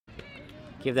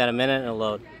Give that a minute and it'll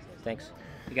load. Thanks.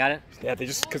 You got it? Yeah, they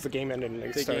just, because the game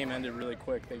ended. The game ended really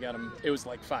quick. They got them, it was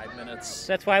like 5 minutes.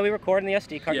 That's why we record in the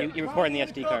SD card. Yeah. You record in the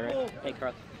SD card, right? Hey,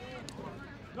 Carl.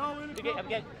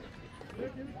 Okay.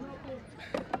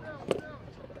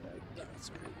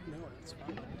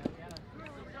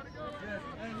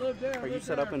 Are you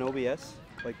set up in OBS?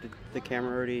 Like, did the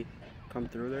camera already come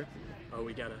through there? Oh,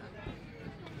 we gotta.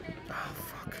 Oh,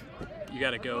 fuck. You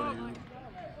gotta go to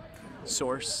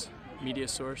source, media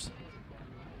source,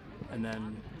 and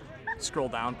then scroll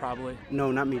down probably.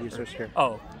 No, not media source here.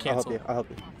 Oh, cancel. I'll help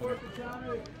you.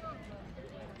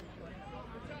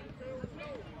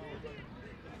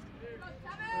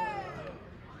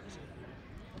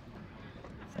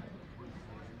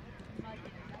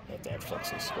 That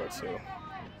Flexi scored too.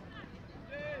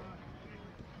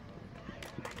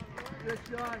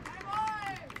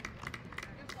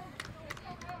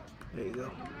 There you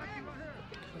go.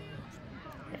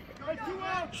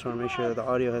 Just want to make sure that the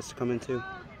audio has to come in too.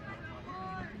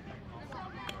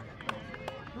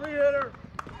 Three-hitter.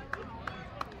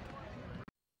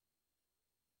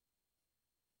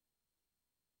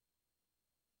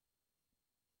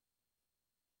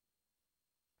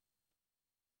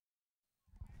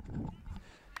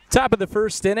 Top of the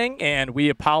first inning, and we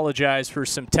apologize for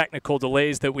some technical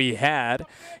delays that we had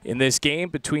in this game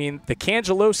between the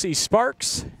Cangelosi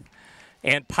Sparks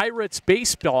and Pirates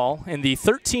Baseball in the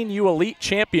 13U Elite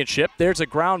Championship. There's a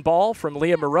ground ball from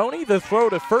Liam Maroney, the throw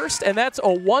to first, and that's a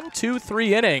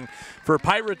 1-2-3 inning for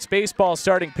Pirates Baseball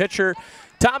starting pitcher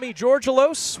Tommy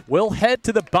Georgelos. Will head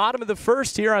to the bottom of the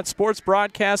first here on Sports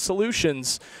Broadcast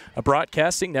Solutions, a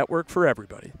broadcasting network for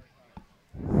everybody.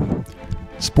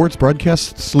 Sports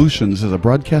Broadcast Solutions is a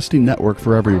broadcasting network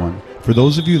for everyone. For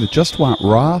those of you that just want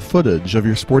raw footage of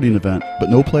your sporting event, but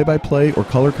no play-by-play or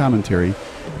color commentary,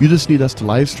 you just need us to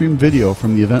live stream video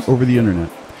from the event over the internet.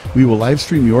 We will live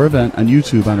stream your event on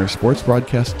YouTube on our Sports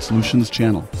Broadcast Solutions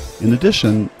channel. In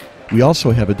addition, we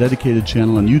also have a dedicated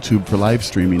channel on YouTube for live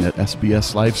streaming at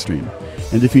SBS Livestream.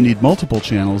 And if you need multiple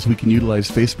channels, we can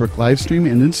utilize Facebook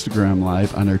Livestream and Instagram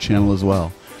Live on our channel as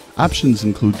well. Options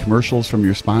include commercials from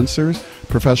your sponsors,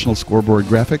 professional scoreboard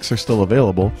graphics are still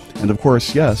available, and of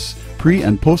course, yes, pre-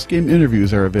 and post-game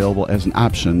interviews are available as an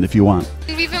option if you want.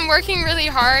 We've been working really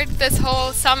hard this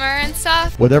whole summer and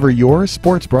stuff. Whatever your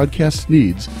sports broadcast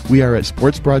needs, we are at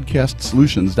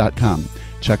sportsbroadcastsolutions.com.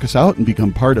 Check us out and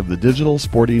become part of the digital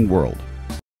sporting world.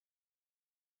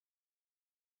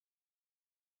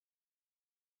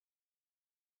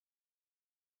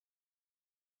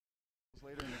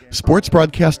 Sports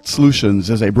Broadcast Solutions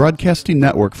is a broadcasting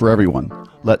network for everyone.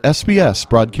 Let SBS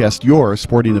broadcast your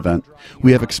sporting event.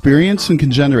 We have experience and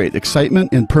can generate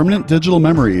excitement and permanent digital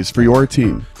memories for your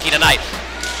team. Tonight.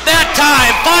 That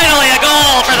time, finally a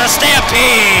goal for the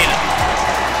Stampede!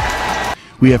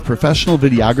 We have professional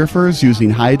videographers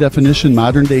using high-definition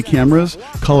modern-day cameras,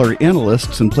 color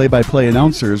analysts, and play-by-play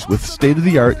announcers with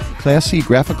state-of-the-art, classy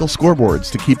graphical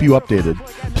scoreboards to keep you updated.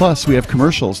 Plus, we have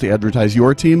commercials to advertise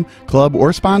your team, club,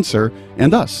 or sponsor,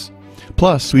 and us.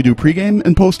 Plus, we do pregame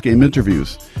and postgame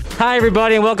interviews. Hi,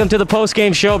 everybody, and welcome to the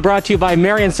postgame show brought to you by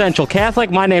Marion Central Catholic.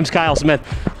 My name's Kyle Smith,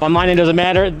 but my name doesn't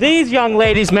matter. These young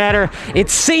ladies matter.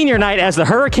 It's senior night as the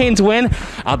Hurricanes win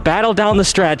a battle down the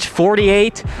stretch,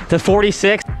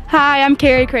 48-46. Hi, I'm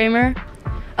Carrie Kramer.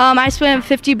 I swim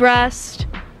 50 breast,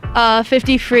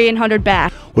 50 free, and 100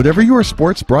 back. Whatever your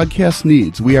sports broadcast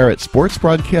needs, we are at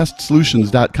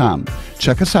sportsbroadcastsolutions.com.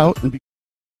 Check us out and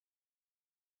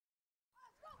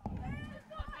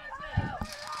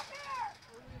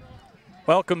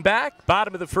Welcome back.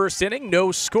 Bottom of the first inning,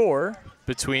 no score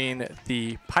between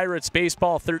the Pirates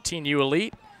Baseball 13U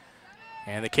Elite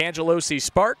and the Cangelosi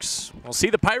Sparks. We'll see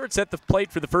the Pirates at the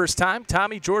plate for the first time.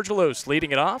 Tommy Georgelos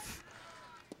leading it off.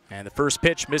 And the first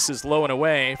pitch misses low and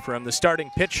away from the starting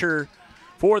pitcher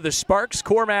for the Sparks,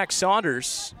 Cormac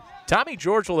Saunders. Tommy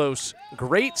Georgelos,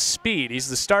 great speed. He's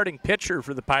the starting pitcher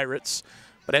for the Pirates,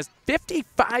 but has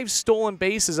 55 stolen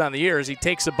bases on the year as he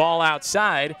takes a ball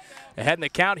outside. Ahead in the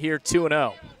count here,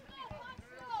 2-0.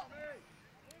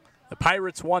 The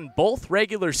Pirates won both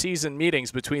regular season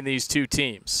meetings between these two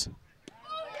teams.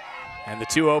 And the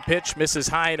 2-0 pitch misses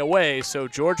high and away, so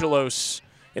Georgelos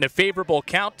in a favorable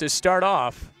count to start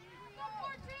off.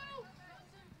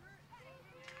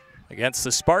 Against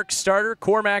the Sparks starter,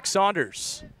 Cormac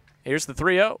Saunders. Here's the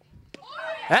 3-0.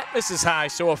 That misses high,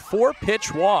 so a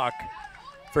 4-pitch walk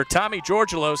for Tommy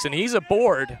Georgelos, and he's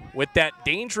aboard with that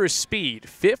dangerous speed.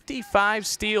 55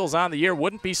 steals on the year.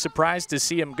 Wouldn't be surprised to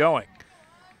see him going.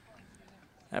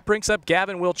 That brings up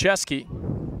Gavin Wilczewski.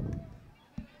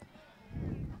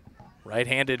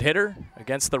 Right-handed hitter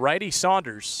against the righty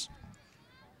Saunders.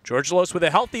 Georgelos with a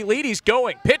healthy lead. He's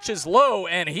going. Pitch is low,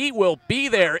 and he will be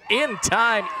there in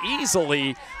time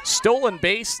easily. Stolen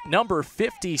base number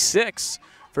 56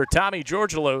 for Tommy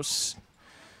Georgelos.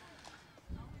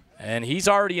 And he's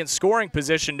already in scoring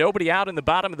position. Nobody out in the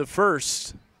bottom of the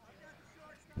first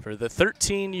for the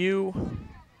 13U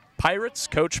Pirates,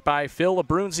 coached by Phil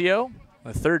Abruzino,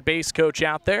 the third base coach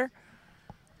out there.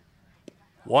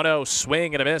 1-0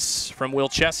 swing and a miss from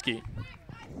Wilczewski.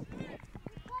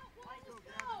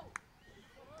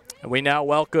 And we now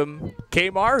welcome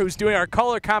Kmar, who's doing our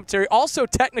color commentary, also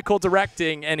technical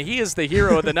directing, and he is the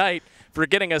hero of the night for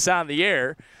getting us on the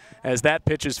air as that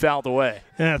pitch is fouled away.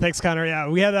 Yeah, thanks, Connor. Yeah,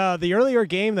 we had the earlier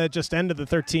game that just ended, the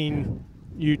 13U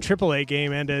AAA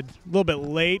game, ended a little bit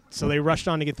late, so they rushed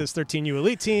on to get this 13U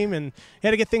Elite team and had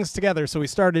to get things together. So we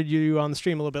started you on the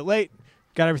stream a little bit late,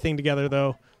 got everything together,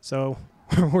 though, so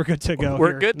we're good to go.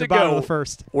 We're good to go. Of the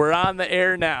first. We're on the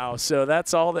air now, so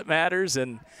that's all that matters.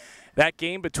 And that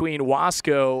game between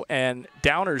Wasco and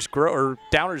Downers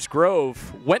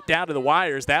Grove went down to the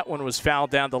wires. That one was fouled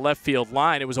down the left field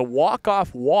line. It was a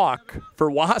walk-off walk for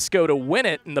Wasco to win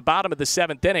it in the bottom of the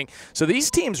 7th inning. So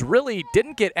these teams really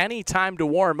didn't get any time to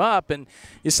warm up, and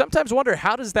you sometimes wonder,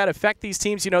 how does that affect these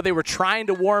teams? You know, they were trying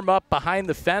to warm up behind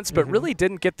the fence, but really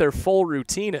didn't get their full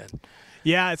routine in.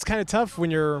 Yeah, it's kind of tough when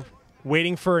you're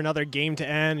waiting for another game to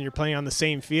end and you're playing on the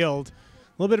same field.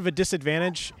 A little bit of a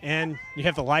disadvantage, and you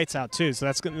have the lights out too, so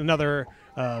that's another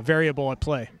variable at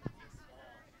play.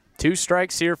 2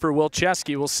 strikes here for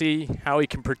Wilczewski. We'll see how he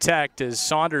can protect as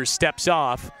Saunders steps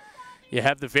off. You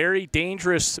have the very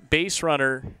dangerous base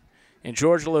runner in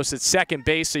Georgelos at second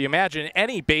base, so you imagine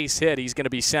any base hit, he's going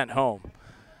to be sent home.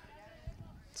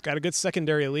 It's got a good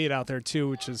secondary lead out there too,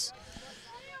 which is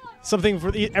something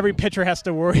for every pitcher has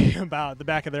to worry about at the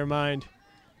back of their mind.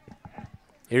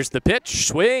 Here's the pitch,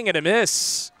 swing and a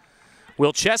miss.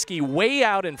 Wilczewski way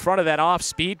out in front of that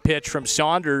off-speed pitch from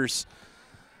Saunders.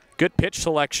 Good pitch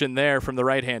selection there from the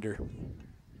right-hander.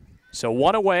 So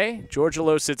 1 away,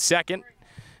 Georgelos at second,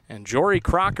 and Jory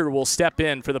Crocker will step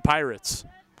in for the Pirates.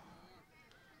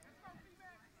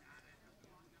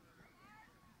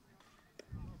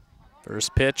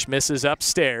 First pitch misses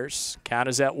upstairs. Count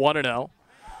is at 1-0.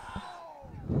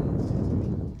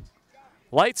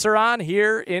 Lights are on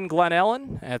here in Glen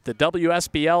Ellen at the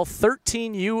WSBL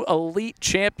 13U Elite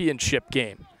Championship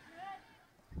game.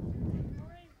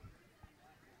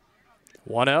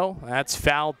 1-0, that's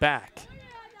fouled back.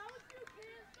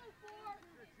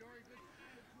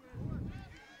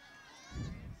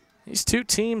 These two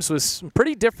teams with some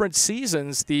pretty different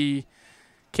seasons. The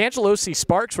Cangelosi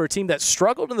Sparks were a team that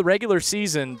struggled in the regular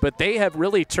season, but they have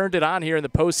really turned it on here in the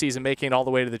postseason, making it all the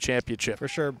way to the championship. For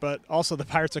sure, but also the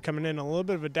Pirates are coming in a little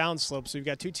bit of a downslope, so you've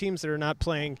got two teams that are not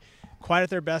playing quite at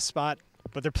their best spot,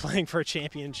 but they're playing for a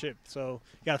championship, so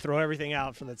you got to throw everything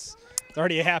out from that's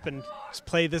already happened. Just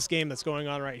play this game that's going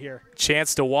on right here.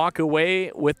 Chance to walk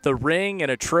away with the ring and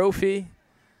a trophy.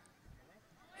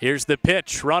 Here's the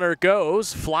pitch. Runner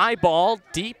goes. Fly ball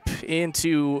deep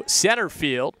into center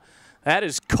field. That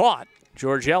is caught.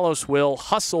 Georgelos will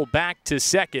hustle back to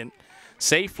second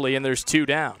safely, and there's 2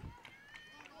 down.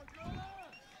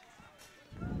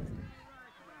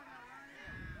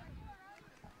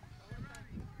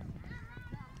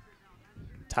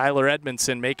 Tyler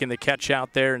Edmondson making the catch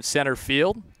out there in center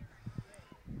field.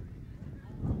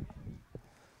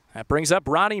 That brings up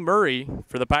Ronnie Murray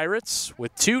for the Pirates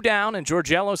with 2 down and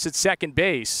Georgelos at second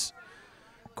base.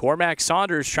 Cormac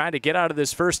Saunders trying to get out of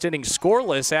this first inning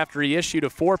scoreless after he issued a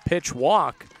 4-pitch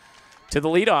walk to the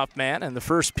leadoff man, and the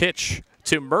first pitch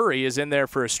to Murray is in there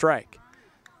for a strike.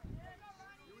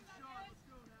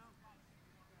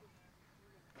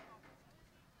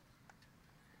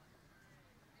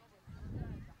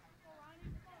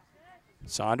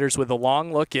 Saunders with a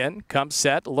long look in, comes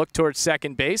set, look towards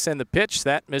second base, and the pitch,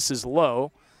 that misses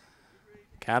low.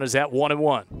 Count is at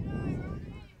 1-1.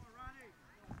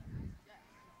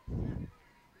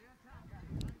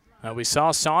 We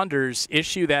saw Saunders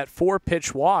issue that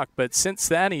 4-pitch walk, but since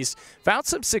then he's found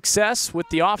some success with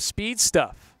the off-speed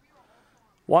stuff.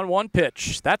 1-1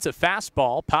 pitch. That's a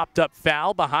fastball. Popped up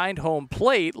foul behind home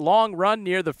plate. Long run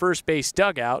near the first base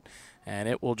dugout, and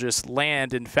it will just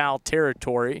land in foul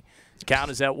territory.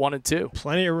 Count is at 1-2.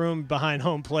 Plenty of room behind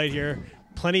home plate here.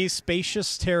 Plenty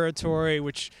spacious territory,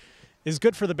 which is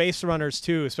good for the base runners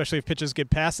too, especially if pitches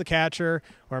get past the catcher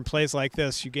or in plays like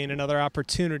this, you gain another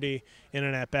opportunity in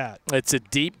an at-bat. It's a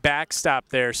deep backstop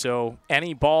there, so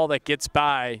any ball that gets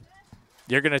by,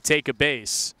 you're going to take a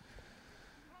base.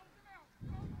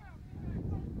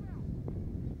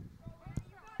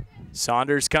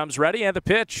 Saunders comes ready, and the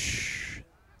pitch.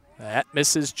 That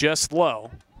misses just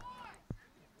low.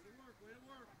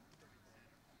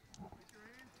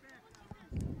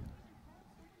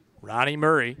 Ronnie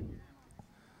Murray.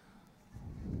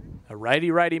 A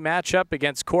righty-righty matchup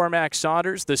against Cormac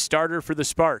Saunders, the starter for the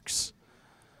Sparks.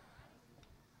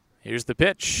 Here's the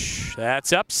pitch.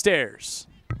 That's upstairs.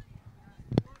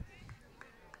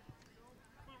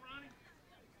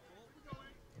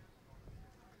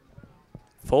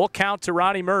 Full count to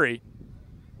Ronnie Murray.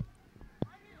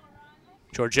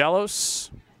 Georgelos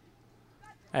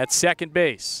at second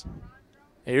base.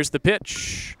 Here's the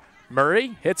pitch.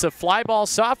 Murray hits a fly ball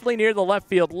softly near the left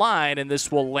field line, and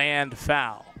this will land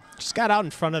foul. Just got out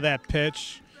in front of that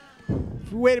pitch.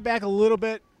 If we waited back a little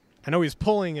bit, I know he was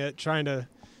pulling it, trying to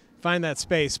find that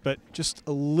space, but just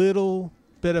a little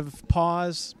bit of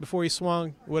pause before he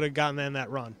swung would have gotten in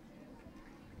that run.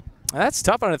 That's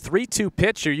tough on a 3-2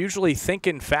 pitch. You're usually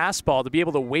thinking fastball to be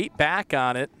able to wait back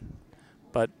on it,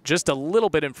 but just a little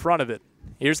bit in front of it.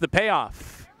 Here's the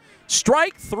payoff.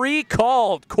 Strike 3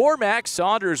 called. Cormac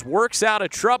Saunders works out of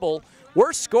trouble.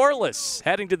 We're scoreless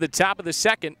heading to the top of the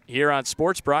second here on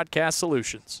Sports Broadcast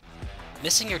Solutions.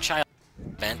 Missing your child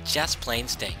event just plain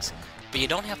stinks, but you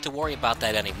don't have to worry about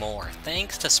that anymore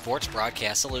thanks to Sports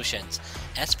Broadcast Solutions.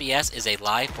 SBS is a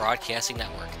live broadcasting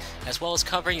network, as well as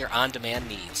covering your on-demand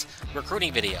needs,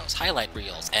 recruiting videos, highlight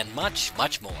reels, and much,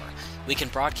 much more. We can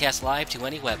broadcast live to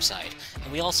any website,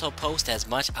 and we also post as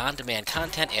much on-demand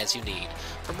content as you need.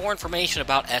 For more information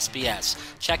about SBS,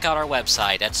 check out our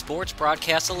website at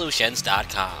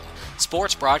sportsbroadcastsolutions.com.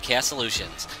 Sports Broadcast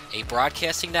Solutions, a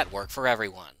broadcasting network for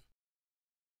everyone.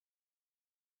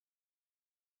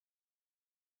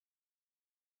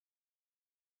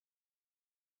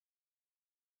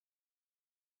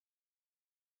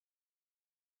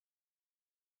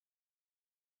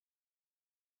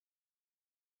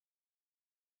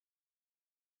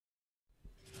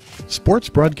 Sports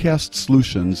Broadcast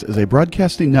Solutions is a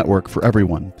broadcasting network for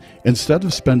everyone. Instead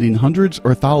of spending hundreds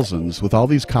or thousands with all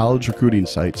these college recruiting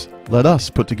sites, let us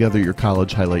put together your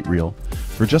college highlight reel.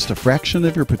 For just a fraction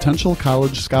of your potential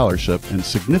college scholarship and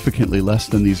significantly less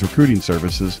than these recruiting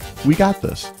services, we got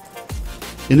this.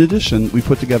 In addition, we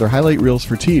put together highlight reels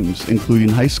for teams, including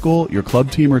high school, your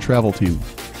club team, or travel team.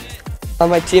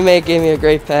 My teammate gave me a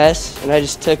great pass, and I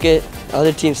just took it. The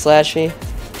other team slashed me,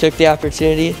 took the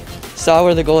opportunity, saw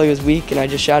where the goalie was weak, and I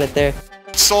just shot it there.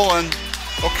 Solon,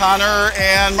 O'Connor,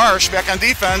 and Marsh back on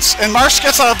defense, and Marsh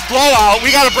gets a blowout.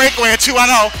 We got a breakaway at 2-0.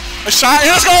 A shot, and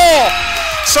a goal!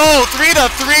 So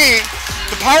 3-3.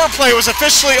 The power play was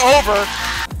officially over.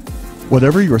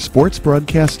 Whatever your sports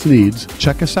broadcast needs,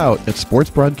 check us out at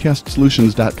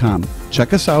sportsbroadcastsolutions.com.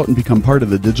 Check us out and become part of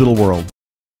the digital world.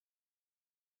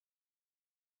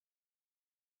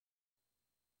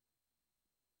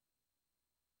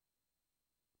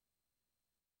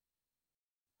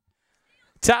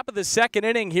 Top of the second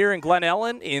inning here in Glen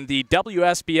Ellen in the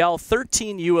WSBL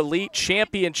 13U Elite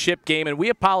Championship game, and we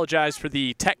apologize for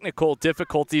the technical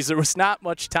difficulties. There was not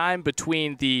much time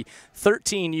between the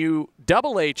 13U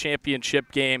AA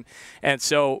Championship game, and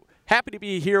so happy to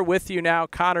be here with you now,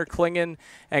 Connor Klingen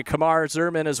and Kamar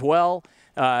Zerman as well.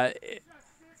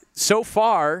 So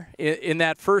far in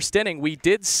that first inning, we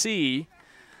did see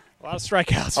a lot of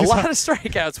strikeouts. A lot of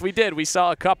strikeouts. We did. We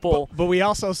saw a couple. But we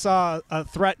also saw a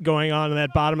threat going on in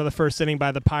that bottom of the first inning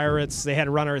by the Pirates. They had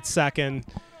a runner at second,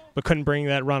 but couldn't bring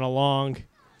that run along.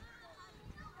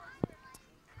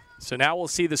 So now we'll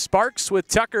see the Sparks with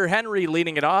Tucker Henry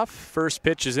leading it off. First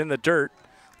pitch is in the dirt.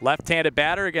 Left-handed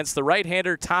batter against the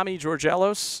right-hander Tommy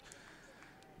Georgelos.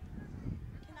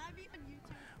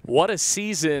 What a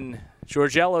season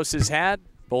Georgelos has had,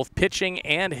 both pitching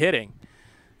and hitting.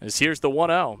 As here's the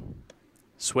 1-0.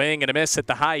 Swing and a miss at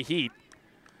the high heat.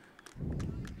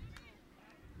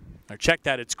 Or check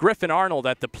that, it's Griffin Arnold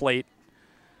at the plate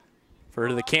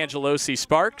for the Cangelosi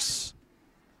Sparks.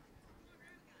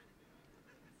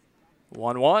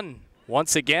 1-1.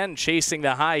 Once again chasing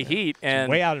the high heat. And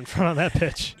way out in front of that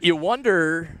pitch. You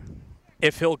wonder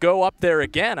if he'll go up there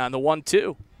again on the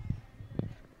 1-2.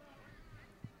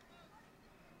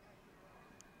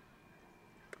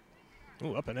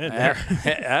 Ooh, up and in there.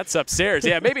 That's upstairs.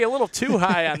 Yeah, maybe a little too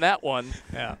high on that one.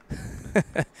 Yeah.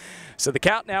 So the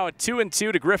count now at 2-2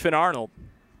 to Griffin Arnold.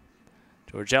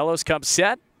 Georgelos comes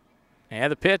set.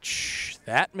 And the pitch,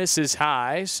 that misses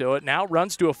high. So it now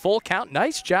runs to a full count.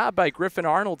 Nice job by Griffin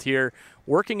Arnold here,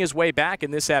 working his way back in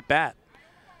this at-bat.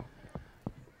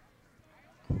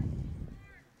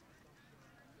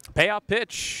 Payoff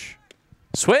pitch.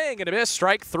 Swing and a miss,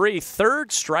 strike three.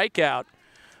 Third strikeout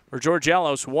for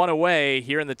Georgelos, one away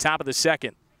here in the top of the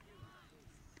second.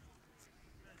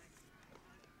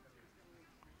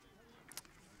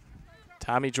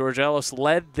 Tommy Georgelos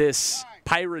led this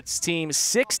Pirates team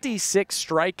 66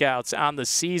 strikeouts on the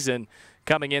season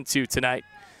coming into tonight.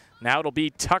 Now it'll be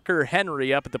Tucker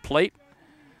Henry up at the plate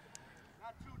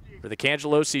for the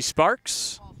Cangelosi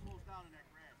Sparks.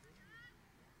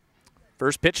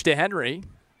 First pitch to Henry.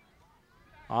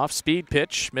 Off-speed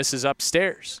pitch, misses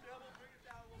upstairs.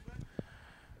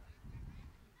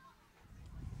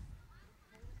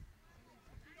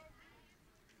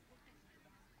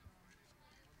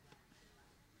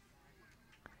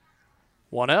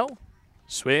 (1-0).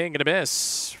 Swing and a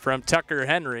miss from Tucker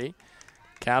Henry.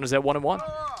 Count is at 1-1.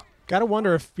 Got to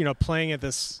wonder if, playing at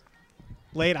this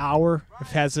late hour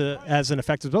has an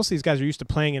effect. Most of these guys are used to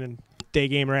playing in a day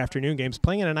game or afternoon games.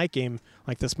 Playing in a night game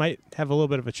like this might have a little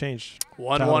bit of a change.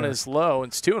 1-1 is low.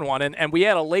 It's 2-1. And we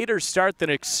had a later start than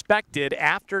expected.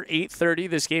 After 8:30,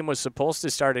 this game was supposed to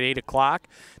start at 8 o'clock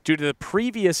due to the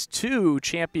previous 2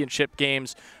 championship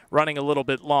games running a little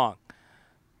bit long.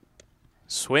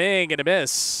 Swing and a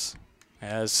miss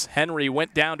as Henry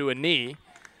went down to a knee.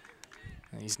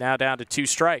 And he's now down to 2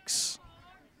 strikes.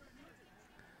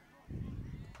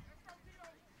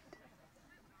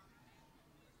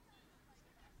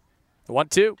 The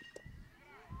 1-2.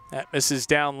 That misses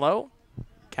down low.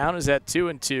 Count is at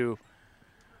 2-2.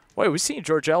 Boy, we've seen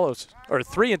George Ellos, or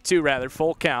 3-2 rather,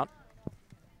 full count.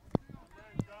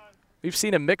 We've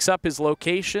seen him mix up his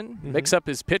location, mix up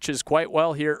his pitches quite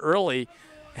well here early.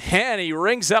 And he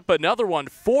rings up another one.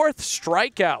 4th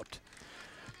strikeout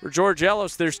for George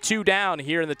Ellos. There's 2 down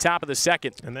here in the top of the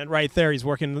second. And then right there, he's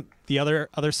working the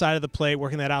other side of the plate,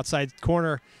 working that outside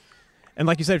corner. And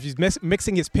like you said, if he's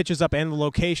mixing his pitches up and the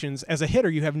locations, as a hitter,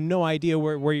 you have no idea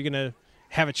where you're going to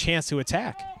have a chance to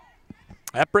attack.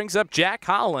 That brings up Jack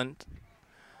Holland.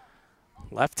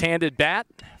 Left-handed bat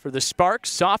for the Sparks.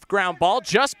 Soft ground ball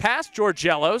just past George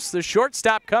Ellos. The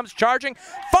shortstop comes charging,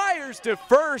 fires to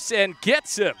first, and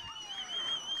gets him.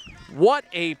 What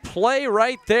a play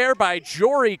right there by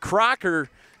Jory Crocker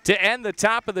to end the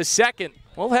top of the second.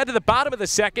 We'll head to the bottom of the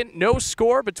second. No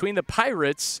score between the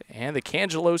Pirates and the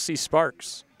Cangelosi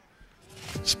Sparks.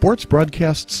 Sports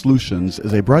Broadcast Solutions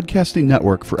is a broadcasting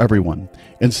network for everyone.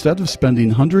 Instead of spending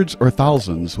hundreds or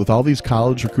thousands with all these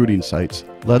college recruiting sites,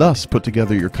 let us put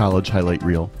together your college highlight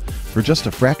reel. For just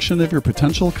a fraction of your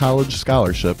potential college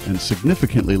scholarship and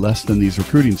significantly less than these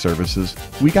recruiting services,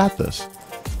 we got this.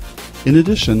 In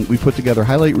addition, we put together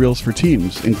highlight reels for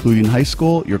teams, including high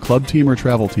school, your club team, or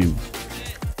travel team.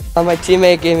 My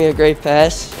teammate gave me a great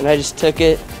pass, and I just took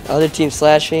it. The other team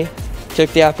slashed me, took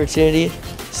the opportunity,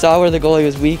 saw where the goalie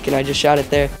was weak, and I just shot it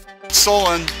there.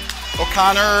 Solon,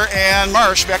 O'Connor, and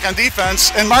Marsh back on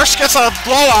defense. And Marsh gets a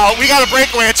blowout. We got a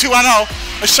breakaway at 2-0.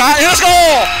 A shot, and it's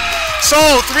goal! So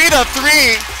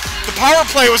 3-3. The power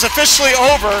play was officially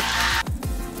over.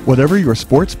 Whatever your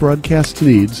sports broadcast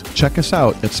needs, check us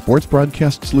out at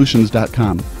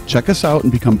sportsbroadcastsolutions.com. Check us out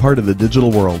and become part of the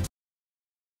digital world.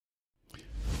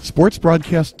 Sports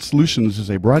Broadcast Solutions is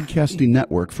a broadcasting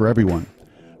network for everyone.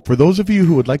 For those of you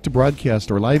who would like to broadcast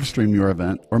or live stream your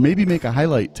event, or maybe make a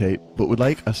highlight tape, but would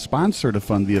like a sponsor to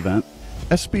fund the event,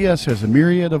 SBS has a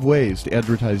myriad of ways to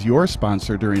advertise your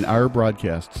sponsor during our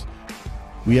broadcasts.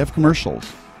 We have commercials.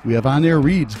 We have on-air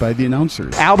reads by the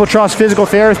announcers. Albatross Physical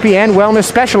Therapy and Wellness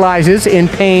specializes in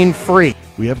pain-free.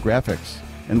 We have graphics,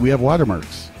 and we have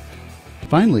watermarks.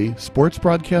 Finally, Sports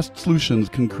Broadcast Solutions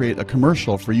can create a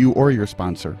commercial for you or your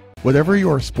sponsor. Whatever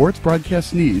your sports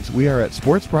broadcast needs, we are at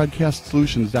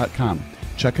sportsbroadcastsolutions.com.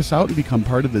 Check us out and become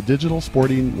part of the digital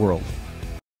sporting world.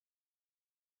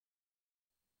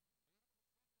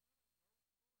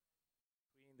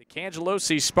 The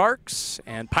Cangelosi Sparks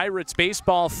and Pirates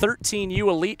Baseball 13U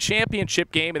Elite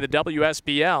Championship game in the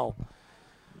WSBL.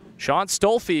 Sean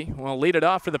Stolfi will lead it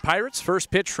off for the Pirates. First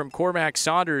pitch from Cormac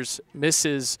Saunders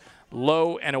misses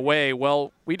low and away.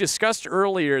 Well, we discussed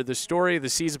earlier the story of the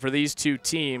season for these two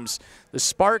teams. The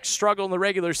Sparks struggled in the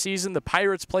regular season. The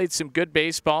Pirates played some good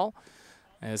baseball,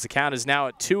 as the count is now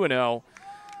at 2-0.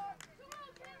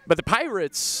 But the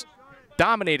Pirates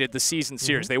dominated the season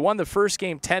series. They won the first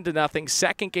game 10-0,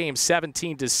 second game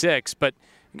 17-6. But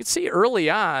you can see early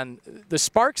on, the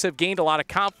Sparks have gained a lot of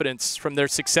confidence from their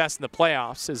success in the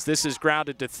playoffs, as this is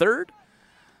grounded to third.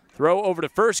 Throw over to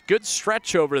first. Good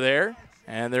stretch over there.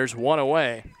 And there's one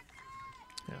away.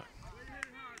 Yeah.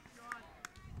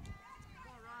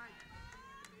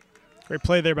 Great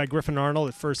play there by Griffin Arnold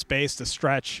at first base to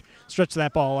stretch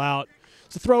that ball out.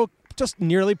 The throw just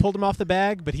nearly pulled him off the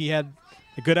bag, but he had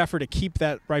a good effort to keep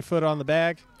that right foot on the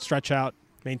bag, stretch out,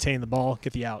 maintain the ball,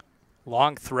 get the out.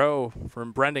 Long throw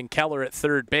from Brendan Keller at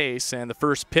third base, and the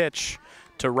first pitch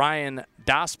to Ryan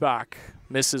Dasbach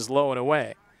misses low and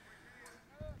away.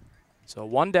 So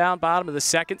one down, bottom of the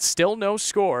second, still no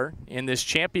score in this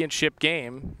championship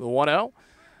game. The 1-0,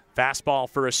 fastball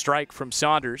for a strike from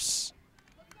Saunders.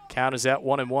 Count is at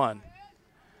 1-1.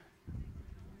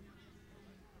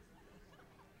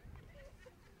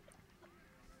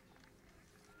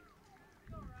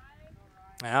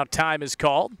 Now time is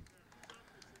called,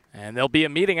 and there'll be a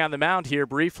meeting on the mound here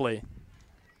briefly.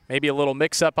 Maybe a little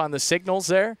mix-up on the signals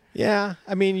there. Yeah,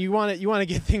 I mean, you want to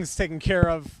get things taken care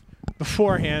of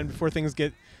beforehand before things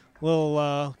get a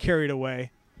little carried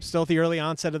away. Still at the early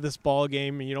onset of this ball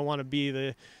game, and you don't want to be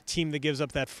the team that gives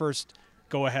up that first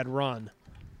go-ahead run.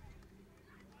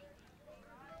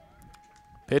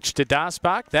 Pitch to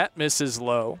Dasbach. That misses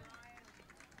low.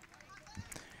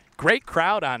 Great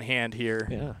crowd on hand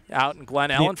here out in Glen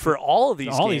Ellen for all of these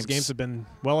games. All these games have been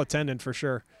well attended for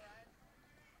sure.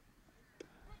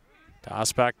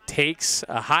 Dasbach takes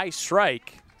a high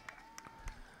strike.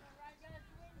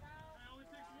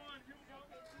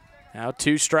 Now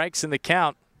 2 strikes in the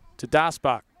count to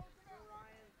Dasbach.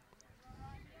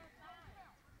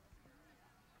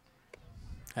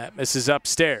 That misses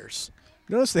upstairs.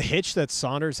 Notice the hitch that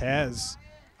Saunders has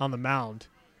on the mound,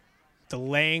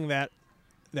 delaying that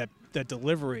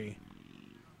delivery.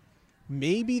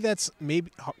 Maybe that's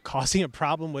causing a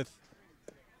problem with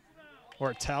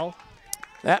Ortel.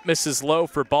 That misses low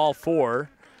for ball 4.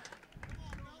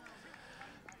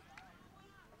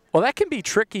 Well, that can be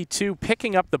tricky, too,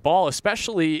 picking up the ball,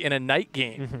 especially in a night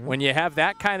game. When you have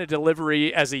that kind of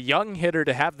delivery as a young hitter,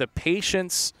 to have the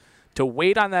patience to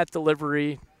wait on that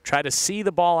delivery, try to see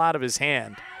the ball out of his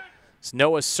hand. As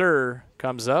Noah Sir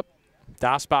comes up,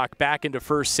 Dasbach back into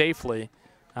first safely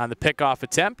on the pickoff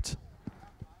attempt.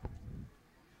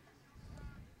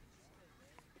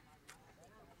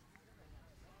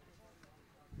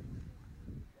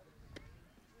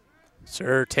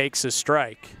 Sir takes a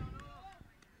strike.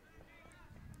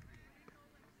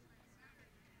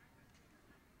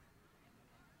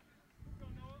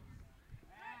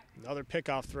 Another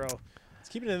pickoff throw. Let's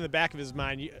keep it in the back of his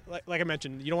mind. Like I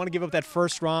mentioned, you don't want to give up that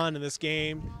first run in this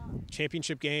game,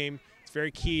 championship game. It's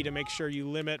very key to make sure you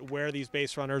limit where these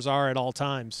base runners are at all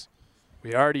times.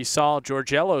 We already saw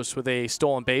Georgelos with a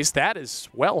stolen base. That is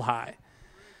well high.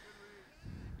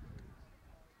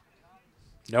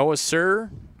 Noah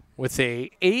Sir with a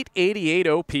 888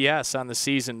 OPS on the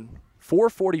season,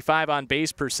 445 on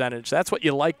base percentage. That's what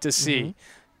you like to see.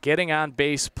 Getting on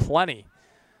base plenty.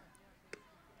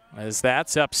 As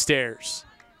that's upstairs.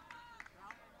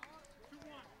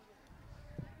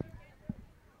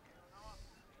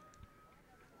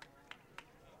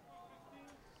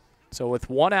 So with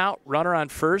 1 out, runner on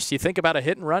first, you think about a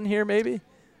hit and run here maybe?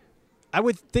 I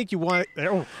would think you want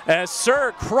it. As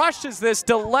Sir crushes this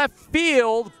to left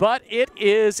field, but it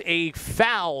is a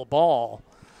foul ball.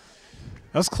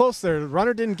 That was close there. The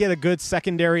runner didn't get a good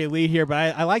secondary lead here, but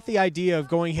I like the idea of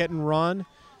going hit and run.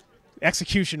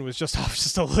 Execution was just off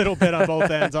just a little bit on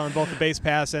both ends, on both the base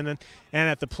pass and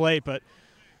at the plate. But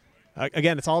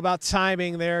again, it's all about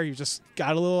timing there. You just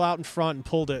got a little out in front and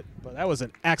pulled it. But that was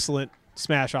an excellent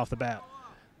smash off the bat.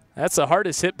 That's the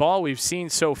hardest hit ball we've seen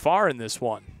so far in this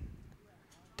one.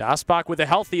 Dasbach with a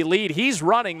healthy lead. He's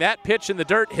running that pitch in the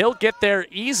dirt. He'll get there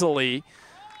easily.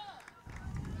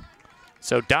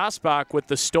 So Dasbach with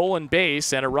the stolen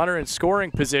base and a runner in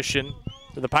scoring position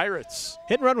for the Pirates.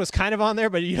 Hit and run was kind of on there,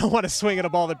 but you don't want to swing at a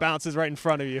ball that bounces right in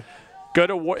front of you. Good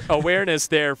awareness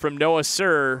there from Noah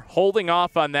Sir, holding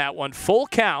off on that one. Full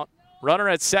count. Runner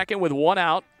at second with 1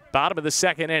 out, bottom of the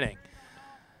second inning.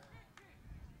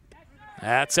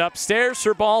 That's upstairs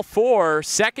for ball 4.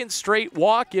 Second straight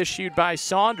walk issued by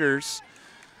Saunders.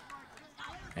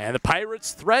 And the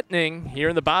Pirates threatening here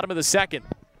in the bottom of the second.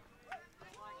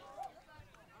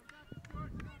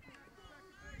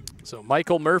 So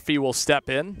Michael Murphy will step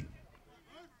in.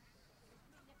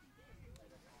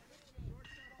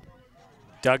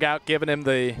 Dugout giving him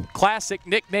the classic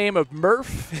nickname of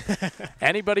Murph.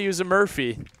 Anybody who's a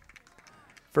Murphy.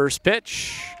 First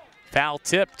pitch, foul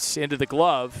tipped into the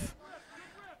glove.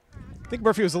 I think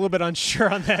Murphy was a little bit unsure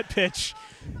on that pitch.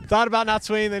 Thought about not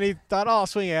swinging, then he thought, oh, I'll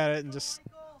swing at it, and just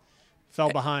fell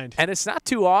behind. And it's not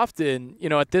too often, you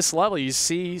know, at this level, you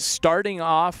see starting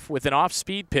off with an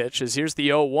off-speed pitch, as here's the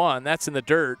 0-1. That's in the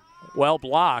dirt, well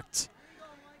blocked.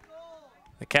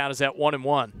 The count is at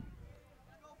 1-1.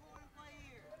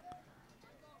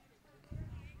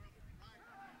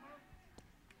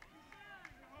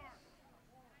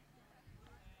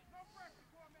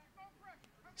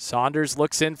 Saunders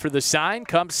looks in for the sign,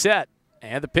 comes set,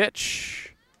 and the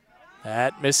pitch.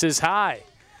 That misses high.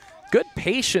 Good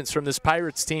patience from this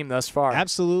Pirates team thus far.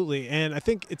 Absolutely, and I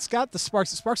think it's got the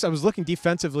sparks. The sparks, I was looking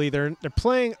defensively. They're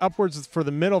playing upwards for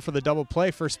the middle for the double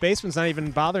play. First baseman's not even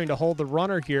bothering to hold the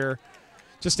runner here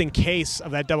just in case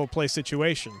of that double play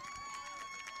situation.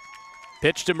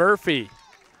 Pitch to Murphy.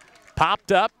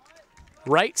 Popped up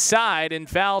right side in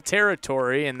foul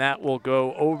territory, and that will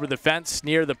go over the fence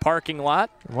near the parking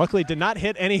lot. Luckily, did not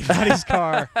hit anybody's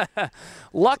car.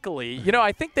 Luckily, you know,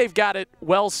 I think they've got it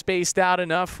well spaced out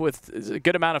enough with a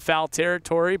good amount of foul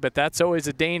territory, but that's always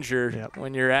a danger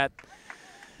when you're at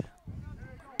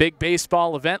big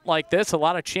baseball event like this. A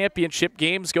lot of championship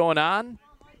games going on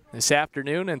this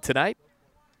afternoon and tonight.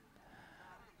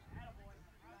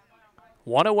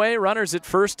 One away, runners at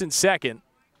first and second.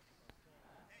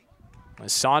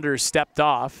 As Saunders stepped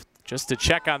off just to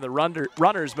check on the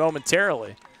runners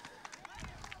momentarily.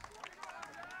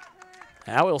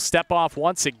 Now he'll step off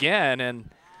once again,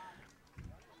 and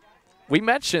we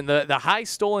mentioned the high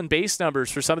stolen base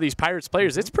numbers for some of these Pirates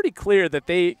players. It's pretty clear that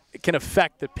they can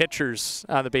affect the pitchers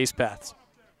on the base paths.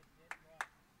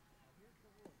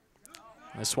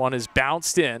 This one is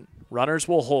bounced in. Runners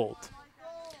will hold.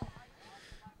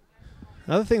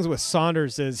 Another thing with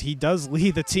Saunders is he does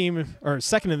lead the team, or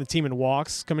second in the team in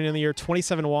walks, coming in the year,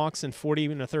 27 walks and 40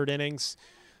 in the third innings.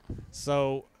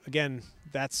 So, again,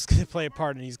 that's going to play a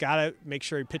part, and he's got to make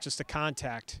sure he pitches to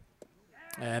contact.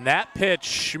 And that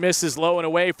pitch misses low and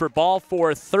away for ball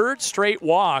four. Third straight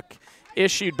walk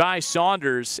issued by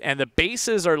Saunders, and the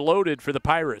bases are loaded for the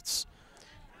Pirates.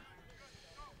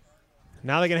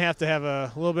 Now they're going to have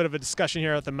a little bit of a discussion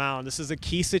here at the mound. This is a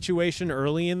key situation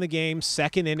early in the game.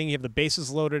 Second inning, you have the bases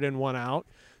loaded and one out.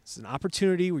 It's an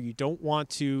opportunity where you don't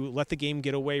want to let the game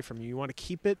get away from you. You want to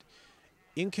keep it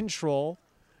in control.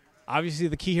 Obviously,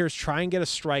 the key here is try and get a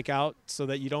strikeout so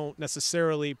that you don't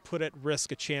necessarily put at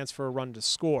risk a chance for a run to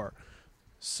score.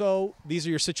 So these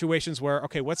are your situations where,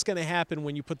 okay, what's going to happen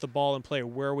when you put the ball in play?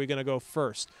 Where are we going to go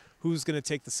first? Who's going to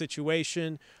take the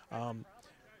situation?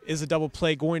 Is a double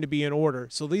play going to be in order?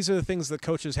 So these are the things that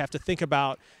coaches have to think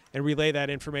about and relay that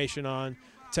information on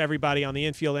to everybody on the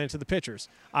infield and to the pitchers.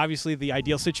 Obviously, the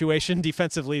ideal situation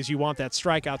defensively is you want that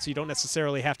strikeout, so you don't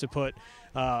necessarily have to put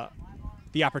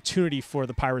the opportunity for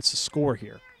the Pirates to score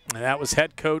here. And that was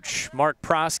head coach Mark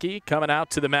Prosky coming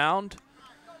out to the mound,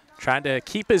 trying to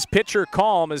keep his pitcher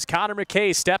calm as Connor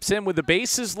McKay steps in with the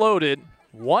bases loaded,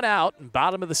 one out, in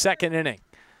bottom of the second inning.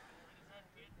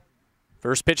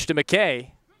 First pitch to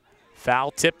McKay.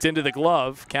 Foul tipped into the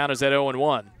glove. Count is at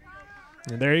 0-1.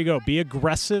 And there you go. Be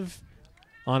aggressive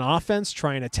on offense.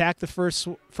 Try and attack the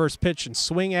first pitch and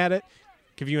swing at it.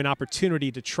 Give you an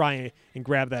opportunity to try and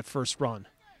grab that first run.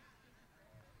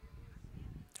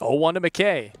 0-1 to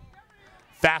McKay.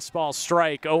 Fastball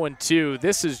strike, 0-2.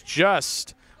 This is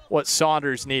just what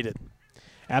Saunders needed.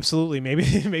 Absolutely. Maybe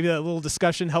that little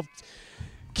discussion helped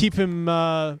keep him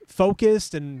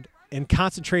focused and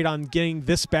concentrate on getting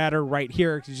this batter right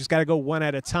here, because you just got to go one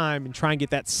at a time and try and get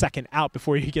that second out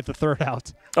before you get the third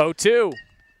out. 0-2.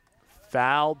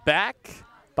 Foul back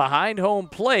behind home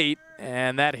plate,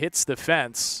 and that hits the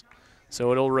fence.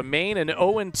 So it'll remain an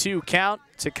 0-2 count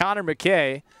to Connor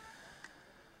McKay.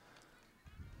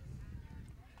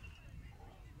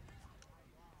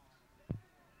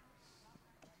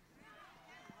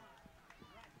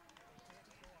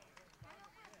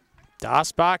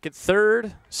 Dasbach at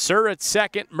third, Sir at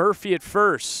second, Murphy at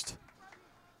first.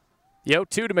 The 0-2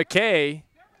 to McKay,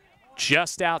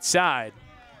 just outside.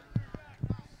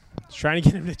 Trying to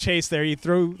get him to chase there. He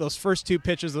threw those first two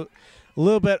pitches a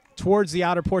little bit towards the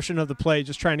outer portion of the play,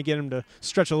 just trying to get him to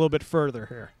stretch a little bit further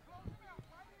here.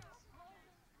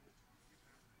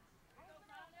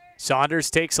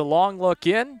 Saunders takes a long look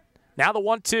in. Now the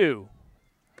 1-2.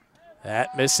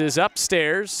 That misses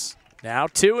upstairs. Now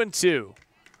 2-2.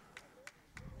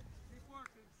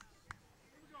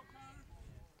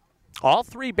 All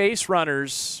three base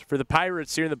runners for the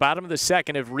Pirates here in the bottom of the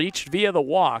second have reached via the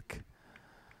walk.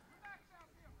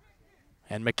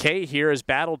 And McKay here has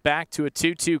battled back to a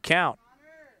 2-2 count.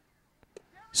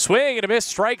 Swing and a miss,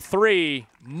 strike three.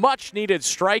 Much needed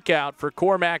strikeout for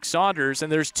Cormac Saunders,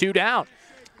 and there's two down.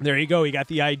 There you go. You got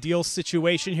the ideal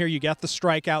situation here. You got the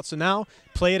strikeout. So now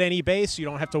play at any base. You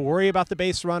don't have to worry about the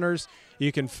base runners.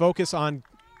 You can focus on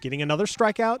getting another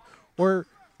strikeout or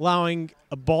allowing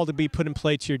a ball to be put in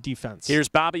play to your defense. Here's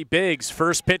Bobby Biggs,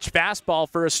 first pitch fastball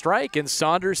for a strike, and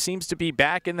Saunders seems to be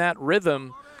back in that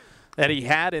rhythm that he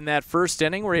had in that first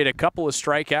inning where he had a couple of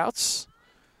strikeouts.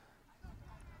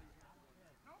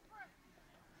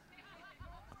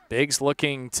 Biggs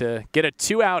looking to get a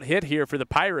two-out hit here for the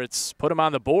Pirates, put him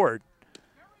on the board.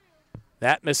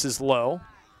 That misses low,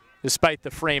 despite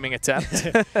the framing attempt.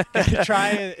 Got to try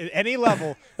at any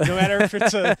level, no matter if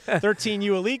it's a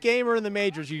 13U Elite game or in the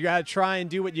majors. You got to try and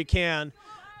do what you can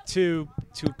to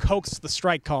coax the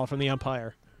strike call from the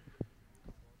umpire.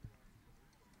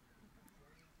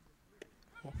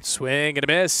 Swing and a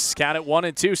miss. Count it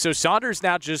 1-2. So Saunders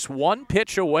now just one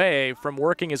pitch away from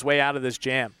working his way out of this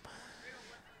jam.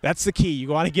 That's the key. You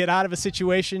want to get out of a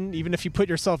situation, even if you put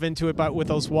yourself into it, but with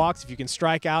those walks, if you can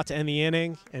strike out to end the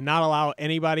inning and not allow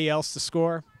anybody else to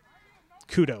score,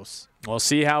 kudos. We'll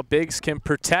see how Biggs can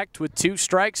protect with 2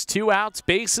 strikes, 2 outs,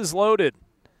 bases loaded.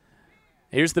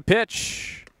 Here's the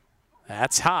pitch.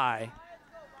 That's high.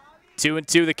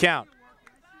 2-2 the count.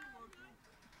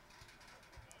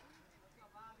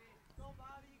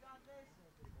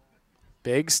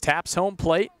 Biggs taps home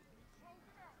plate.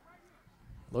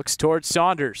 Looks towards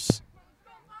Saunders.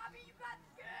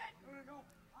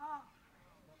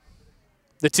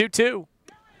 The 2-2.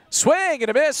 Swing and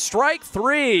a miss. Strike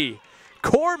 3.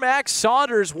 Cormac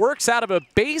Saunders works out of a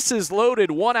bases-loaded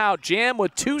 1-out jam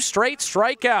with 2 straight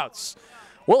strikeouts.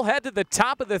 We'll head to the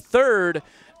top of the 3rd.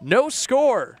 No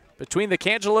score between the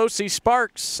Cangelosi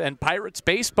Sparks and Pirates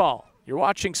Baseball. You're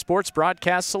watching Sports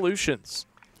Broadcast Solutions.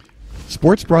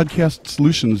 Sports Broadcast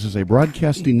Solutions is a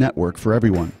broadcasting network for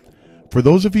everyone. For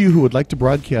those of you who would like to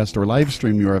broadcast or live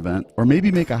stream your event, or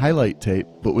maybe make a highlight tape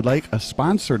but would like a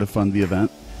sponsor to fund the event,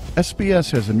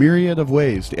 SBS has a myriad of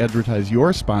ways to advertise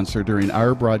your sponsor during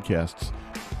our broadcasts.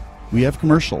 We have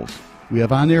commercials. We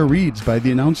have on-air reads by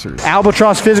the announcers.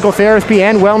 Albatross Physical Therapy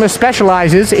and Wellness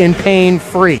specializes in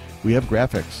pain-free. We have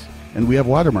graphics. And we have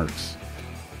watermarks.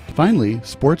 Finally,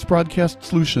 Sports Broadcast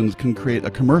Solutions can create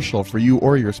a commercial for you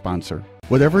or your sponsor.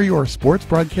 Whatever your sports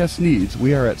broadcast needs,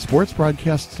 we are at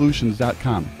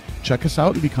sportsbroadcastsolutions.com. Check us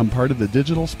out and become part of the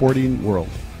digital sporting world.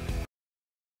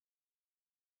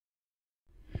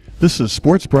 This is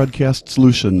Sports Broadcast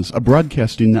Solutions, a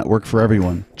broadcasting network for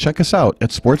everyone. Check us out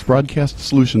at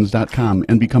sportsbroadcastsolutions.com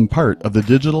and become part of the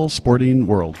digital sporting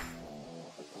world.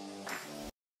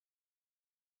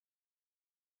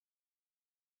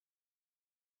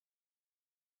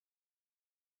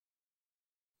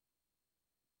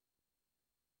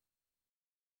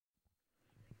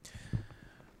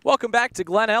 Welcome back to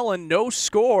Glen Ellen. No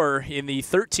score in the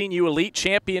 13U Elite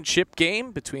Championship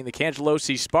game between the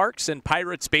Cangelosi Sparks and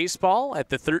Pirates Baseball at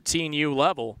the 13U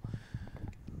level.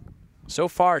 So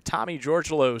far, Tommy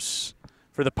Georgelos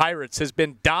for the Pirates has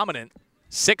been dominant.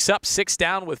 6 up, 6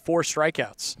 down with 4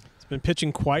 strikeouts. He's been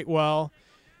pitching quite well.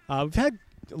 We've had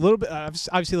a little bit,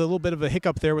 obviously a little bit of a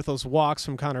hiccup there with those walks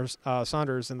from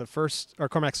Saunders in the first, or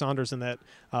Cormac Saunders in that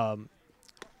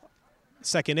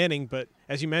second inning. But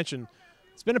as you mentioned,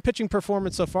 it's been a pitching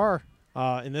performance so far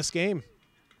in this game.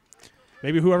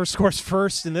 Maybe whoever scores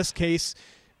first in this case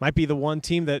might be the one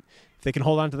team that, if they can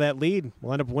hold on to that lead,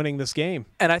 will end up winning this game.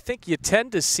 And I think you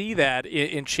tend to see that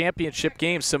in championship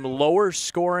games, some lower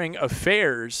scoring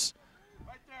affairs.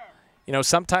 You know,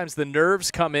 sometimes the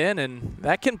nerves come in, and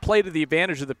that can play to the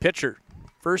advantage of the pitcher.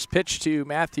 First pitch to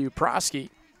Matthew Prosky.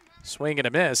 Swing and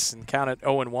a miss, and count it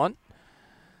 0-1.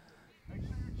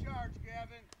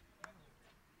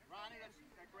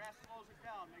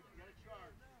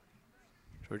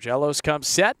 Georgelos comes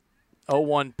set.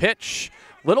 0-1 pitch.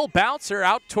 Little bouncer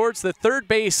out towards the third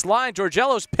base line.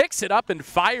 Georgelos picks it up and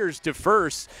fires to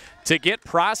first to get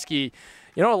Prosky.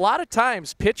 You know, a lot of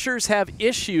times pitchers have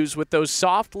issues with those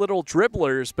soft little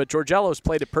dribblers, but Georgelos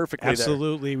played it perfectly there.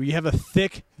 Absolutely. We have a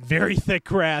thick, very thick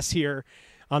grass here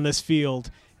on this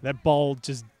field. That ball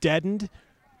just deadened,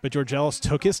 but Georgelos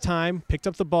took his time, picked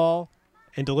up the ball,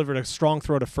 and delivered a strong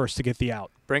throw to first to get the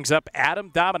out. Brings up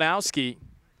Adam Dominowski.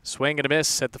 Swing and a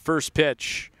miss at the first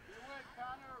pitch.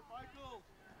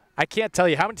 I can't tell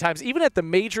you how many times, even at the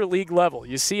major league level,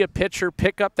 you see a pitcher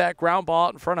pick up that ground ball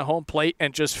out in front of home plate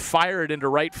and just fire it into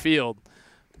right field.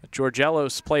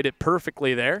 Georgelos played it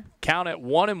perfectly there. Count at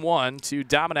 1-1 to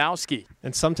Dominowski.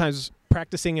 And sometimes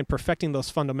practicing and perfecting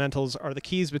those fundamentals are the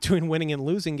keys between winning and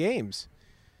losing games.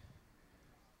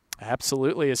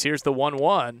 Absolutely, as here's the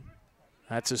 1-1.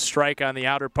 That's a strike on the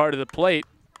outer part of the plate.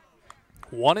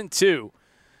 1-2.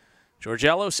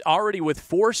 Georgelos already with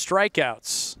 4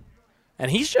 strikeouts. And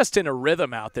he's just in a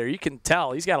rhythm out there. You can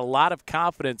tell he's got a lot of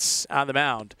confidence on the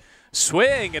mound.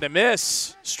 Swing and a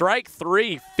miss. Strike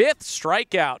 3. 5th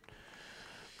strikeout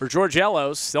for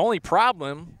Georgelos. The only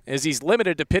problem is he's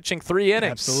limited to pitching 3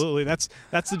 innings. Absolutely. That's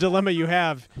the dilemma you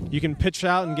have. You can pitch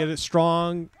out and get a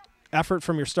strong effort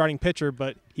from your starting pitcher,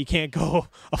 but he can't go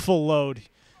a full load.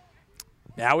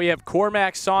 Now we have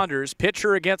Cormac Saunders,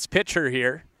 pitcher against pitcher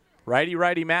here.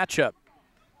 Righty-righty matchup.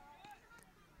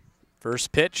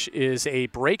 First pitch is a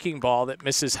breaking ball that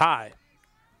misses high.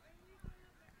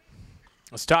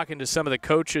 I was talking to some of the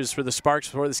coaches for the Sparks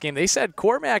before this game. They said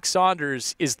Cormac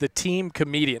Saunders is the team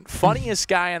comedian. Funniest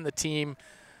guy on the team,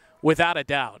 without a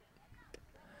doubt.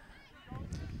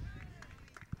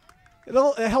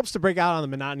 it helps to break out on the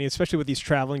monotony, especially with these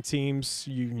traveling teams.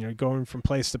 You know, going from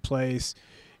place to place.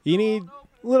 You need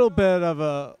a little bit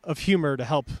of humor to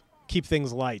help keep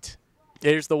things light.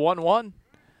 Here's the 1-1.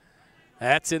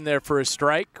 That's in there for a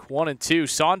strike. 1-2.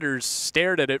 Saunders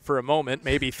stared at it for a moment,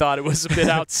 maybe thought it was a bit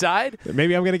outside.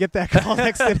 Maybe I'm going to get that call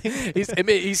next inning.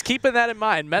 He's keeping that in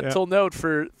mind. Mental note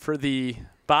for the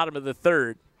bottom of the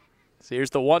third. So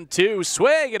here's the 1-2.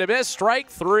 Swing and a miss. Strike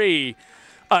 3.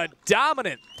 A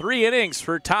dominant 3 innings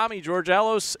for Tommy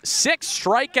Georgelos. 6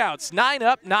 strikeouts, 9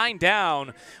 up, 9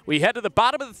 down. We head to the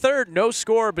bottom of the third. No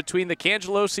score between the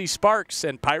Cangelosi Sparks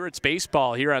and Pirates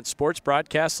Baseball here on Sports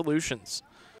Broadcast Solutions.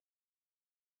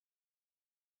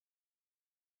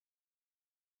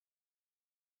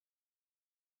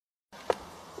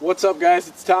 What's up, guys?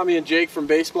 It's Tommy and Jake from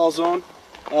Baseball Zone.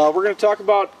 We're going to talk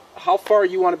about how far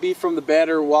you want to be from the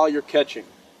batter while you're catching.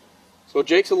 So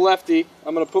Jake's a lefty.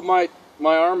 I'm going to put my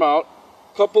arm out,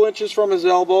 a couple inches from his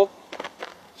elbow,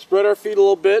 spread our feet a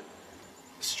little bit,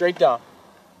 straight down.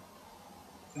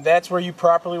 That's where you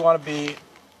properly want to be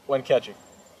when catching.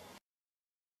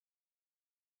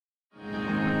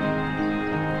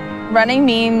 Running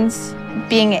means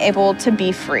being able to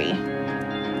be free.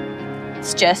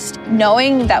 It's just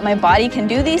knowing that my body can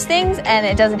do these things and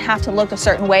it doesn't have to look a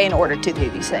certain way in order to do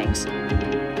these things.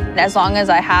 And as long as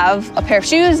I have a pair of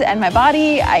shoes and my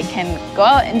body, I can go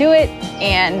out and do it.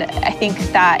 And I think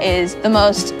that is the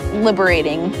most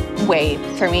liberating way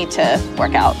for me to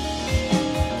work out.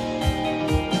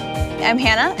 I'm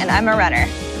Hannah and I'm a runner.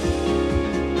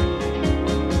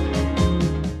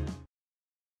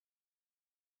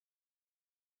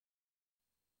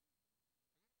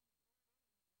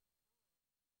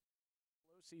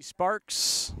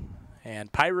 Sparks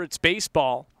and Pirates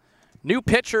Baseball. New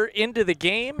pitcher into the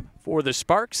game for the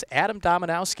Sparks, Adam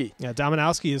Dominowski. Yeah,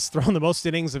 Dominowski has thrown the most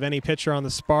innings of any pitcher on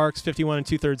the Sparks, 51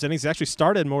 2/3 innings. He actually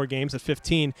started more games at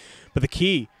 15, but the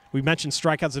key, we mentioned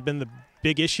strikeouts have been the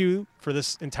big issue for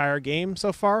this entire game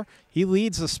so far. He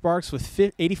leads the Sparks with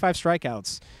 85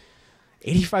 strikeouts.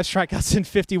 85 strikeouts in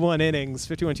 51 innings,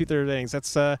 51 2/3 innings.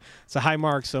 That's a high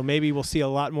mark, so maybe we'll see a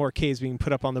lot more Ks being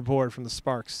put up on the board from the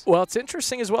Sparks. Well, it's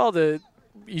interesting as well.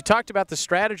 You talked about the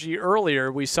strategy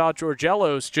earlier. We saw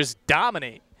Georgelos just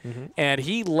dominate, and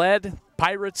he led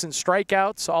Pirates in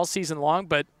strikeouts all season long,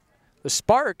 but the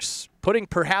Sparks putting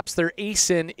perhaps their ace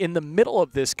in the middle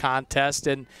of this contest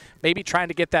and maybe trying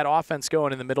to get that offense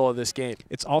going in the middle of this game.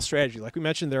 It's all strategy. Like we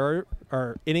mentioned, there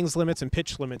are innings limits and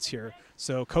pitch limits here.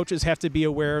 So coaches have to be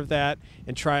aware of that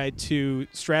and try to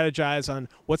strategize on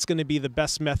what's going to be the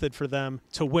best method for them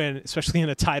to win, especially in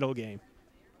a title game.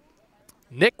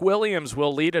 Nick Williams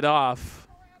will lead it off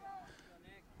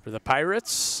for the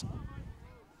Pirates.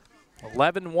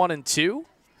 11-1-2.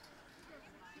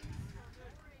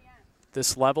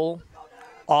 This level,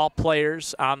 all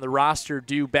players on the roster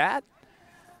do bat.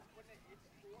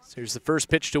 So here's the first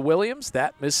pitch to Williams.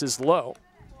 That misses low.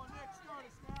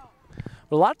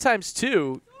 But a lot of times,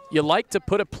 too, you like to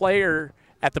put a player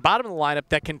at the bottom of the lineup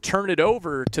that can turn it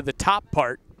over to the top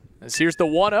part. As here's the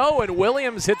 1-0, and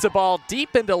Williams hits a ball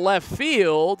deep into left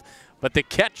field, but the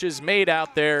catch is made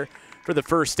out there for the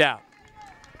first out.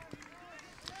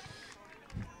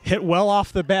 Hit well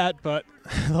off the bat, but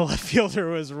the left fielder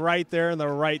was right there in the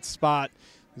right spot.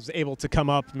 He was able to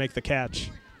come up and make the catch.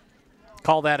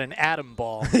 Call that an Adam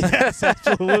ball. Yes,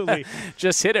 absolutely.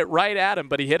 Just hit it right at him,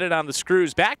 but he hit it on the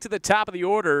screws. Back to the top of the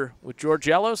order with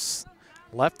Georgelos,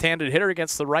 left-handed hitter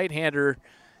against the right-hander,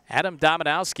 Adam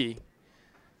Dominowski.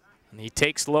 And he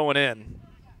takes low and in.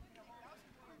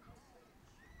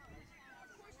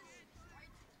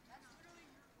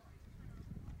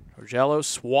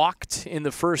 Georgelos walked in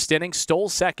the first inning, stole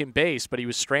second base, but he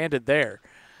was stranded there.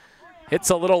 Hits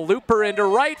a little looper into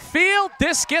right field.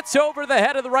 This gets over the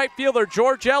head of the right fielder.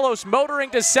 Georgelos motoring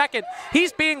to second.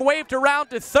 He's being waved around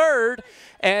to third,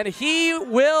 and he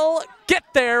will get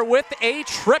there with a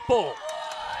triple.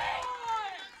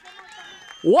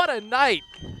 What a night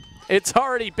it's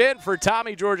already been for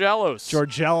Tommy Georgelos.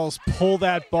 Georgelos pulled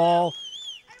that ball,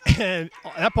 and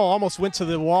that ball almost went to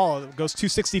the wall. It goes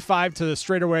 265 to the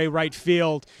straightaway right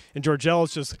field, and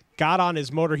Georgelos just got on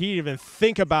his motor. He didn't even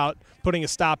think about putting a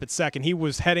stop at second. He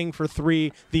was heading for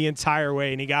 3 the entire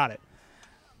way, and he got it.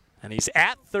 And he's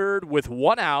at third with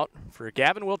 1 out for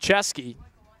Gavin Wilczewski,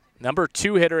 number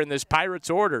 2 hitter in this Pirates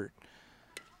order.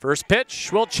 First pitch,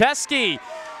 Wilczewski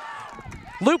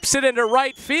loops it into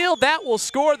right field. That will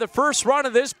score the first run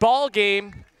of this ball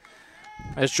game.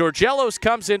 As Georgelos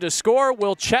comes in to score,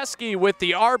 Wilczewski with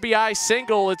the RBI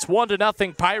single. It's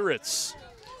 1-0 Pirates.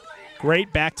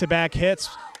 Great back-to-back hits.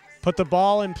 Put the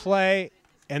ball in play,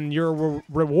 and you're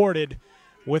rewarded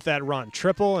with that run.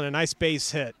 Triple and a nice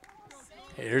base hit.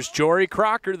 Here's Jory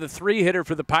Crocker, the 3-hitter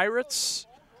for the Pirates.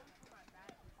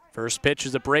 First pitch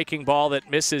is a breaking ball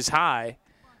that misses high.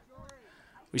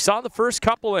 We saw in the first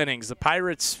couple innings the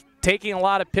Pirates taking a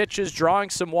lot of pitches, drawing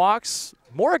some walks.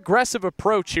 More aggressive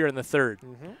approach here in the third.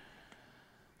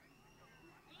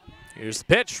 Here's the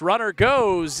pitch. Runner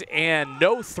goes, and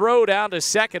no throw down to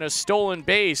second. A stolen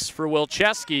base for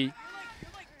Wilczewski.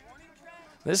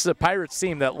 This is a Pirates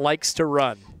team that likes to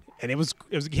run. And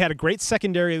he had a great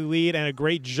secondary lead and a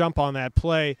great jump on that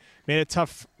play. Made it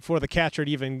tough for the catcher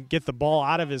to even get the ball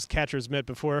out of his catcher's mitt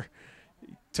before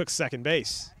he took second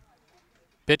base.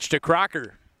 Pitch to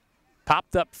Crocker.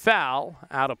 Popped up foul,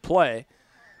 out of play.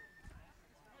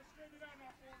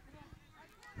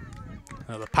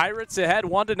 Now the Pirates ahead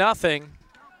 1-0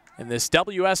 in this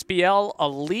WSBL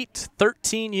Elite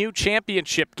 13U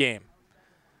Championship game.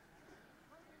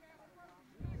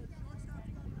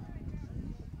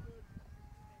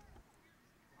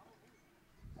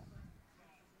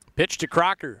 Pitch to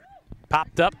Crocker.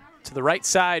 Popped up to the right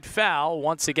side, foul.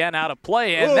 Once again out of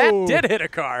play, and Whoa. that did hit a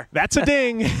car. That's a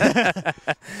ding.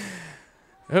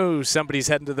 Oh, somebody's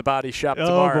heading to the body shop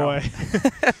tomorrow. Oh, boy.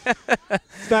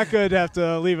 It's not good to have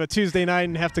to leave a Tuesday night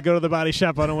and have to go to the body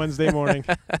shop on a Wednesday morning.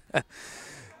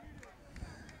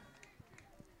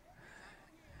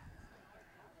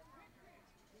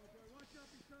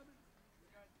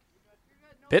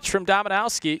 Pitch from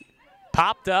Dominowski.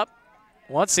 Popped up.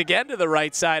 Once again to the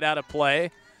right side, out of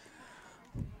play.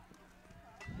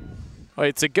 Well,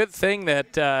 it's a good thing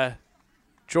that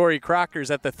Jory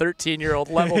Crocker's at the 13-year-old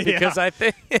level, because I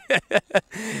think,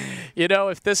 you know,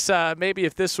 if this maybe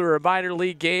if this were a minor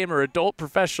league game or adult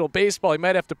professional baseball, he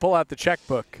might have to pull out the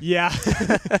checkbook. Yeah. It's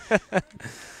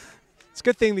a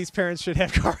good thing these parents should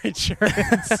have car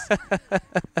insurance.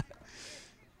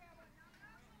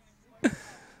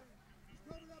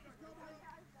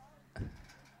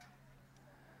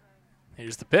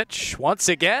 Here's the pitch. Once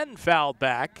again, fouled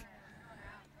back.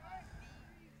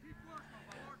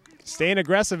 Staying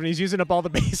aggressive, and he's using up all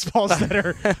the baseballs that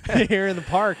are here in the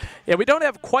park. Yeah, we don't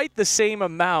have quite the same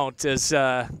amount as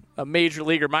a major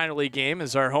league or minor league game,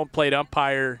 as our home plate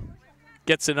umpire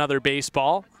gets another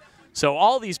baseball. So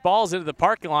all these balls into the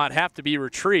parking lot have to be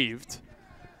retrieved.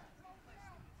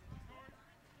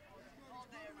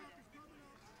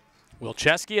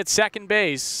 Wilczewski at second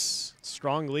base.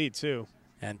 Strong lead, too.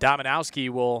 And Dominowski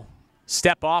will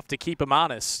step off to keep him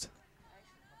honest.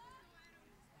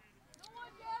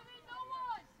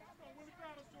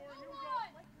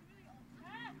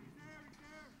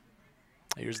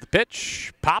 Here's the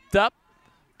pitch. Popped up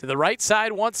to the right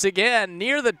side once again.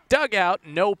 Near the dugout,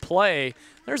 no play.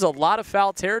 There's a lot of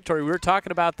foul territory. We were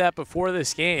talking about that before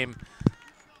this game.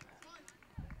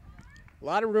 A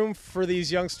lot of room for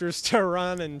these youngsters to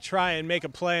run and try and make a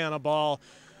play on a ball.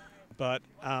 But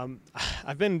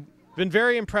I've been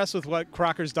very impressed with what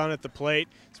Crocker's done at the plate.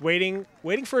 He's waiting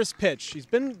for his pitch. He's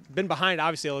been behind,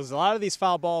 obviously. A lot of these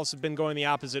foul balls have been going the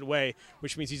opposite way,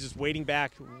 which means he's just waiting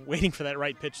back, waiting for that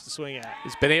right pitch to swing at.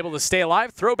 He's been able to stay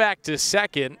alive. Throw back to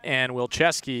second, and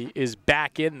Wilczewski is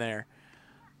back in there.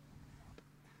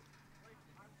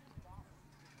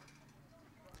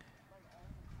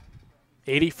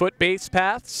 "80-foot base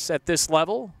paths at this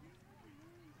level."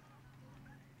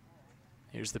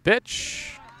 Here's the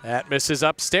pitch. That misses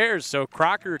upstairs, so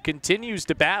Crocker continues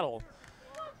to battle.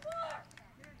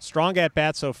 Strong at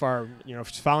bat so far. You know,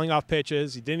 fouling off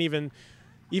pitches. He didn't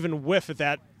even whiff at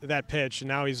that pitch, and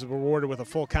now he's rewarded with a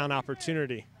full count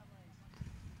opportunity.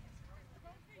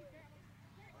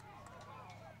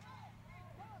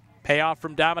 Payoff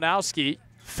from Dominowski.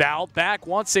 Fouled back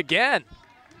once again.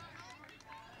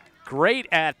 Great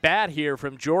at bat here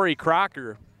from Jory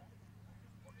Crocker.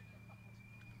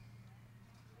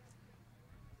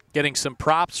 Getting some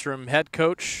props from head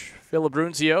coach Phil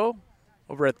Abruzino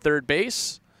over at third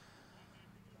base.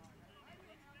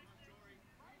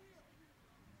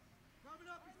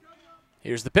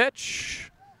 Here's the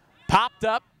pitch. Popped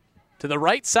up to the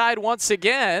right side once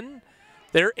again.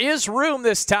 There is room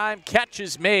this time. Catch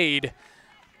is made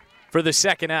for the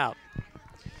second out.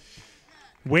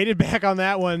 Waited back on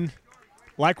that one.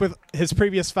 Like with his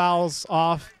previous fouls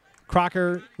off,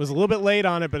 Crocker was a little bit late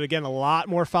on it, but again, a lot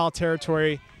more foul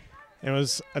territory. It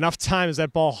was enough time as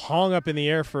that ball hung up in the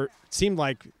air for, it seemed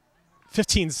like,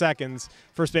 15 seconds.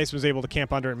 First baseman was able to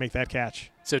camp under and make that catch.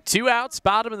 So 2 outs,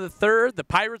 bottom of the third. The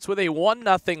Pirates with a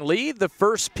 1-0 lead. The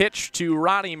first pitch to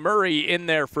Ronnie Murray in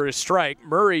there for a strike.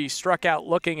 Murray struck out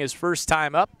looking his first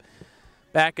time up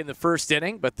back in the first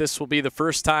inning, but this will be the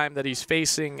first time that he's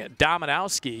facing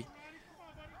Dominowski.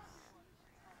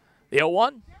 The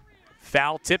 0-1,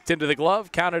 Foul tipped into the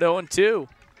glove, counted 0-2.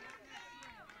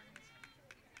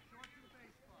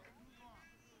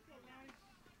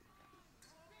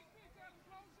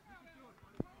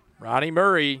 Ronnie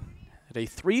Murray at a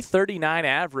 .339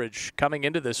 average coming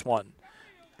into this one.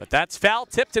 But that's foul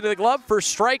tipped into the glove for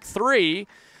strike 3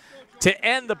 to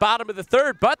end the bottom of the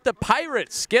third. But the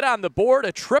Pirates get on the board,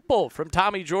 a triple from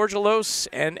Tommy Georgelos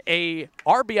and a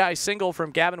RBI single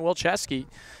from Gavin Wilczewski.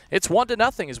 It's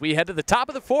 1-0 as we head to the top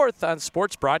of the fourth on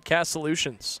Sports Broadcast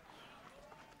Solutions.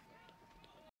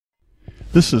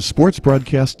 This is Sports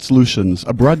Broadcast Solutions,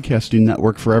 a broadcasting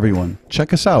network for everyone.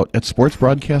 Check us out at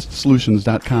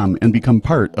sportsbroadcastsolutions.com and become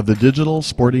part of the digital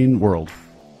sporting world.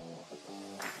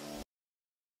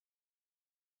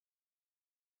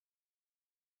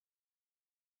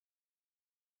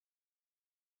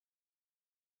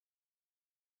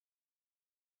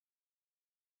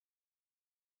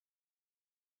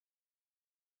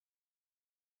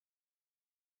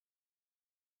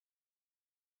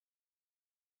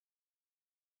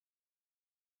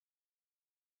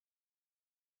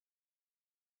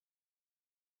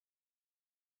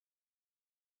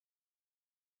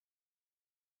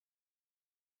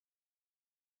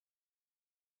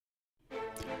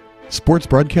 Sports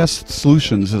Broadcast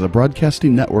Solutions is a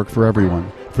broadcasting network for everyone.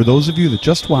 For those of you that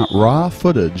just want raw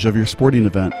footage of your sporting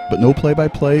event, but no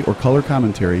play-by-play or color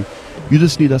commentary, you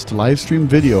just need us to live stream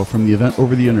video from the event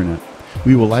over the internet.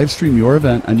 We will live stream your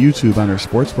event on YouTube on our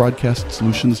Sports Broadcast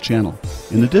Solutions channel.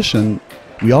 In addition,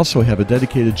 we also have a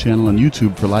dedicated channel on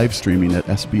YouTube for live streaming at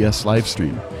SBS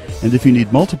Livestream. And if you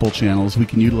need multiple channels, we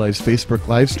can utilize Facebook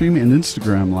Livestream and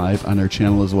Instagram Live on our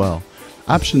channel as well.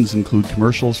 Options include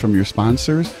commercials from your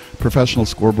sponsors, professional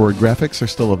scoreboard graphics are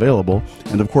still available,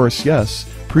 and of course, yes,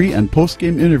 pre- and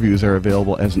post-game interviews are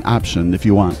available as an option if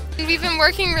you want. We've been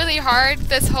working really hard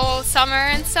this whole summer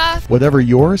and stuff. Whatever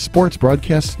your sports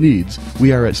broadcast needs,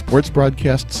 we are at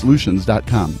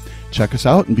sportsbroadcastsolutions.com. Check us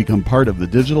out and become part of the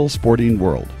digital sporting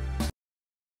world.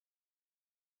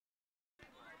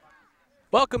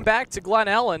 Welcome back to Glen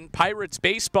Ellen. Pirates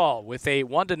baseball with a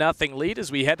 1-0 lead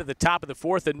as we head to the top of the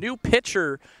fourth. A new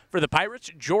pitcher for the Pirates,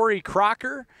 Jory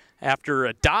Crocker, after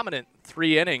a dominant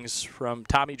 3 innings from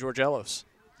Tommy Georgelos.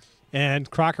 And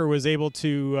Crocker was able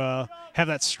to have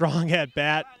that strong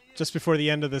at-bat just before the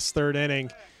end of this 3rd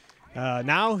inning.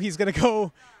 Now he's going to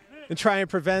go and try and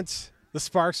prevent the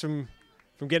Sparks from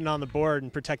getting on the board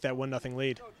and protect that 1-0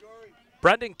 lead.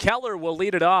 Brendan Keller will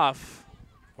lead it off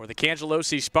for the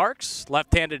Cangelosi Sparks.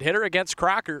 Left-handed hitter against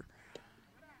Crocker.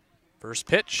 First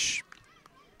pitch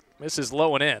misses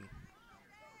low and in.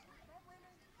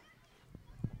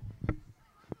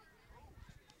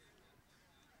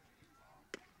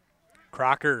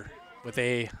 Crocker with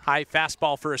a high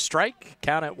fastball for a strike.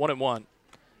 Count at 1-1.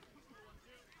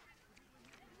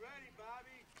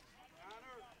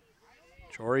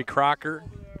 Jory Crocker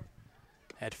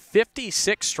had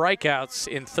 56 strikeouts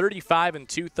in 35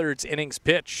 2/3 innings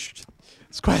pitched.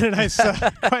 It's quite a nice,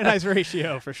 quite a nice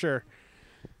ratio for sure.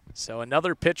 So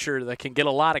another pitcher that can get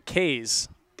a lot of Ks,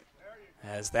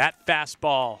 as that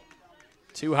fastball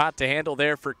too hot to handle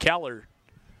there for Keller.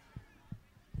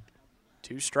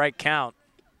 2-strike count.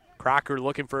 Crocker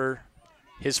looking for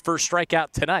his first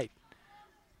strikeout tonight.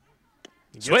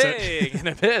 Swing and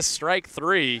a miss, strike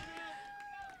 3.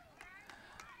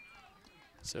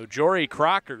 So Jory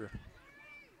Crocker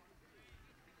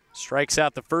strikes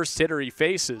out the first hitter he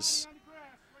faces.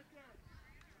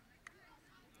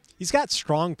 He's got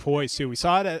strong poise, too. We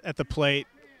saw it at the plate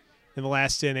in the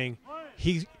last inning.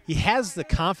 He has the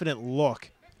confident look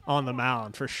on the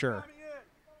mound, for sure.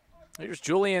 Here's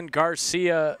Julian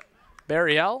Garcia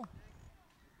Barriel.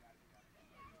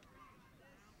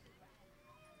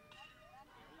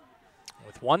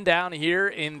 With 1 down here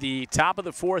in the top of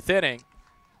the 4th inning.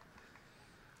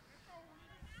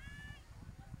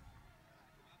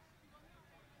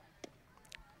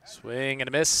 Swing and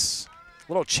a miss.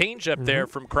 A little change up there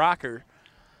from Crocker.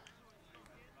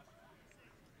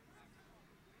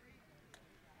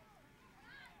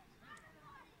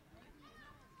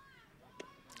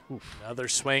 Oof. Another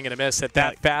swing and a miss at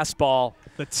that fastball.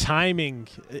 The timing,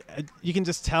 you can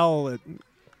just tell that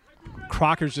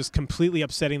Crocker's just completely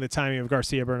upsetting the timing of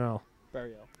Garcia Bernal.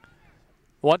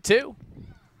 1-2.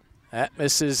 That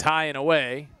misses high and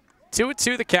away.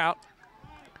 2-2 the count.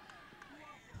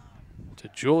 To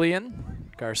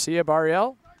Julian Garcia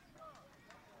Barriel.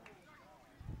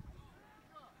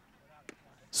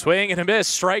 Swing and a miss,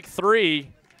 strike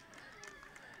 3.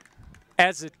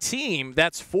 As a team,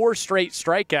 that's 4 straight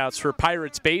strikeouts for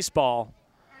Pirates baseball.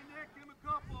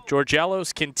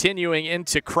 Georgelos continuing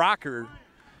into Crocker.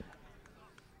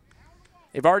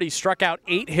 They've already struck out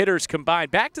 8 hitters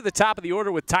combined. Back to the top of the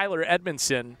order with Tyler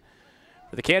Edmondson.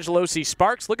 For the Cangelosi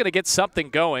Sparks, looking to get something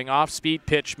going. Off-speed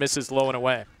pitch misses low and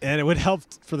away. And it would help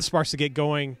for the Sparks to get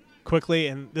going quickly,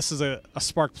 and this is a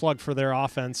spark plug for their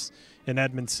offense in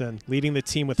Edmondson, leading the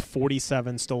team with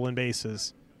 47 stolen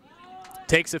bases.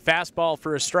 Takes a fastball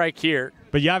for a strike here.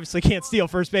 But you obviously can't steal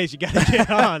first base. You got to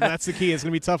get on. That's the key. It's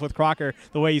going to be tough with Crocker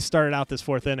the way you started out this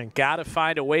 4th inning. Got to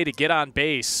find a way to get on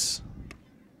base.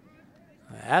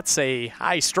 That's a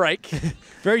high strike.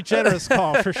 Very generous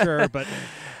call for sure, but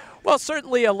well,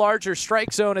 certainly a larger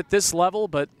strike zone at this level,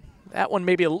 but that one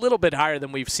maybe a little bit higher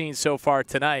than we've seen so far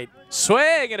tonight.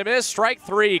 Swing and a miss, strike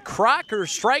 3. Crocker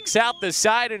strikes out the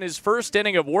side in his first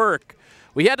inning of work.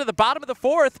 We head to the bottom of the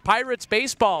 4th. Pirates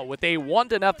baseball with a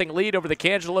 1-0 lead over the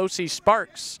Cangelosi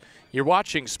Sparks. You're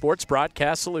watching Sports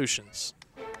Broadcast Solutions.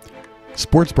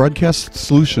 Sports Broadcast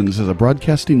Solutions is a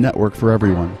broadcasting network for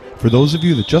everyone. For those of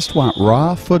you that just want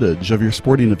raw footage of your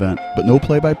sporting event, but no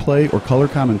play-by-play or color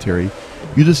commentary,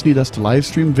 you just need us to live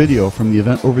stream video from the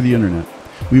event over the internet.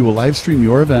 We will live stream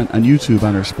your event on YouTube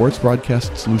on our Sports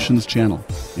Broadcast Solutions channel.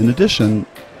 In addition,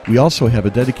 we also have a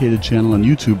dedicated channel on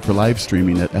YouTube for live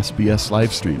streaming at SBS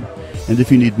Livestream. And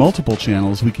if you need multiple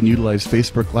channels, we can utilize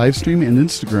Facebook Livestream and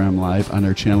Instagram Live on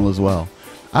our channel as well.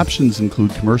 Options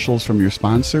include commercials from your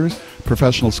sponsors,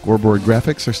 professional scoreboard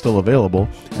graphics are still available,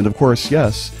 and of course,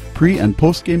 yes, pre- and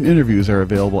post-game interviews are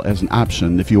available as an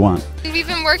option if you want. We've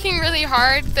been working really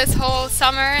hard this whole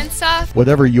summer and stuff.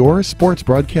 Whatever your sports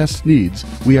broadcast needs,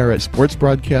 we are at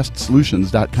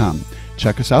sportsbroadcastsolutions.com.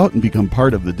 Check us out and become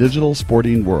part of the digital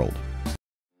sporting world.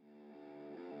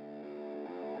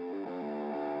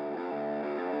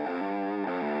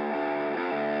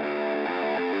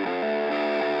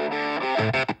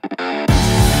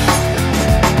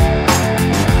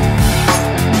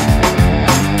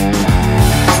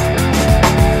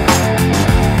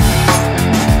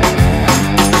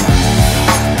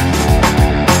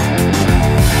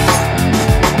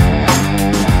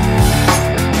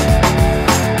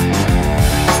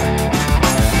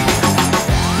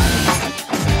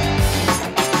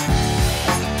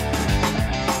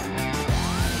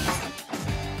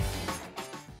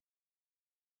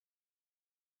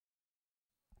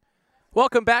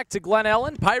 Welcome back to Glen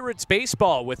Ellen. Pirates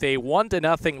baseball with a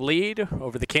 1-0 lead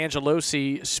over the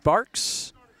Cangelosi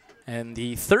Sparks and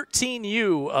the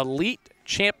 13U Elite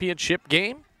Championship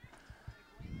game.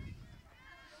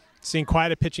 Seeing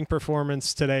quite a pitching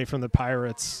performance today from the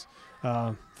Pirates.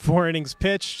 4 innings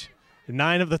pitched,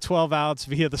 9 of the 12 outs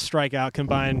via the strikeout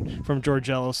combined from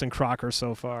Georgelos and Crocker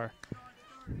so far.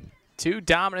 2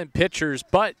 dominant pitchers,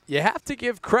 but you have to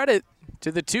give credit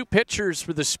to the 2 pitchers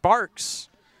for the Sparks,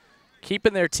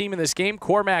 keeping their team in this game.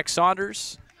 Cormac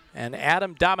Saunders and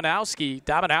Adam Dominowski.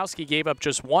 Dominowski gave up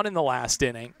just 1 in the last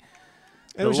inning.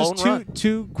 It was just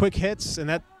two quick hits, and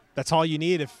that's all you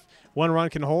need if 1 run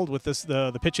can hold with this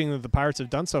the pitching that the Pirates have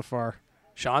done so far.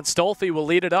 Sean Stolfi will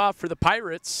lead it off for the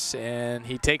Pirates, and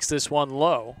he takes this one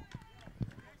low.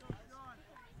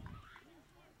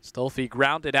 Stolfi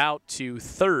grounded out to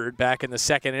third back in the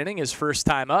 2nd inning, his first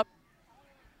time up.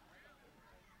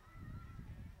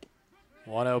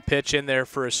 1-0 pitch in there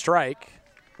for a strike.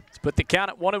 Let's put the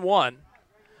count at 1-1.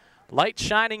 Light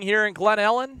shining here in Glen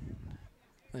Ellen.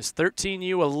 This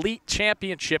 13U Elite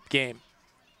Championship game.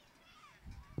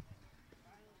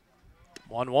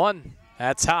 1-1.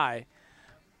 That's high.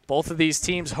 Both of these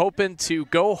teams hoping to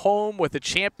go home with a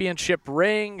championship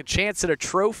ring, a chance at a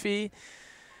trophy,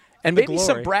 and maybe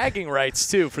some bragging rights,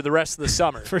 too, for the rest of the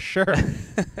summer. For sure.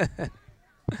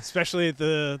 Especially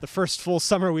the first full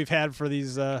summer we've had for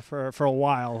these for a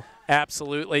while.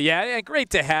 Absolutely, yeah, and great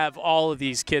to have all of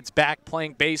these kids back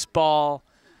playing baseball,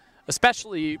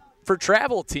 especially for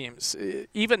travel teams.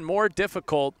 Even more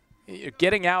difficult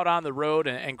getting out on the road,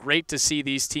 and great to see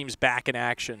these teams back in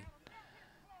action.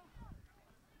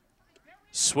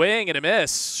 Swing and a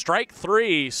miss. Strike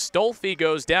 3. Stolfi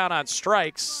goes down on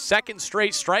strikes. 2nd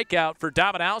straight strikeout for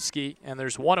Dominowski, and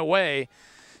there's 1 away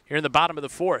here in the bottom of the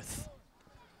 4th.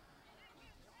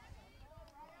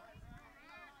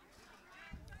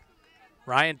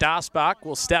 Ryan Dasbach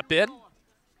will step in.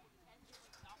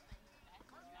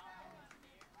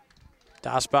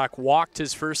 Dasbach walked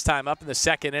his first time up in the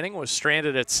 2nd inning, was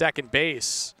stranded at second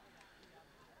base.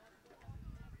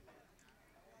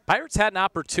 Pirates had an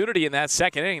opportunity in that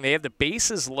 2nd inning. They had the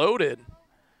bases loaded,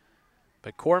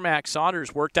 but Cormac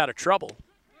Saunders worked out of trouble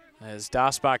as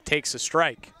Dasbach takes a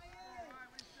strike.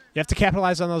 You have to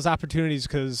capitalize on those opportunities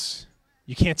because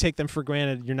you can't take them for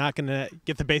granted. You're not going to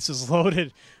get the bases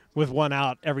loaded with 1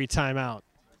 out every time out.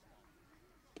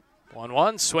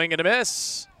 1-1, swing and a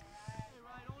miss.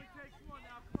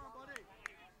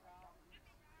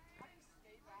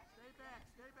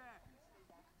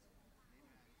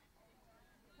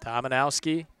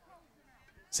 Dominowski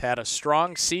has had a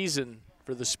strong season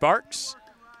for the Sparks.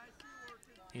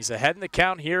 He's ahead in the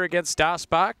count here against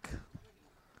Dasbach.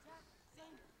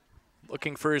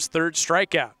 Looking for his third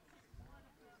strikeout.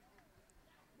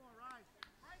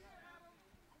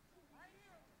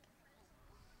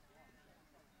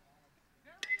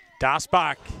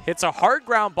 Dasbach hits a hard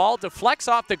ground ball, deflects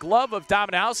off the glove of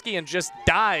Dominowski, and just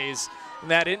dies in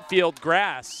that infield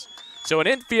grass. So an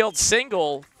infield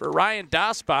single for Ryan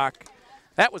Dasbach.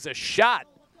 That was a shot.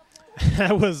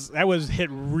 that was hit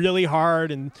really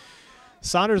hard, and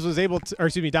Saunders was able to, or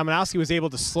excuse me, Dominowski was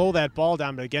able to slow that ball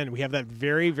down. But again, we have that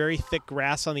very, very thick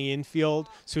grass on the infield.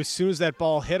 So as soon as that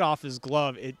ball hit off his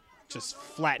glove, it just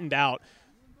flattened out.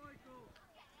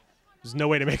 There's no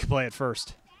way to make a play at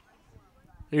first.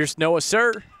 Here's Noah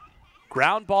Sir.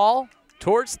 Ground ball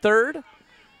towards third.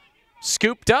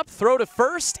 Scooped up, throw to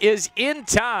first is in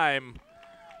time.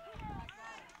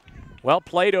 Well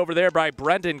played over there by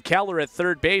Brendan Keller at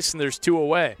third base, and there's 2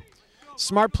 away.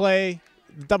 Smart play.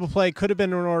 Double play could have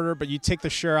been in order, but you take the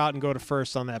sure out and go to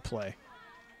first on that play.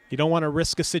 You don't want to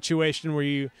risk a situation where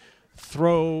you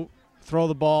throw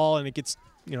the ball and it gets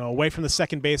away from the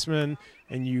second baseman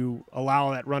and you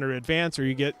allow that runner to advance, or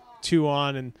you get 2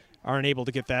 on and aren't able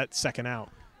to get that second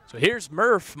out. So here's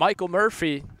Michael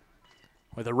Murphy,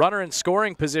 with a runner in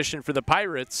scoring position for the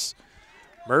Pirates.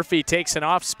 Murphy takes an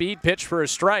off-speed pitch for a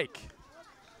strike.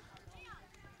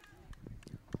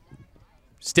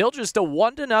 Still just a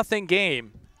 1-0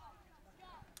 game.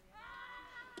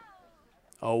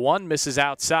 0-1 misses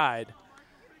outside.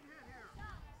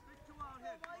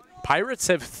 Pirates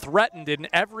have threatened in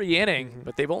every inning,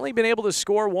 but they've only been able to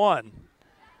score 1.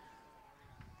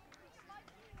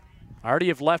 Already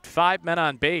have left 5 men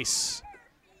on base.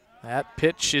 That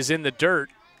pitch is in the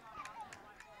dirt.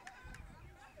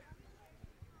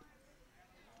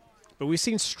 But we've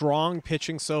seen strong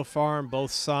pitching so far on both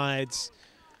sides.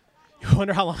 You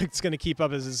wonder how long it's going to keep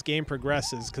up as this game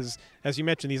progresses, because, as you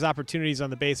mentioned, these opportunities on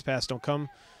the base pass don't come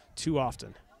too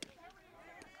often.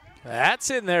 That's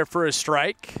in there for a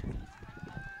strike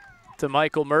to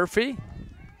Michael Murphy.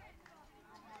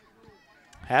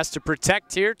 Has to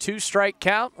protect here, 2-strike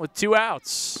count with 2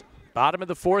 outs. Bottom of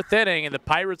the 4th inning, and the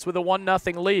Pirates with a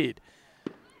 1-0 lead.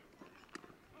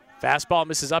 Fastball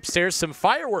misses upstairs. Some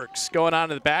fireworks going on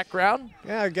in the background.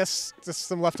 Yeah, I guess just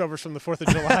some leftovers from the 4th of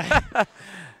July.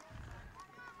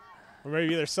 Or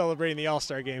maybe they're celebrating the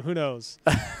All-Star game. Who knows?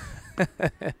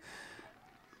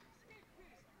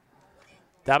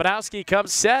 Dominowski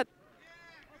comes set.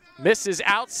 Misses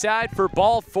outside for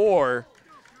ball 4.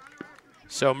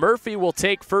 So Murphy will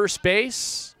take first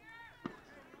base.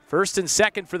 First and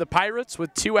second for the Pirates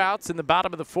with 2 outs in the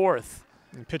bottom of the 4th.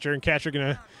 And pitcher and catcher are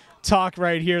going to talk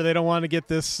right here. They don't want to get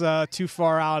this too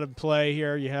far out of play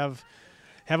here. You have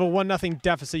a 1-0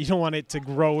 deficit. You don't want it to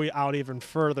grow out even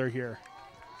further here.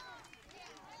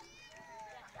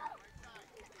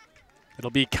 It'll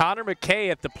be Connor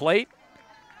McKay at the plate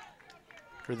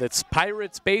for this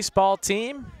Pirates baseball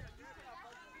team.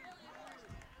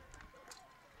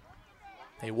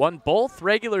 They won both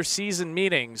regular season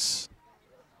meetings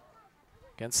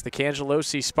against the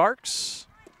Cangelosi Sparks.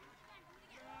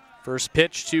 First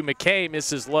pitch to McKay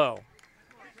misses low.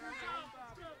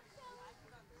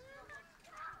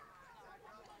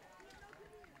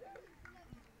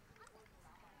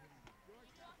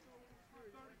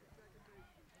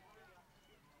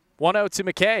 One out to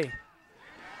McKay.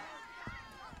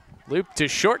 Loop to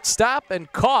shortstop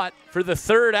and caught for the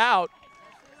 3rd out.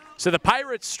 So the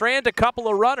Pirates strand a couple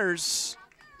of runners.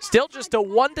 Still just a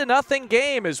 1-0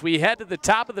 game as we head to the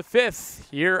top of the 5th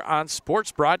here on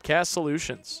Sports Broadcast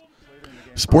Solutions.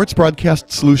 Sports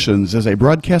Broadcast Solutions is a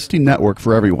broadcasting network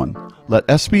for everyone. Let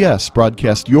SBS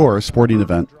broadcast your sporting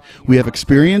event. We have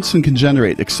experience and can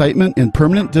generate excitement and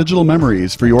permanent digital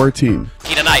memories for your team.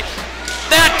 Tonight.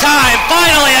 That time,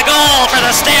 finally a goal for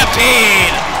the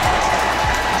Stampede!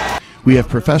 We have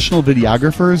professional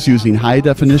videographers using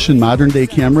high-definition modern-day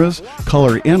cameras,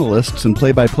 color analysts, and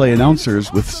play-by-play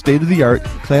announcers with state-of-the-art,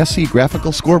 classy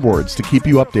graphical scoreboards to keep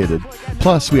you updated.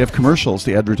 Plus, we have commercials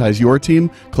to advertise your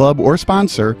team, club, or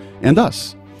sponsor, and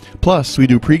us. Plus, we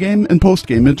do pregame and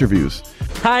postgame interviews.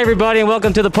 Hi, everybody, and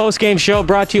welcome to the postgame show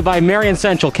brought to you by Marion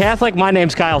Central Catholic. My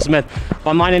name's Kyle Smith,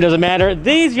 but my name doesn't matter.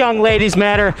 These young ladies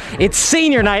matter. It's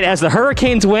senior night as the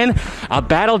Hurricanes win a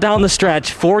battle down the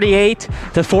stretch,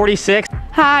 48-46.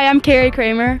 Hi, I'm Carrie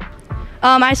Kramer.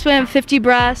 I swim 50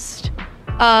 breast,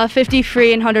 50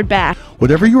 free, and 100 back.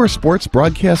 Whatever your sports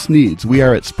broadcast needs, we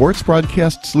are at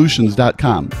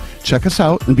sportsbroadcastsolutions.com. Check us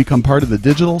out and become part of the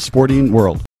digital sporting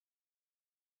world.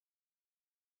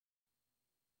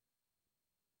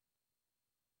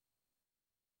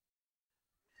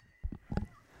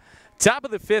 Top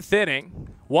of the 5th inning,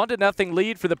 1-0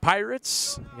 lead for the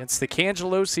Pirates against the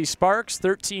Cangelosi Sparks,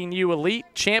 13U Elite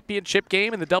Championship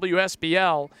game in the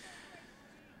WSBL.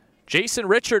 Jason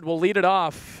Richard will lead it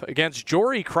off against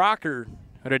Jory Crocker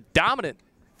at a dominant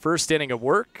first inning of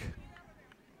work.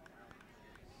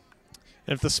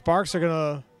 And if the Sparks are going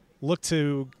to look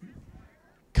to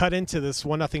cut into this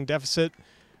 1-0 deficit,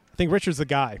 I think Richard's the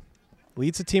guy.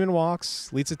 Leads the team in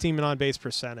walks, leads the team in on-base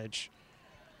percentage.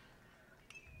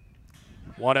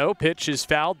 1-0 pitch is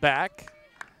fouled back.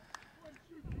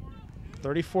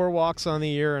 34 walks on the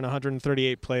year and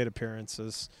 138 plate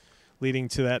appearances, leading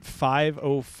to that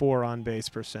 504 on-base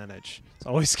percentage. It's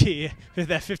always key with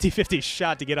that 50-50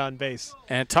 shot to get on base.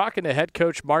 And talking to head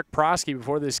coach Mark Prosky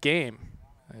before this game,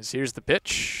 as here's the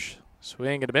pitch,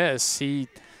 swing and a miss. He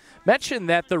mentioned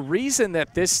that the reason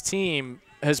that this team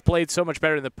has played so much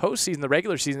better in the postseason, the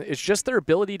regular season, is just their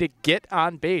ability to get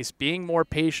on base, being more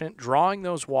patient, drawing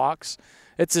those walks.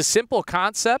 It's a simple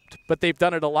concept, but they've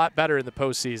done it a lot better in the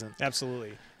postseason.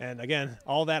 Absolutely. And again,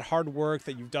 all that hard work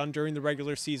that you've done during the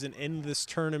regular season in this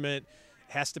tournament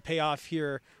has to pay off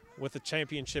here with a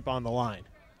championship on the line.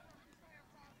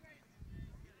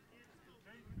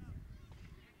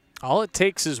 All it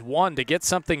takes is one to get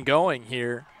something going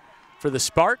here for the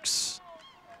Sparks.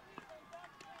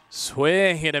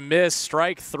 Swing and a miss,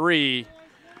 strike 3.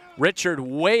 Richard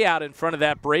way out in front of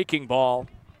that breaking ball.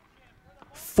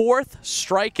 4th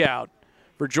strikeout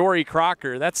for Jory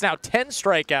Crocker. That's now 10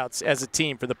 strikeouts as a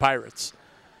team for the Pirates.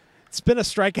 It's been a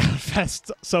strikeout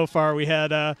fest so far. We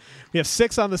have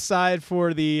 6 on the side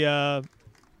for the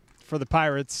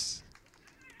Pirates.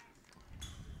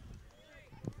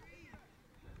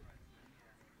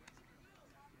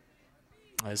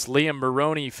 As Liam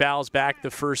Maroney fouls back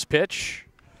the first pitch.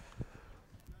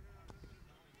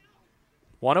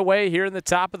 1 away here in the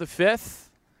top of the 5th.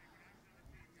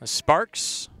 The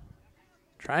Sparks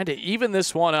trying to even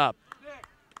this one up.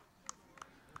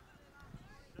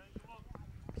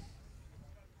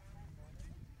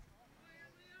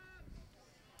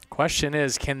 Question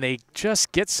is, can they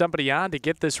just get somebody on to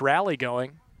get this rally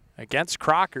going against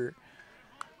Crocker?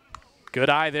 Good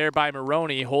eye there by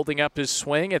Maroney, holding up his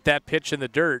swing at that pitch in the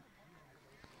dirt.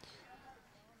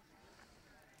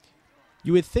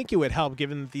 You would think it would help,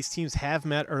 given that these teams have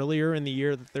met earlier in the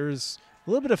year, that there's a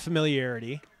little bit of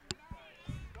familiarity,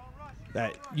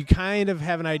 that you kind of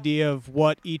have an idea of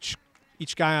what each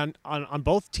guy on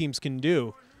both teams can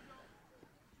do.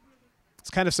 It's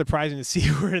kind of surprising to see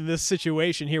we're in this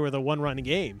situation here with a 1-run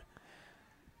game.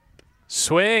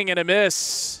 Swing and a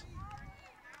miss.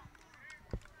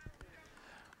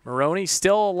 Maroney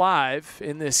still alive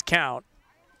in this count.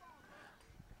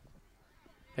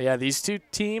 Yeah, these two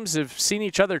teams have seen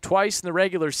each other twice in the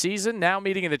regular season, now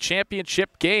meeting in the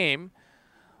championship game.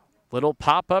 Little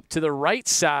pop-up to the right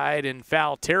side in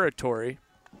foul territory.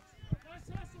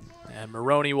 And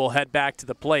Maroney will head back to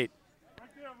the plate.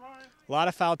 A lot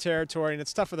of foul territory, and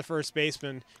it's tough for the first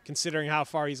baseman, considering how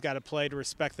far he's got to play to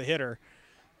respect the hitter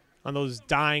on those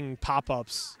dying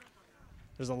pop-ups.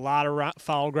 There's a lot of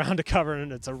foul ground to cover,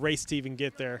 and it's a race to even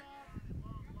get there.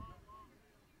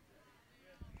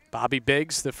 Bobby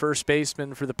Biggs, the first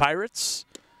baseman for the Pirates.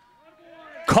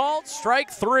 Called strike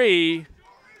 3.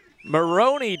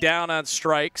 Maroney down on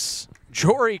strikes.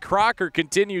 Jory Crocker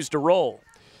continues to roll.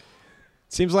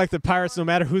 Seems like the Pirates, no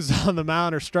matter who's on the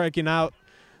mound, are striking out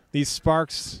these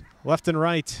Sparks left and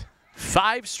right.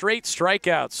 5 straight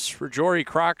strikeouts for Jory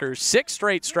Crocker. 6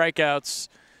 straight strikeouts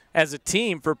as a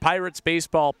team for Pirates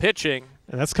baseball pitching.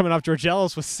 And that's coming off George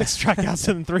Ellis with 6 strikeouts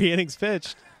in 3 innings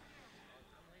pitched.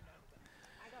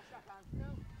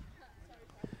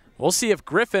 We'll see if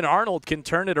Griffin Arnold can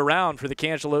turn it around for the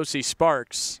Cangelosi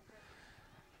Sparks.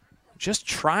 Just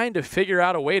trying to figure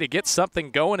out a way to get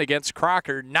something going against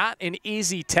Crocker. Not an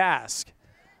easy task.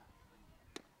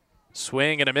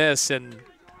 Swing and a miss, and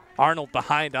Arnold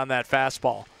behind on that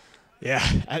fastball. Yeah,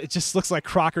 it just looks like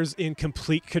Crocker's in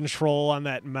complete control on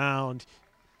that mound.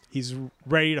 He's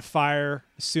ready to fire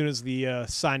as soon as the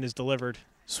sign is delivered.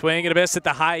 Swing and a miss at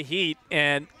the high heat,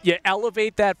 and you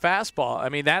elevate that fastball. I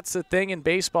mean, that's the thing in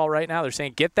baseball right now. They're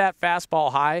saying get that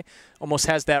fastball high, almost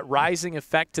has that rising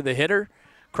effect to the hitter.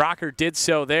 Crocker did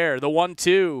so there. The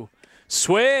 1-2.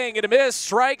 Swing and a miss,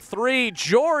 strike 3.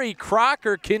 Jory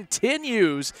Crocker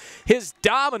continues his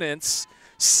dominance.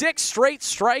 6 straight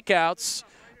strikeouts.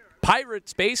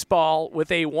 Pirates baseball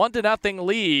with a 1-0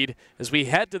 lead as we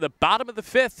head to the bottom of the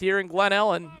 5th here in Glen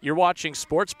Ellen. You're watching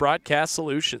Sports Broadcast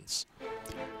Solutions.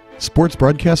 Sports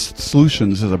Broadcast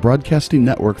Solutions is a broadcasting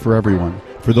network for everyone.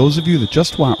 For those of you that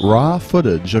just want raw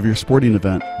footage of your sporting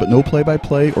event, but no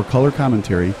play-by-play or color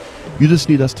commentary, you just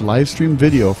need us to live stream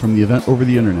video from the event over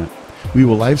the internet. We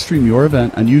will live stream your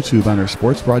event on YouTube on our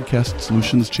Sports Broadcast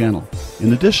Solutions channel.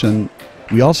 In addition,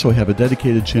 we also have a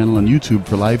dedicated channel on YouTube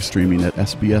for live streaming at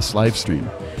SBS Livestream.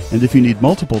 And if you need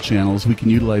multiple channels, we can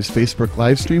utilize Facebook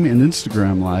Livestream and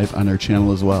Instagram Live on our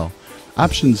channel as well.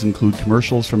 Options include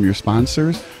commercials from your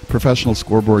sponsors, professional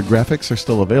scoreboard graphics are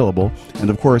still available, and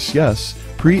of course, yes,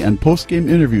 pre- and post-game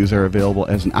interviews are available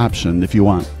as an option if you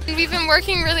want. We've been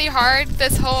working really hard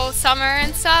this whole summer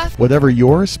and stuff. Whatever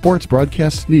your sports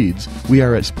broadcast needs, we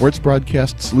are at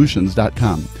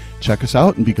sportsbroadcastsolutions.com. Check us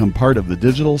out and become part of the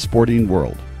digital sporting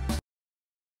world.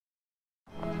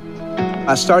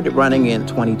 I started running in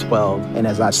 2012, and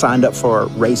as I signed up for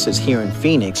races here in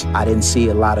Phoenix, I didn't see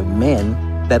a lot of men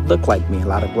that looked like me, a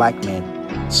lot of black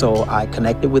men. So I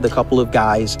connected with a couple of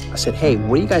guys. I said, hey,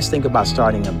 what do you guys think about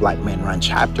starting a Black Men Run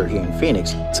chapter here in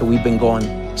Phoenix? So we've been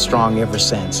going strong ever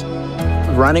since.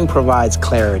 Running provides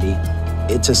clarity.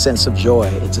 It's a sense of joy.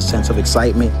 It's a sense of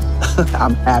excitement.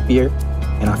 I'm happier,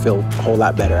 and I feel a whole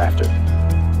lot better after.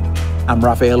 I'm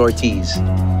Rafael Ortiz,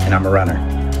 and I'm a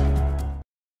runner.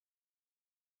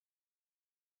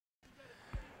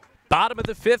 Bottom of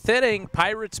the fifth inning,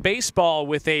 Pirates baseball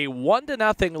with a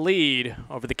 1-0 lead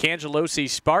over the Cangelosi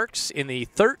Sparks in the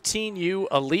 13U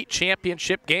Elite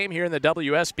Championship game here in the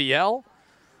WSBL.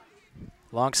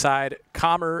 Alongside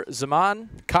Kamer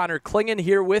Zaman, Connor Klingon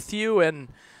here with you. And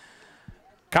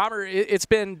Kamer, it's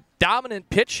been dominant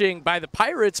pitching by the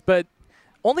Pirates, but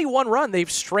only one run. They've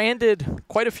stranded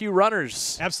quite a few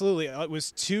runners. Absolutely. It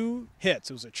was 2 hits.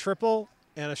 It was a triple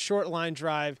and a short line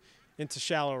drive into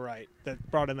shallow right that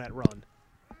brought in that run.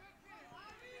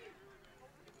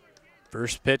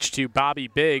 First pitch to Bobby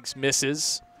Biggs,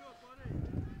 misses.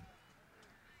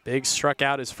 Biggs struck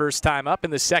out his first time up in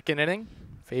the second inning,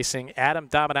 facing Adam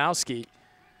Dominowski.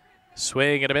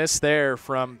 Swing and a miss there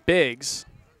from Biggs.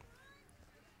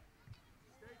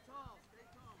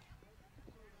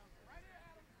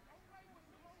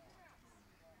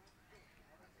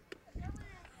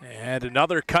 And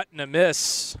another cut and a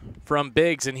miss from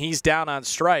Biggs, and he's down on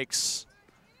strikes.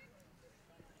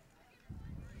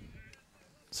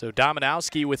 So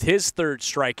Dominowski with his third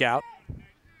strikeout. And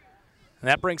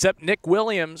that brings up Nick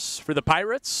Williams for the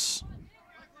Pirates.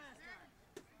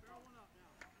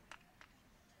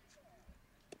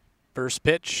 First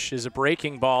pitch is a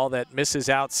breaking ball that misses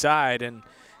outside, and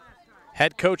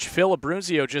head coach Phil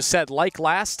Abruzino just said, like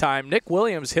last time, Nick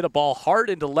Williams hit a ball hard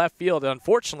into left field.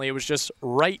 Unfortunately, it was just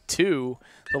right to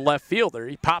the left fielder.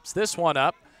 He pops this one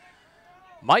up.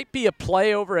 Might be a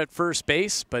play over at first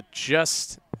base, but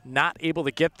just not able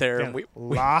to get there. Yeah, and a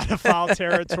lot of foul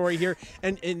territory here.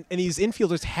 And these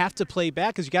infielders have to play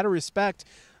back because you got to respect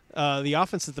the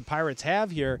offense that the Pirates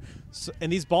have here. So,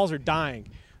 and these balls are dying.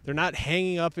 They're not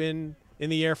hanging up in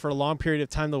the air for a long period of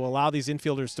time that will allow these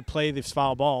infielders to play these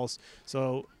foul balls.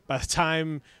 So by the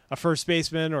time a first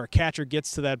baseman or a catcher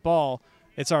gets to that ball,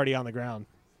 it's already on the ground.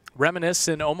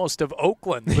 Reminiscent almost of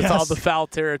Oakland with all the foul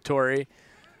territory,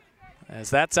 as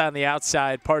that's on the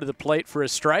outside part of the plate for a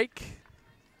strike.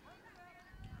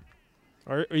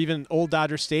 Or even old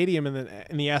Dodger Stadium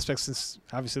in the aspects, since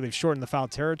obviously they've shortened the foul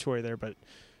territory there, but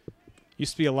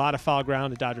used to be a lot of foul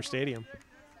ground at Dodger Stadium.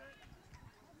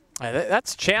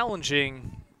 That's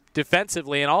challenging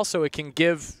defensively, and also it can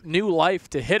give new life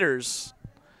to hitters.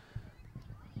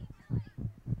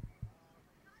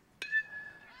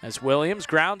 As Williams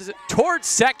grounds it towards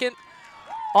second,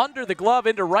 under the glove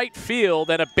into right field,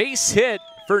 and a base hit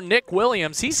for Nick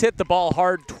Williams. He's hit the ball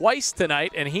hard twice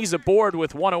tonight, and he's aboard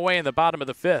with one away in the bottom of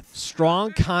the fifth.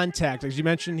 Strong contact. As you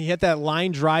mentioned, he hit that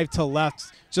line drive to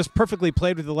left, just perfectly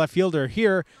played with the left fielder.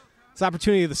 Here, this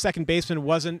opportunity, the second baseman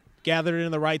wasn't gathered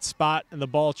in the right spot, and the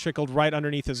ball trickled right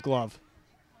underneath his glove.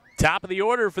 Top of the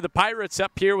order for the Pirates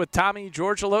up here with Tommy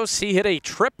Georgelos. He hit a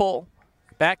triple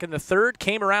back in the third,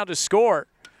 came around to score.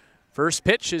 First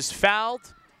pitch is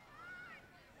fouled.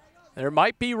 There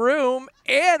might be room,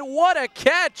 and what a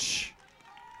catch!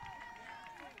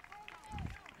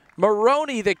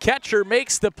 Maroney, the catcher,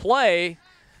 makes the play,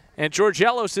 and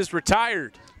Georgelos is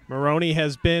retired. Maroney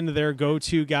has been their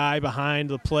go-to guy behind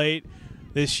the plate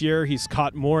this year. He's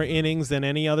caught more innings than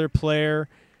any other player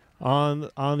on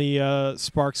the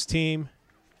Sparks team,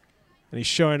 and he's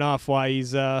showing off why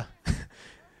he's got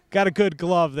a good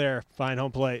glove there behind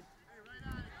home plate.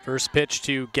 First pitch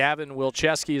to Gavin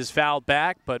Wilczewski is fouled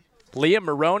back, but Liam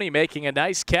Maroney making a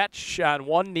nice catch on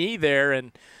one knee there,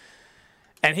 and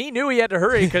he knew he had to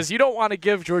hurry because you don't want to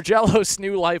give Georgelos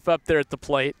new life up there at the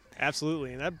plate.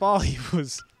 Absolutely, and that ball he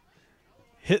was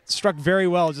struck very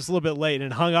well, just a little bit late,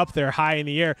 and hung up there high in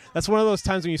the air. That's one of those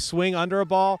times when you swing under a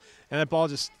ball and that ball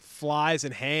just flies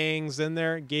and hangs in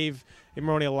there. Gave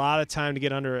Maroney a lot of time to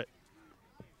get under it.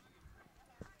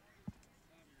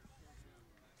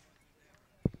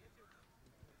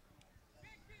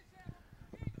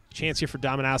 chance here for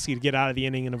Dominowski to get out of the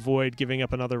inning and avoid giving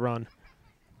up another run.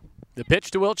 The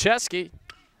pitch to Wilczewski.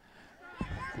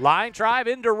 Line drive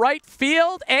into right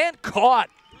field and caught.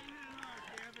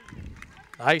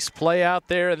 Nice play out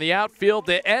there in the outfield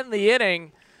to end the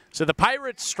inning. So the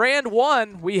Pirates strand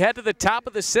one. We head to the top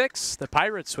of the sixth. The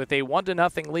Pirates with a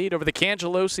 1-0 lead over the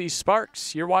Cangelosi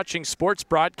Sparks. You're watching Sports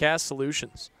Broadcast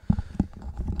Solutions.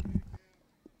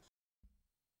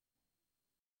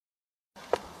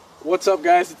 What's up,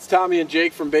 guys? It's Tommy and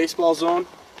Jake from Baseball Zone.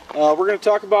 We're going to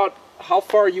talk about how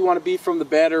far you want to be from the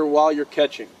batter while you're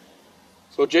catching.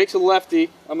 So Jake's a lefty.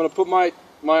 I'm going to put my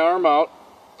arm out,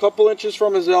 a couple inches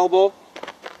from his elbow,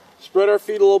 spread our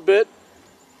feet a little bit,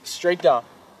 straight down.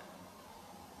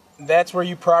 That's where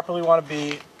you properly want to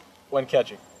be when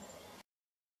catching.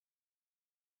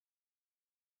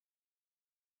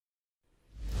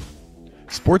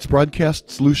 Sports Broadcast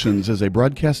Solutions is a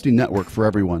broadcasting network for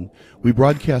everyone. We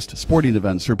broadcast sporting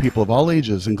events for people of all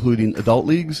ages, including adult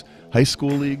leagues, high school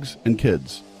leagues, and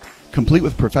kids. Complete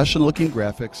with professional-looking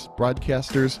graphics,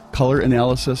 broadcasters, color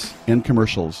analysis, and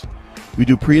commercials. We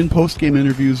do pre- and post-game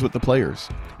interviews with the players.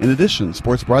 In addition,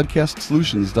 Sports Broadcast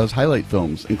Solutions does highlight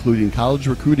films, including college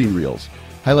recruiting reels,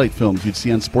 highlight films you'd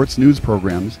see on sports news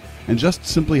programs, and just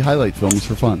simply highlight films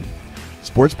for fun.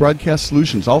 Sports Broadcast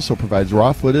Solutions also provides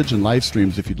raw footage and live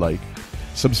streams if you'd like.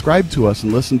 Subscribe to us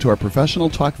and listen to our professional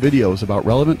talk videos about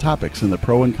relevant topics in the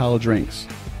pro and college ranks.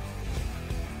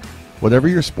 Whatever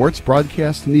your sports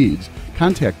broadcast needs,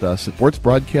 contact us at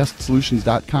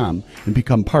sportsbroadcastsolutions.com and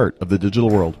become part of the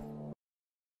digital world.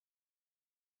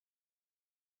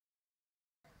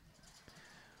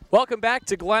 Welcome back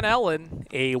to Glen Ellen.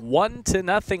 A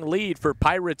 1-0 lead for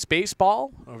Pirates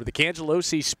baseball over the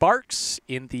Cangelosi Sparks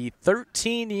in the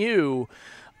 13U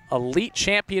Elite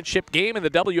Championship game in the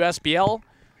WSBL.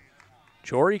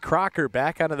 Jory Crocker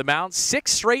back onto the mound. 6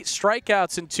 straight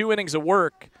strikeouts in 2 innings of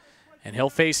work. And he'll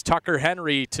face Tucker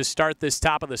Henry to start this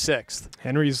top of the 6th.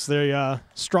 Henry's the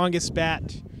strongest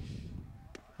bat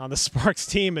on the Sparks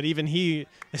team, but even he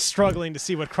is struggling to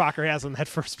see what Crocker has on that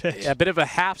first pitch. Yeah, a bit of a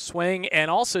half swing, and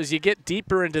also as you get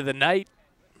deeper into the night,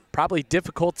 probably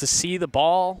difficult to see the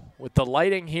ball with the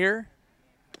lighting here.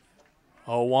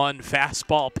 0-1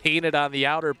 fastball painted on the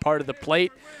outer part of the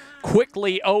plate.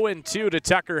 Quickly 0-2 to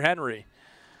Tucker Henry.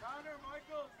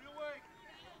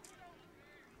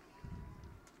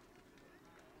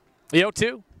 The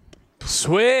 0-2.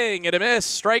 Swing and a miss,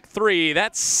 strike 3.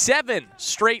 That's 7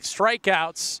 straight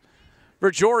strikeouts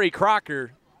for Jory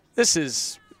Crocker. This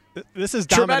is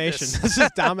domination. This is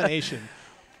domination.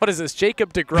 What is this,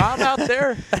 Jacob deGrom out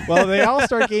there? Well, the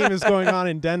All-Star game is going on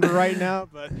in Denver right now,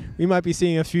 but we might be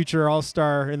seeing a future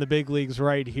All-Star in the big leagues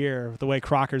right here, the way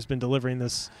Crocker's been delivering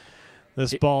this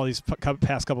ball these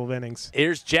past couple of innings.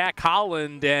 Here's Jack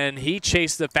Holland, and he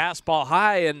chased the fastball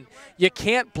high, and you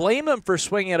can't blame him for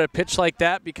swinging at a pitch like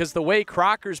that because the way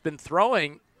Crocker's been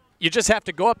throwing, you just have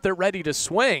to go up there ready to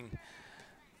swing.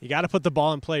 You got to put the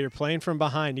ball in play. You're playing from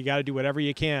behind. You got to do whatever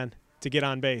you can to get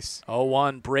on base.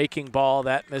 0-1 breaking ball.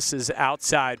 That misses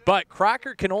outside. But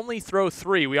Crocker can only throw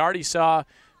 3. We already saw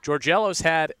Georgiello's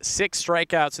had 6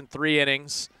 strikeouts in 3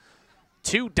 innings.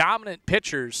 2 dominant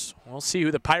pitchers. We'll see who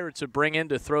the Pirates would bring in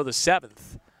to throw the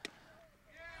 7th.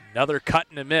 Another cut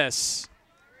and a miss.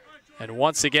 And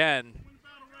once again,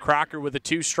 Crocker with a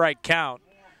 2-strike count.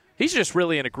 He's just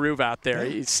really in a groove out there.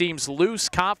 He seems loose,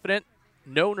 confident,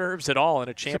 no nerves at all in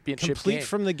a championship complete game.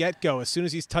 From the get-go. As soon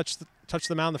as he's touched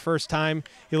the mound the first time,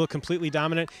 he looked completely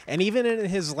dominant. And even in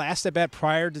his last at-bat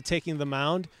prior to taking the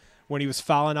mound, when he was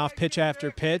fouling off pitch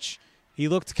after pitch, he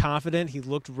looked confident. He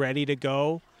looked ready to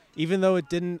go. Even though it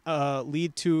didn't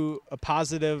lead to a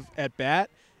positive at-bat,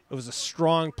 it was a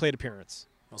strong plate appearance.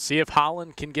 We'll see if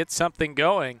Holland can get something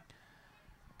going.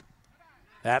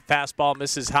 That fastball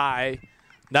misses high.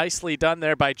 Nicely done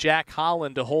there by Jack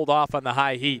Holland to hold off on the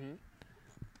high heat.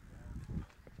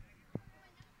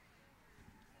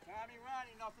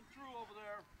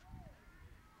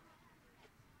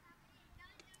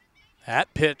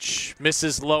 That pitch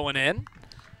misses low and in.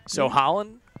 So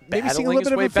Holland maybe seeing a battling little his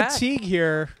way bit of a back. fatigue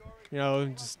here. You know,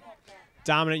 just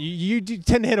dominant. You do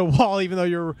tend to hit a wall, even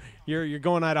though you're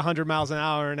going at 100 miles an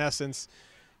hour in essence.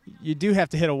 You do have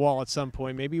to hit a wall at some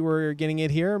point. Maybe we're getting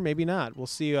it here, maybe not. We'll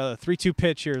see. 3-2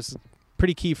 pitch here is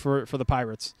pretty key for the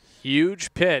Pirates.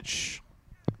 Huge pitch.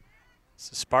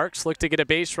 So Sparks look to get a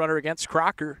base runner against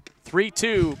Crocker.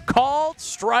 3-2, called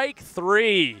strike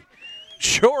 3.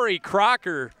 Jory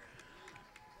Crocker.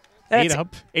 That's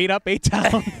 8 up, 8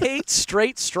 down. 8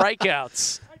 straight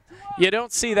strikeouts. You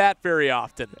don't see that very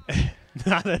often.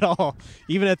 Not at all.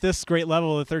 Even at this great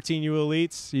level of the 13U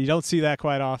Elites, you don't see that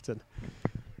quite often.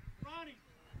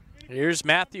 Here's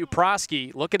Matthew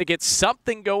Prosky looking to get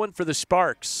something going for the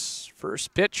Sparks.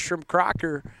 First pitch from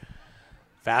Crocker.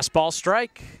 Fastball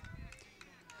strike.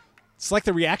 It's like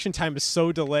the reaction time is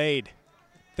so delayed.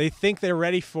 They think they're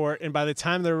ready for it, and by the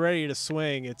time they're ready to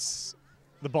swing,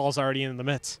 the ball's already in the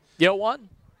mitts. 0-1.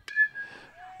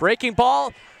 Breaking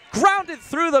ball, grounded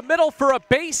through the middle for a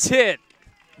base hit.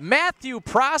 Matthew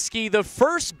Prosky, the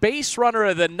first base runner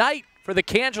of the night for the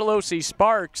Cangelosi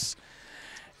Sparks.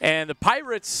 And the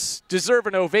Pirates deserve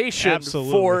an ovation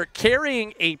for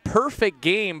carrying a perfect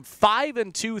game, 5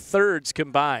 2/3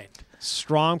 combined.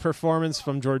 Strong performance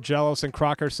from Georgelos and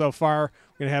Crocker so far.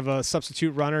 We're going to have a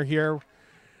substitute runner here.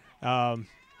 At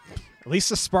least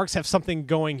the Sparks have something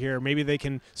going here. Maybe they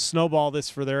can snowball this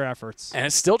for their efforts. And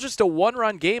it's still just a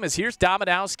one-run game as here's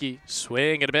Dominowski.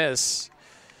 Swing and a miss.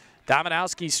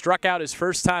 Dominowski struck out his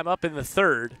first time up in the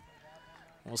third.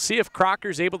 We'll see if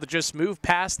Crocker's able to just move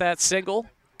past that single.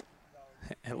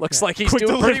 It looks like he's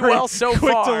doing pretty well so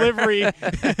far. Quick delivery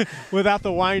without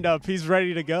the windup. He's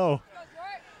ready to go.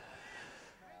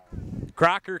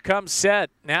 Crocker comes set.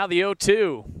 Now the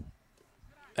 0-2.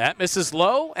 That misses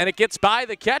low, and it gets by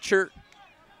the catcher.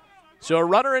 So a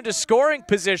runner into scoring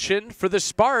position for the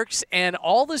Sparks, and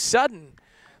all of a sudden,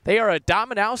 they are a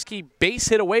Dominowski base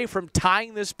hit away from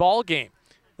tying this ball game.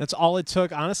 That's all it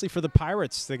took, honestly, for the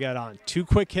Pirates to get on. 2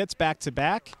 quick hits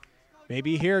back-to-back.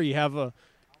 Maybe here you have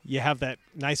that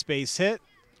nice base hit,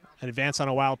 an advance on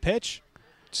a wild pitch.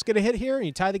 Just get a hit here, and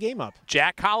you tie the game up.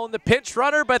 Jack Holland, the pinch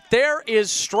runner, but there is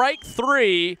strike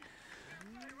 3.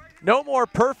 No more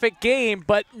perfect game,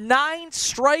 but 9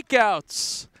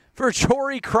 strikeouts for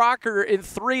Jory Crocker in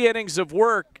 3 innings of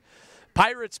work.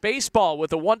 Pirates baseball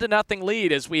with a 1-0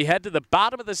 lead as we head to the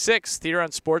bottom of the 6th here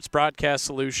on Sports Broadcast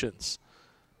Solutions.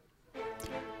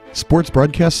 Sports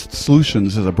Broadcast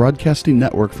Solutions is a broadcasting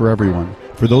network for everyone.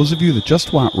 For those of you that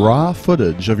just want raw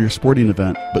footage of your sporting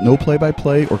event, but no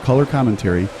play-by-play or color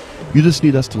commentary, you just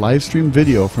need us to live stream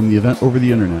video from the event over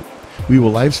the internet. We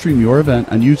will live stream your event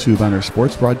on YouTube on our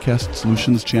Sports Broadcast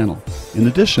Solutions channel. In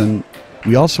addition,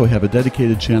 we also have a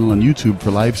dedicated channel on YouTube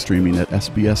for live streaming at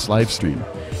SBS Livestream.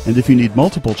 And if you need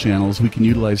multiple channels, we can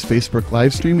utilize Facebook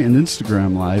Livestream and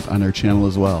Instagram Live on our channel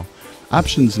as well.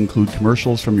 Options include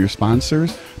commercials from your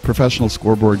sponsors, professional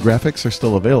scoreboard graphics are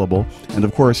still available, and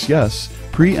of course, yes,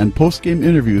 pre- and post-game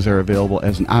interviews are available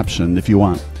as an option if you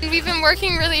want. We've been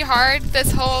working really hard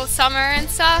this whole summer and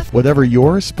stuff. Whatever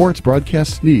your sports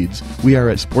broadcast needs, we are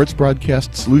at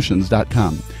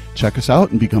sportsbroadcastsolutions.com. Check us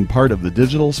out and become part of the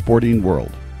digital sporting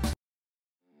world.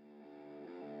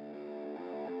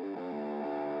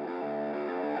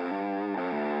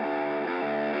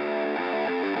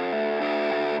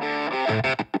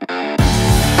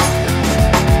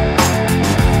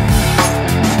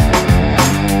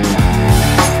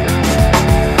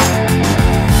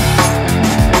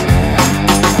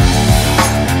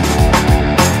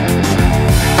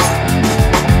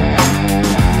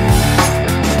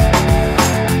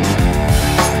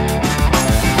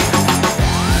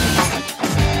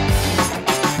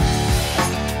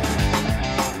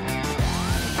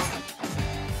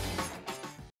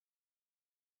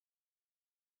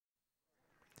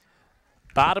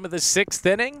 Bottom of the 6th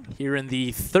inning here in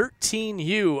the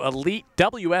 13U Elite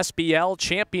WSBL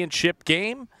Championship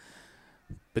game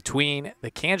between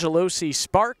the Cangelosi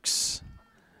Sparks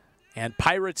and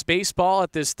Pirates baseball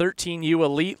at this 13U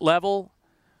Elite level.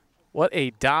 What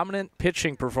a dominant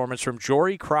pitching performance from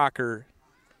Jory Crocker.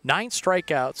 9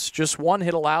 strikeouts, just 1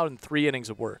 hit allowed in 3 innings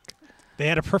of work. They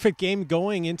had a perfect game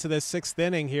going into the 6th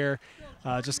inning here.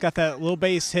 Just got that little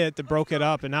base hit that broke it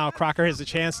up, and now Crocker has a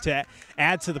chance to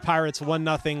add to the Pirates'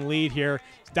 1-0 lead here.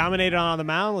 He's dominated on the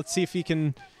mound. Let's see if he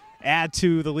can add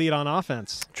to the lead on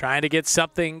offense. Trying to get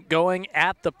something going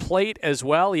at the plate as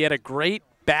well. He had a great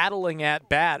battling at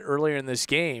bat earlier in this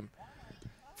game.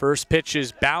 First pitch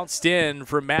is bounced in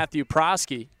from Matthew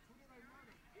Prosky.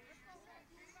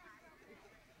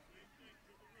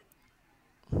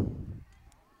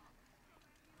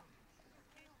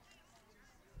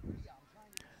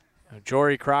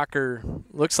 Jory Crocker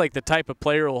looks like the type of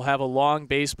player who will have a long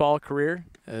baseball career.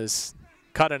 As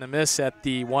cut and a miss at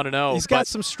the 1-0. He's got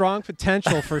some strong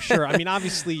potential for sure. I mean,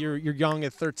 obviously you're young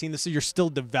at 13. You're still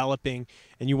developing,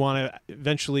 and you want to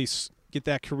eventually get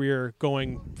that career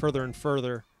going further and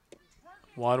further.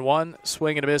 1-1,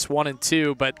 swing and a miss,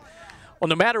 1-2. But well,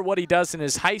 no matter what he does in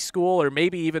his high school or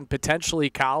maybe even potentially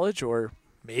college or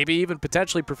maybe even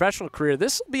potentially professional career,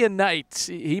 this will be a night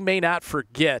he may not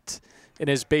forget in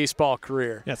his baseball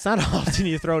career. Yeah, it's not often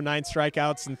you throw 9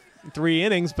 strikeouts 3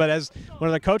 innings, but as one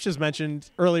of the coaches mentioned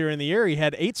earlier in the year, he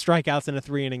had 8 strikeouts in a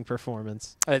 3-inning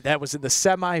performance. That was in the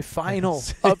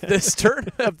semifinal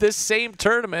of this same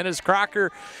tournament as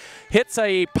Crocker hits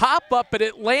a pop-up, but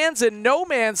it lands in no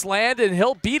man's land, and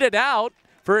he'll beat it out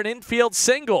for an infield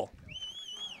single.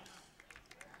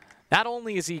 Not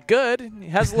only is he good, he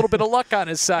has a little bit of luck on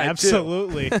his side,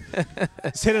 Absolutely. too.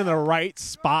 It's hit in the right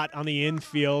spot on the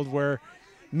infield where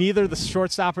neither the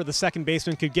shortstop or the second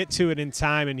baseman could get to it in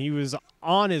time, and he was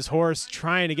on his horse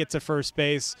trying to get to first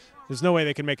base. There's no way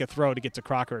they could make a throw to get to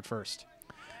Crocker at first.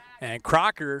 And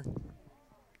Crocker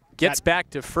gets back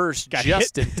to first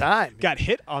just in time. Got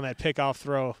hit on that pickoff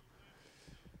throw.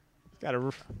 Got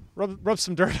to rub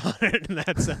some dirt on it in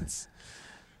that sense.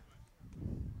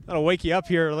 That'll wake you up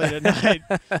here late at night,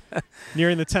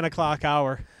 nearing the 10 o'clock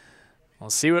hour. We'll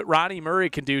see what Ronnie Murray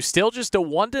can do. Still just a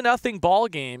 1-0 ball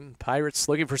game. Pirates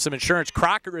looking for some insurance.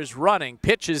 Crocker is running.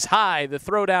 Pitch is high. The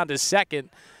throw down to second.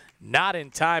 Not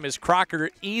in time as Crocker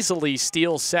easily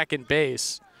steals second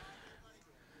base.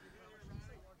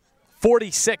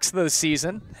 46th of the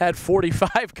season. Had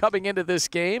 45 coming into this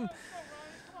game.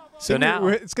 So now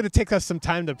it's going to take us some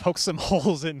time to poke some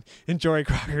holes in Joey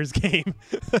Crocker's game.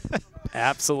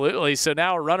 Absolutely. So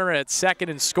now a runner at second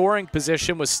in scoring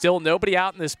position with still nobody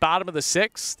out in this bottom of the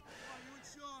 6th.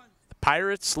 The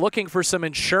Pirates looking for some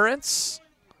insurance.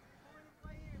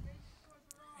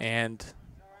 And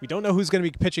we don't know who's going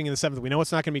to be pitching in the 7th. We know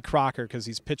it's not going to be Crocker because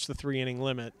he's pitched the 3-inning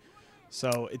limit.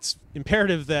 So it's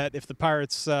imperative that if the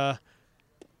Pirates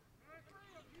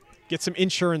get some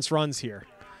insurance runs here.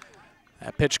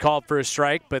 That pitch called for a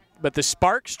strike, but the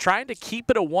Sparks trying to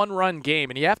keep it a 1-run game,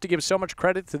 and you have to give so much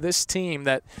credit to this team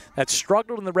that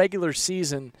struggled in the regular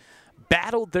season,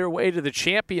 battled their way to the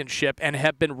championship, and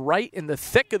have been right in the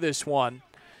thick of this one,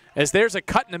 as there's a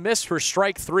cut and a miss for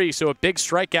strike 3, so a big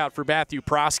strikeout for Matthew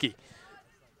Prosky.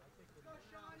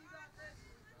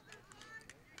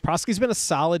 Prosky's been a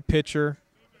solid pitcher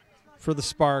for the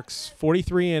Sparks,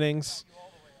 43 innings.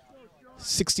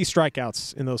 60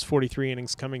 strikeouts in those 43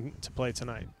 innings coming to play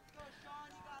tonight.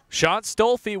 Sean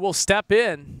Stolfi will step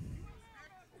in.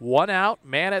 1 out,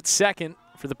 man at second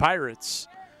for the Pirates.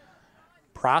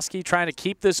 Prosky trying to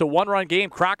keep this a 1-run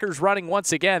game. Crocker's running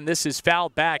once again. This is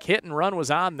fouled back. Hit and run was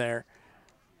on there.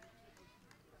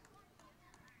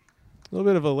 A little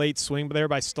bit of a late swing there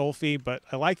by Stolfi, but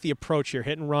I like the approach here.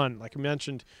 Hit and run. Like I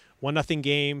mentioned, 1-0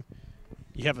 game.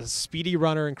 You have a speedy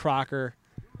runner in Crocker.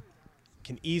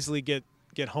 Can easily get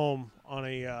home on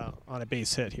a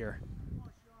base hit here.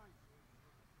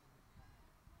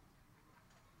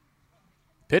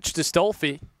 Pitch to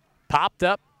Stolfi. Popped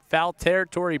up. Foul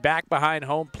territory back behind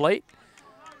home plate.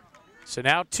 So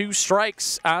now 2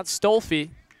 strikes on Stolfi.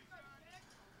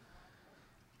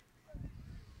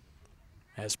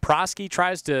 As Prosky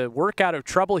tries to work out of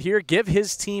trouble here, give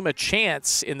his team a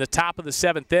chance in the top of the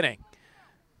 7th inning.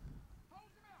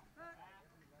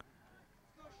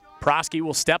 Prosky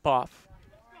will step off.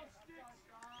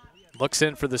 Looks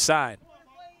in for the sign.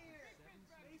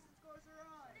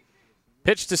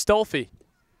 Pitch to Stolfi.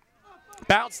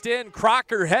 Bounced in.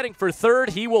 Crocker heading for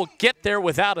third. He will get there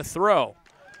without a throw.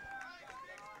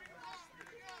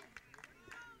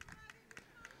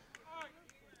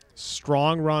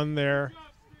 Strong run there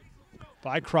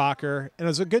by Crocker. And it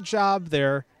was a good job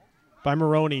there by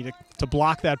Maroney to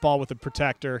block that ball with the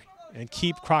protector and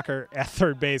keep Crocker at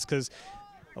third base, because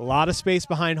a lot of space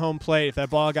behind home plate. If that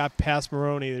ball got past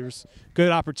Maroney, there's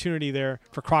good opportunity there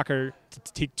for Crocker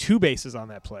to take 2 bases on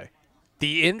that play.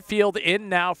 The infield in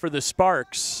now for the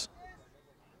Sparks.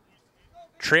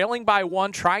 Trailing by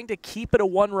 1, trying to keep it a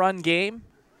 1-run game.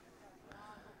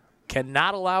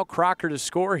 Cannot allow Crocker to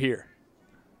score here.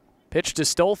 Pitch to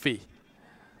Stolfi.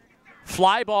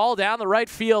 Fly ball down the right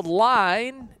field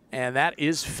line, and that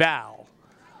is foul.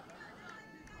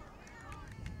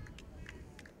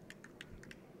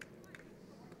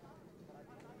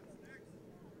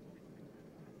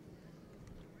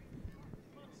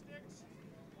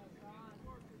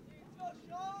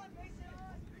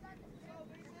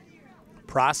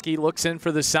 Prosky looks in for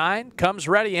the sign, comes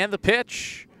ready, and the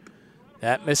pitch.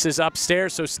 That misses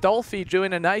upstairs, so Stolfi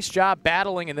doing a nice job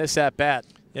battling in this at-bat.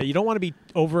 Yeah, you don't want to be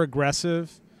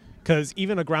over-aggressive, because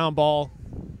even a ground ball,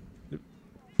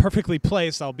 perfectly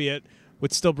placed, albeit,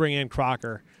 would still bring in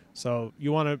Crocker. So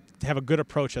you want to have a good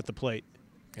approach at the plate.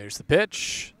 Here's the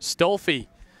pitch. Stolfi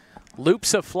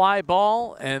loops a fly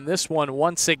ball, and this one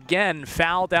once again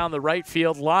foul down the right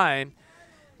field line.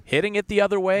 Hitting it the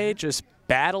other way, just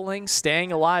battling, staying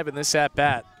alive in this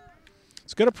at-bat.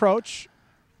 It's a good approach.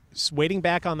 Just waiting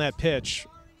back on that pitch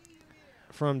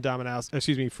from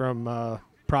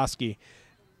Prosky.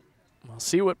 We'll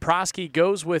see what Prosky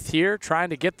goes with here, trying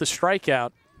to get the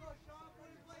strikeout.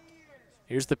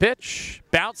 Here's the pitch.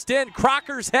 Bounced in.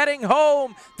 Crocker's heading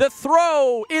home. The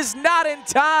throw is not in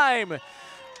time.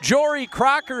 Jory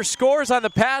Crocker scores on the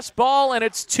pass ball, and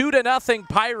it's 2-0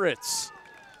 Pirates.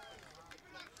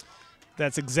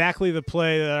 That's exactly the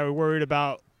play that I was worried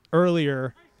about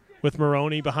earlier with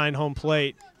Maroney behind home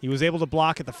plate. He was able to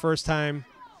block it the first time.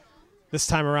 This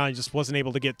time around, he just wasn't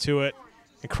able to get to it.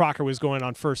 And Crocker was going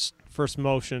on first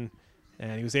motion,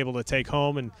 and he was able to take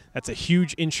home, and that's a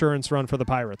huge insurance run for the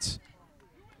Pirates.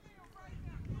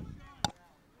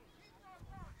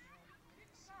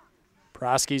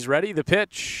 Prosky's ready. The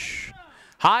pitch.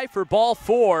 High for ball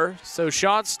 4. So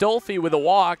Sean Stolfi with a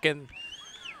walk, and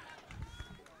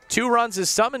 2 runs is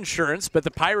some insurance, but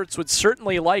the Pirates would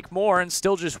certainly like more, and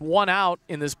still just 1 out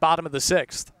in this bottom of the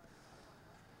 6th.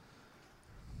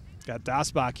 Got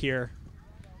Dasbach here.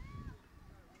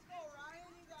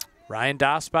 Ryan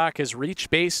Dasbach has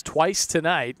reached base twice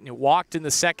tonight. He walked in the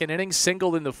 2nd inning,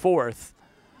 singled in the 4th.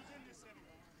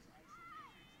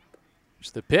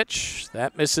 Here's the pitch.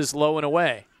 That misses low and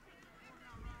away.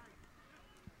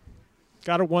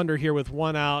 Got to wonder here with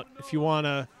 1 out if you want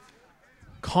to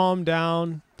calm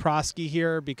down Prosky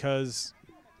here, because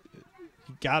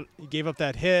he gave up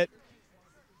that hit,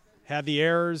 had the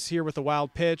errors here with the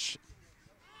wild pitch.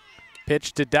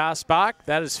 Pitch to Dasbach.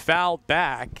 That is fouled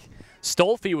back.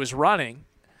 Stolfi was running.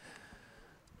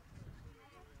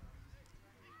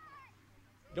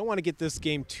 You don't want to get this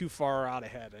game too far out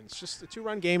ahead. And it's just a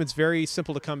 2-run game. It's very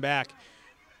simple to come back.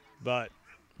 But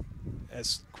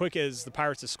as quick as the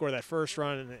Pirates to score that first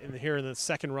run and here in the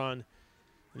 2nd run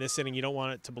in this inning, you don't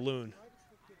want it to balloon.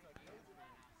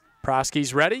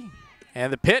 Prosky's ready.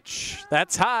 And the pitch,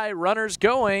 that's high, runner's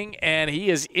going, and he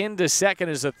is into 2nd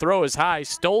as the throw is high.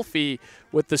 Stolfi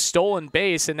with the stolen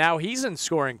base, and now he's in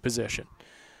scoring position.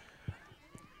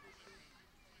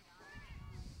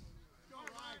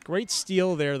 Great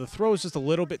steal there. The throw is just a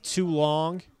little bit too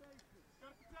long.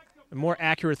 A more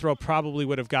accurate throw probably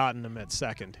would have gotten him at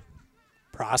 2nd.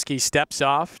 Prosky steps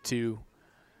off to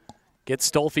get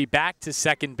Stolfi back to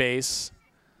 2nd base.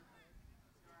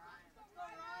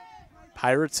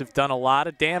 Pirates have done a lot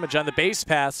of damage on the base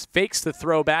paths. Fakes the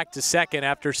throw back to 2nd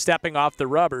after stepping off the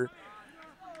rubber.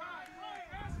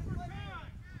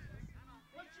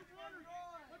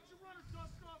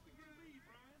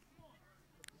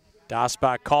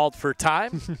 Dasbach called for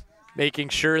time, making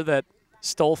sure that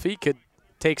Stolfi could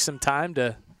take some time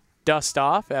to dust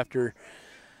off after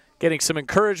getting some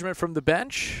encouragement from the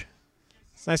bench.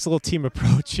 It's a nice little team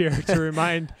approach here to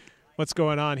remind what's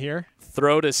going on here.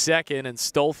 Throw to 2nd, and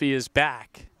Stolfi is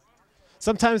back.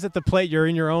 Sometimes at the plate, you're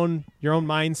in your own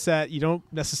mindset. You don't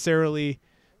necessarily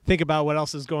think about what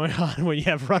else is going on when you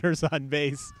have runners on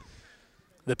base.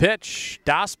 The pitch,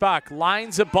 Dasbach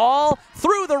lines a ball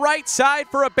through the right side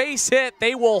for a base hit.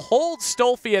 They will hold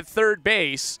Stolfi at 3rd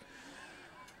base.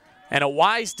 And a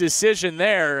wise decision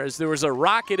there, as there was a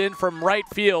rocket in from right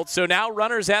field. So now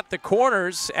runners at the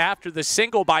corners after the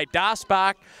single by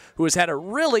Dasbach, who has had a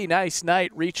really nice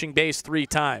night reaching base 3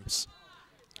 times.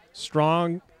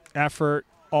 Strong effort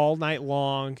all night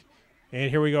long. And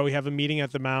here we go. We have a meeting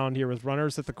at the mound here with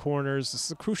runners at the corners. This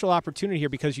is a crucial opportunity here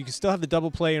because you can still have the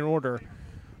double play in order.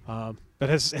 But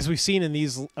as we've seen in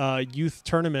these youth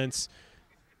tournaments,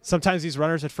 sometimes these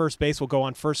runners at first base will go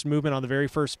on first movement on the very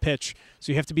first pitch.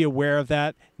 So you have to be aware of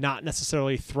that, not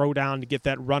necessarily throw down to get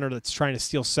that runner that's trying to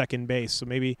steal 2nd base. So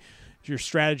maybe if you're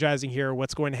strategizing here,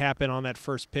 what's going to happen on that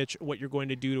first pitch, what you're going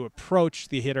to do to approach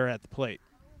the hitter at the plate.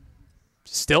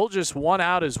 Still just 1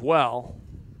 out as well.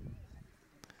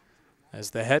 As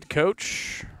the head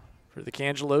coach for the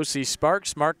Cangelosi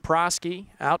Sparks, Mark Prosky,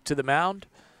 out to the mound.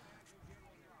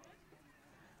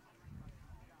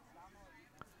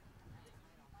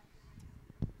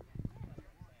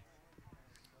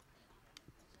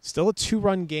 Still a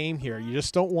 2-run game here. You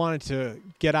just don't want it to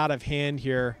get out of hand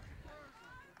here,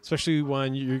 especially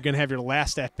when you're going to have your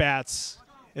last at-bats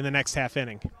in the next half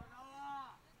inning.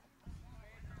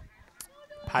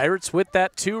 Pirates with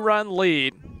that 2-run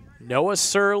lead. Noah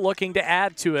Sir looking to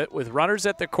add to it with runners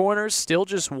at the corners, still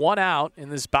just 1 out in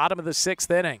this bottom of the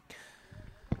 6th inning.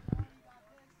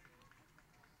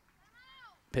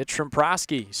 Pitch from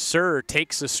Prosky. Sir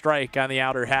takes a strike on the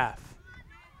outer half.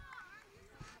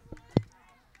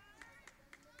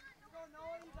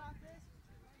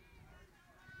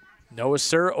 Noah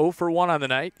Sir 0 for 1 on the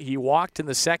night. He walked in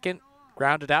the 2nd,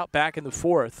 grounded out back in the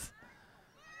 4th.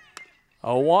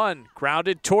 0-1,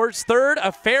 grounded towards 3rd.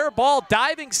 A fair ball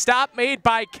diving stop made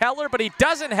by Keller, but he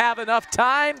doesn't have enough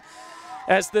time.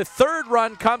 as the third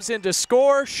run comes in to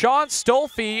score. Sean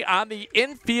Stolfi on the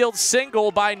infield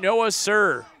single by Noah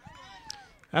Sir.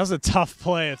 That was a tough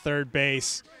play at third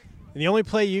base. And the only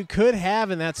play you could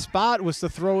have in that spot was to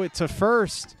throw it to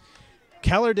first.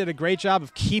 Keller did a great job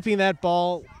of keeping that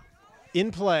ball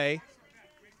in play,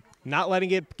 not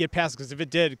letting it get past, because if it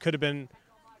did, it could have been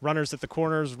runners at the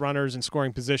corners, runners in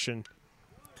scoring position.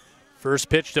 First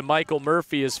pitch to Michael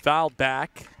Murphy is fouled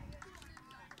back.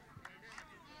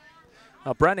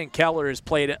 Now, Brendan Keller has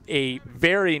played a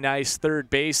very nice third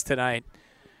base tonight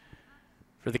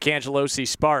for the Cangelosi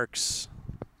Sparks.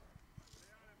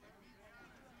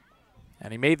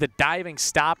 And he made the diving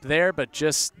stop there, but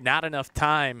just not enough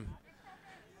time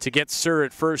to get Sir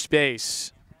at first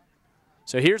base.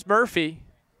 So here's Murphy.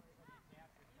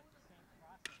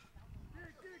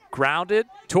 Grounded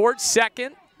towards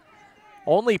second.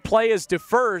 Only play is to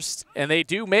first, and they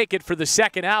do make it for the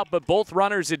second out, but both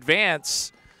runners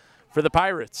advance for the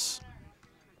Pirates.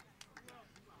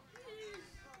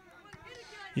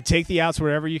 You take the outs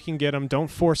wherever you can get them. Don't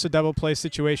force a double play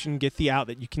situation. Get the out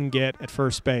that you can get at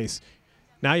first base.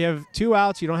 Now you have 2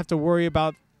 outs. You don't have to worry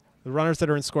about the runners that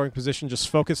are in scoring position. Just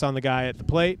focus on the guy at the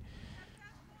plate.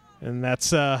 And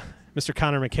that's Mr.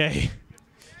 Connor McKay.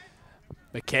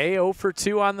 McKay 0 for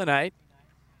 2 on the night.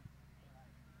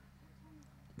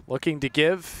 Looking to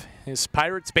give his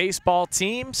Pirates baseball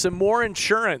team some more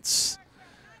insurance.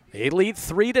 They lead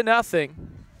 3-0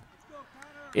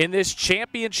 in this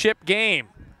championship game.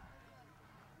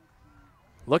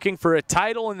 Looking for a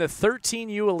title in the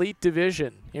 13U Elite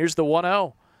Division. Here's the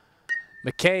 1-0.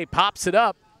 McKay pops it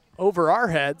up over our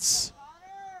heads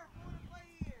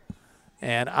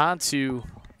and onto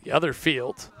the other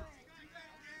field.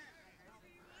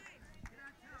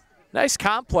 Nice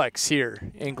complex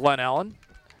here in Glen Ellen.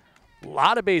 A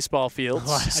lot of baseball fields,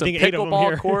 some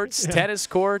pickleball courts, yeah. Tennis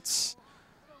courts.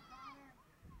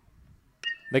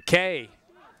 McKay,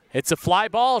 it's a fly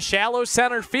ball, shallow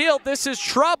center field. This is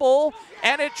trouble,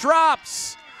 and it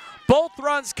drops. Both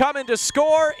runs come in to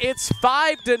score. It's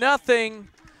 5-0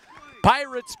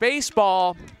 Pirates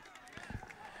baseball.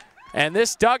 And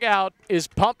this dugout is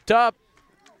pumped up,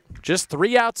 just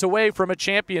 3 outs away from a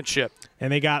championship.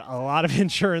 And they got a lot of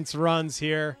insurance runs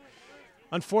here.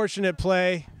 Unfortunate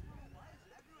play.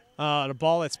 The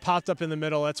ball that's popped up in the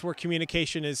middle, that's where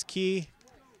communication is key.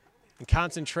 And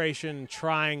concentration, and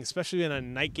trying, especially in a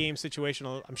night game situation.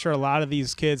 I'm sure a lot of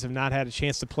these kids have not had a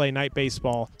chance to play night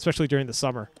baseball, especially during the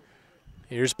summer.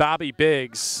 Here's Bobby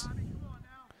Biggs.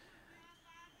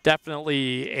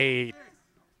 Definitely a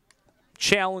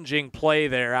challenging play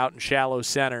there out in shallow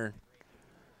center.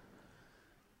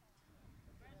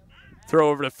 Throw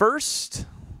over to first,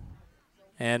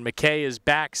 and McKay is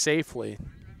back safely.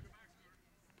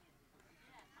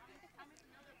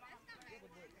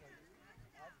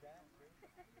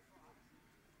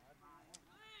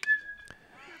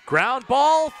 Ground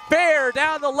ball, fair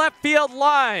down the left field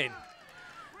line.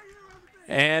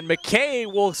 And McKay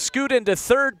will scoot into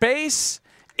third base.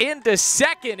 Into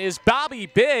second is Bobby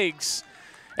Biggs.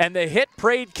 And the hit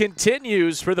parade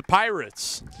continues for the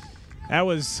Pirates. That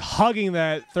was hugging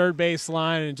that third base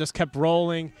line and just kept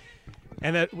rolling.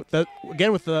 And that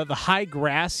again, with the high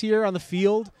grass here on the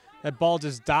field, that ball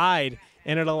just died.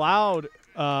 And it allowed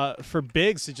for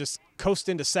Biggs to just coast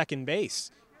into second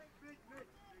base.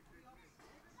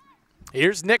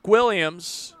 Here's Nick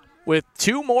Williams with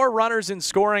 2 more runners in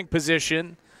scoring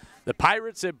position. The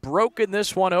Pirates have broken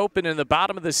this one open in the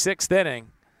bottom of the 6th inning.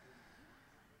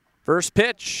 First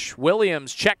pitch,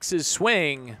 Williams checks his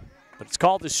swing, but it's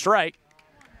called a strike.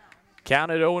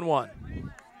 Counted 0-1.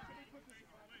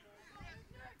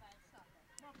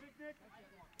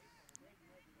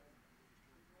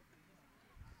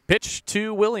 Pitch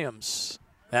to Williams.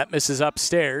 That misses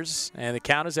upstairs, and the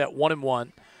count is at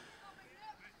 1-1.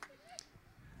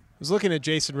 I was looking at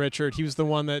Jason Richard. He was the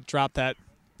one that dropped that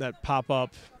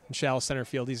pop-up in shallow center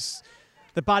field.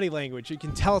 The body language, you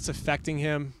can tell it's affecting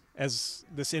him as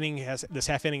this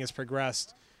half inning has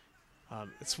progressed.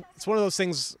 It's one of those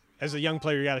things as a young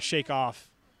player you got to shake off.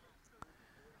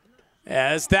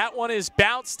 As that one is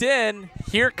bounced in,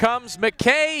 here comes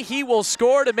McKay. He will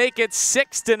score to make it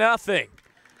 6-0.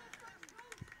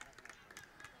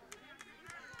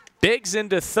 Biggs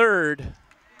into third.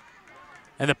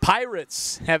 And the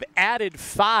Pirates have added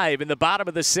 5 in the bottom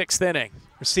of the 6th inning.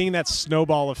 We're seeing that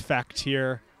snowball effect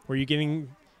here where you're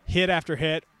getting hit after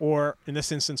hit, or in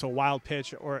this instance, a wild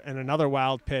pitch and another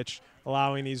wild pitch,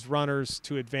 allowing these runners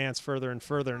to advance further and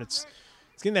further. And it's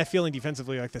getting that feeling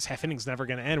defensively like this half inning's never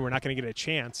going to end. We're not going to get a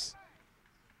chance.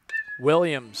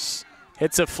 Williams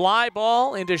hits a fly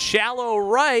ball into shallow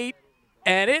right,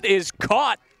 and it is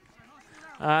caught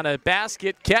on a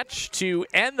basket catch to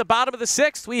end the bottom of the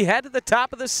 6th. We head to the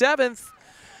top of the 7th.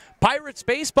 Pirates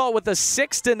baseball with a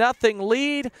 6-0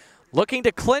 lead, looking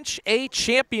to clinch a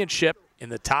championship in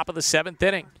the top of the 7th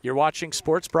inning. You're watching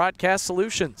Sports Broadcast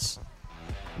Solutions.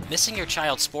 Missing your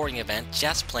child's sporting event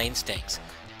just plain stinks.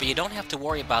 But you don't have to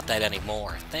worry about that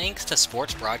anymore, thanks to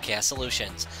Sports Broadcast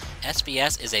Solutions.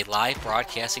 SBS is a live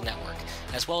broadcasting network,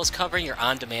 as well as covering your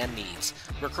on-demand needs,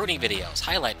 recruiting videos,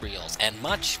 highlight reels, and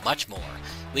much, much more.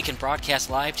 We can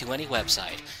broadcast live to any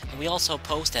website, and we also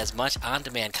post as much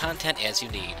on-demand content as you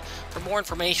need. For more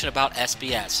information about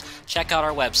SBS, check out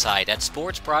our website at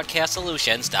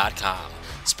sportsbroadcastsolutions.com.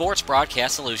 Sports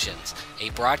Broadcast Solutions,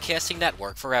 a broadcasting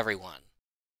network for everyone.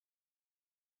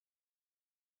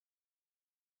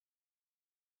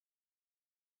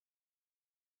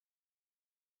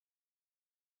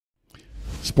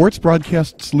 Sports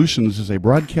Broadcast Solutions is a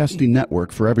broadcasting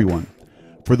network for everyone.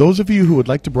 For those of you who would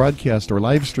like to broadcast or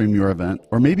live stream your event,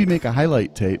 or maybe make a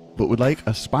highlight tape, but would like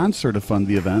a sponsor to fund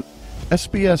the event,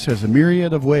 SBS has a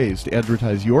myriad of ways to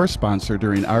advertise your sponsor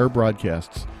during our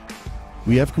broadcasts.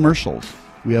 We have commercials.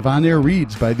 We have on-air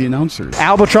reads by the announcers.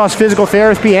 Albatross Physical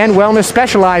Therapy and Wellness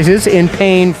specializes in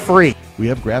pain-free. We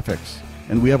have graphics,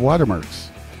 and we have watermarks.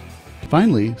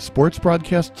 Finally, Sports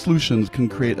Broadcast Solutions can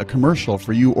create a commercial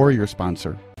for you or your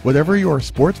sponsor. Whatever your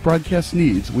sports broadcast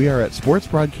needs, we are at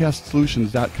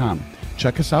sportsbroadcastsolutions.com.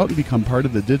 Check us out and become part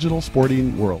of the digital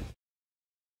sporting world.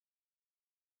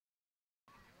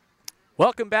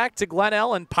 Welcome back to Glen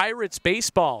Ellen Pirates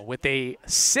baseball with a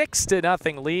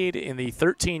 6-0 lead in the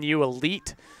 13U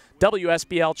Elite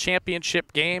WSBL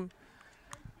championship game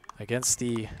against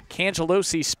the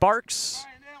Cangelosi Sparks.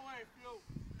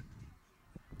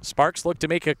 Sparks look to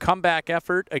make a comeback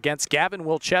effort against Gavin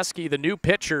Wilczewski, the new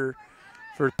pitcher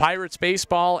for Pirates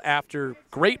baseball, after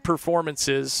great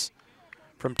performances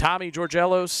from Tommy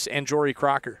Georgelos and Jory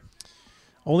Crocker.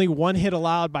 Only one hit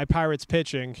allowed by Pirates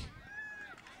pitching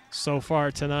so far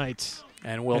tonight.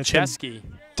 And Wilczewski.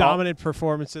 Dominant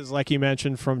performances, like you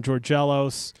mentioned, from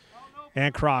Georgelos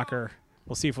and Crocker.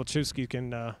 We'll see if Wilczewski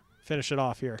can finish it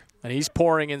off here. And he's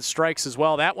pouring in strikes as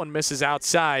well. That one misses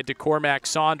outside to Cormac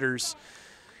Saunders.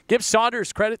 Give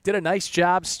Saunders credit, did a nice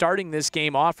job starting this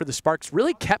game off for the Sparks.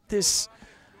 Really kept this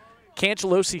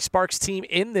Cangelosi Sparks team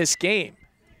in this game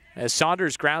as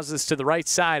Saunders grounds this to the right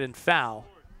side and foul.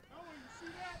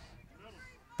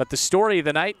 But the story of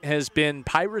the night has been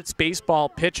Pirates baseball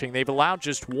pitching. They've allowed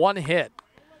just one hit.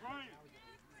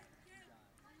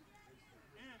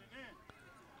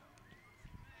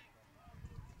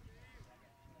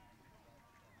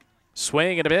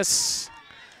 Swing and a miss.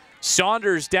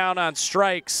 Saunders down on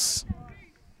strikes.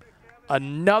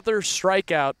 Another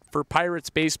strikeout for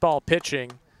Pirates baseball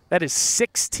pitching. That is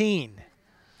 16.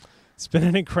 It's been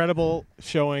an incredible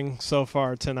showing so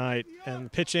far tonight, and the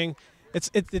pitching,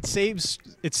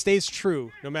 it stays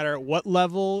true no matter what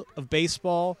level of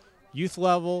baseball, youth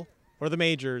level or the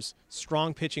majors.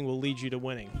 Strong pitching will lead you to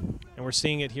winning, and we're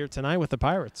seeing it here tonight with the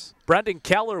Pirates. Brendan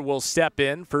Keller will step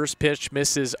in. First pitch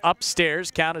misses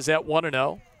upstairs. Count is at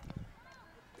 1-0.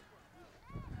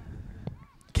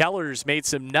 Keller's made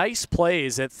some nice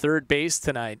plays at third base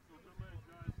tonight.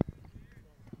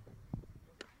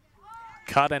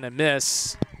 Cut and a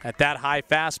miss at that high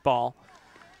fastball.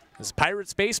 As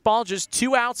Pirates baseball just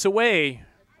 2 outs away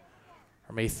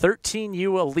from a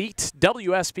 13U Elite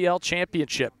WSBL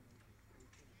championship.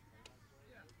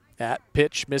 That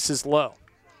pitch misses low.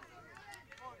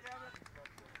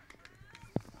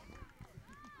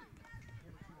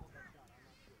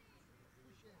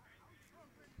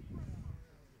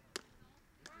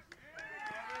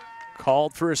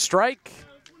 Called for a strike.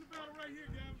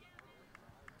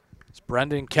 As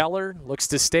Brendan Keller looks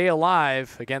to stay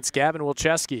alive against Gavin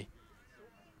Wilczewski.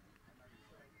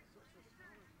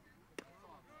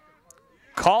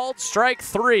 Called strike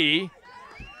 3.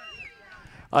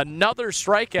 Another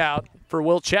strikeout for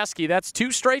Wilczewski. That's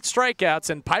 2 straight strikeouts,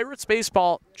 and Pirates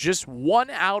baseball just 1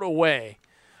 out away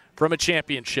from a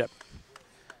championship.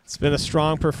 It's been a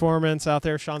strong performance out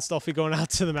there. Sean Stolfi going out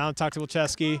to the mound, talk to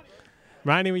Wilczewski.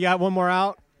 Reminding we got one more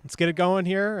out. Let's get it going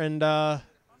here, and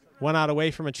 1 out away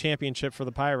from a championship for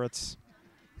the Pirates.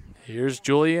 Here's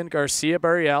Julian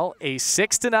Garcia-Barriel, a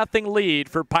 6-0 lead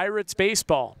for Pirates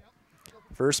baseball.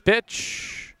 First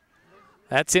pitch,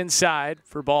 that's inside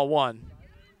for ball 1.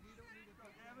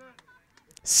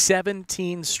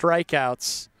 17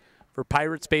 strikeouts for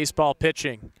Pirates baseball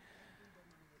pitching.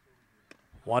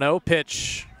 1-0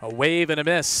 pitch, a wave and a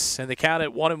miss, and the count at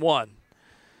 1-1.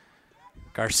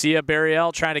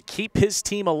 Garcia-Barriel trying to keep his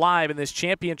team alive in this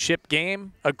championship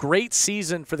game. A great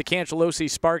season for the Cangelosi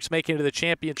Sparks, making it to the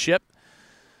championship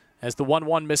as the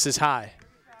 1-1 misses high.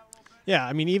 Yeah,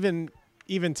 I mean, even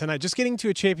tonight, just getting to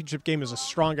a championship game is a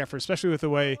strong effort, especially with the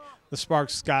way the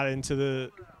Sparks got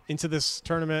into this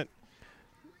tournament.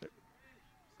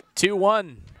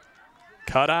 2-1.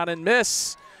 Cut on and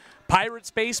miss.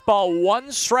 Pirates baseball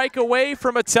 1 strike away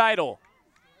from a title.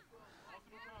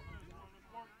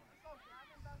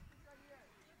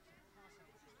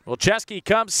 Wilczewski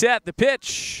comes set. The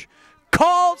pitch.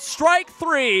 Called strike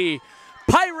 3.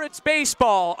 Pirates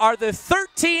baseball are the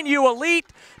 13U Elite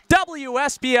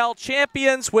WSBL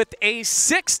champions with a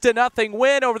 6-0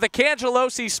 win over the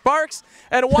Cangelosi Sparks.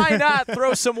 And why not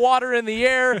throw some water in the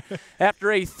air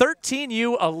after a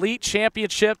 13U Elite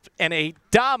championship and a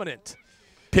dominant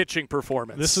pitching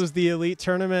performance. This was the Elite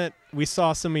tournament. We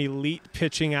saw some elite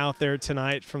pitching out there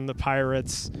tonight from the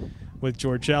Pirates with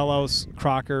Georgellos,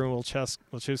 Crocker, and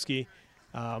Wilczewski.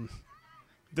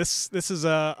 This is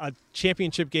a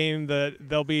championship game that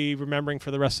they'll be remembering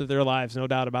for the rest of their lives, no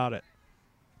doubt about it.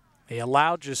 They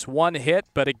allowed just 1 hit,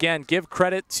 but again, give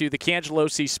credit to the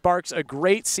Cangelosi Sparks. A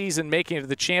great season making it to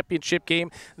the championship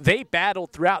game. They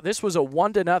battled throughout. This was a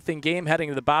 1-0 game heading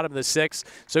to the bottom of the 6th.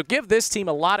 So give this team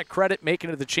a lot of credit making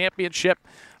it to the championship.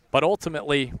 But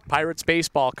ultimately, Pirates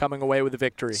baseball coming away with a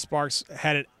victory. Sparks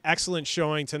had an excellent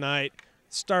showing tonight.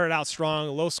 Started out strong,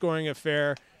 low-scoring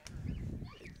affair.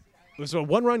 It was a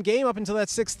 1-run game up until that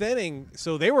 6th inning,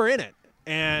 so they were in it.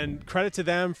 And credit to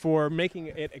them for making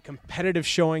it a competitive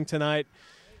showing tonight.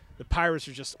 The Pirates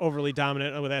are just overly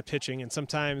dominant with that pitching, and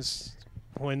sometimes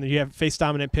when you have face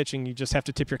dominant pitching, you just have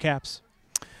to tip your caps.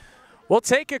 We'll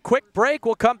take a quick break.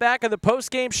 We'll come back on the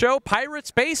post-game show.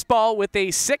 Pirates baseball with a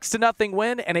 6-0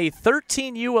 win and a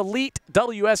 13U Elite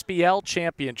WSBL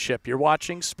championship. You're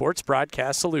watching Sports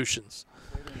Broadcast Solutions.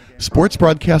 Sports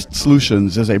Broadcast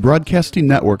Solutions is a broadcasting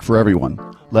network for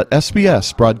everyone. Let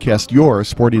SBS broadcast your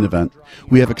sporting event.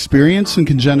 We have experience and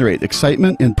can generate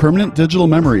excitement and permanent digital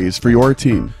memories for your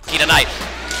team. Tonight.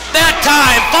 That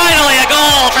time, finally a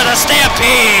goal for the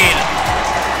Stampede!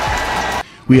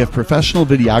 We have professional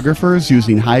videographers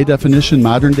using high-definition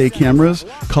modern-day cameras,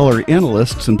 color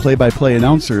analysts, and play-by-play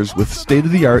announcers with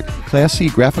state-of-the-art, classy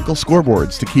graphical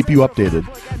scoreboards to keep you updated.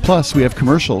 Plus, we have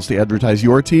commercials to advertise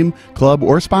your team, club,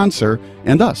 or sponsor,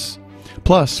 and us.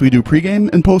 Plus, we do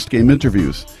pregame and postgame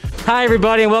interviews. Hi,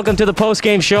 everybody, and welcome to the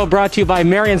postgame show brought to you by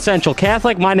Marion Central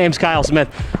Catholic. My name's Kyle Smith.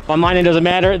 But my name doesn't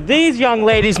matter. These young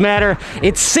ladies matter.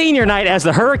 It's senior night as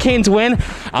the Hurricanes win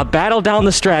a battle down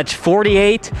the stretch,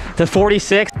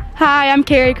 48-46. Hi, I'm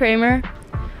Carrie Kramer.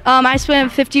 I swim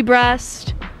 50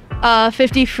 breast,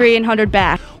 50 free, and 100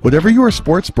 back. Whatever your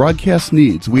sports broadcast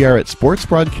needs, we are at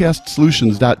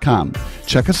sportsbroadcastsolutions.com.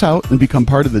 Check us out and become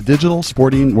part of the digital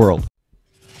sporting world.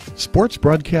 Sports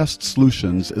Broadcast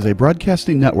Solutions is a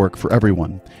broadcasting network for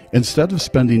everyone. Instead of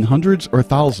spending hundreds or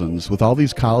thousands with all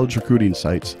these college recruiting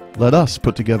sites, let us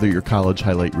put together your college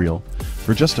highlight reel.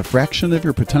 For just a fraction of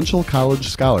your potential college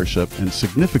scholarship and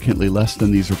significantly less than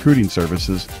these recruiting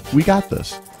services, we got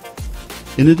this.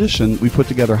 In addition, we put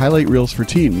together highlight reels for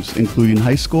teams, including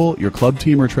high school, your club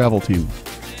team, or travel team.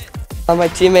 My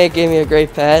teammate gave me a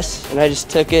great pass, and I just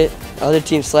took it. The other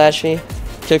team slashed me,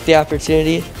 took the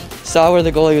opportunity. Saw where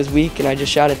the goalie was weak, and I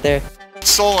just shot it there.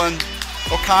 Solon,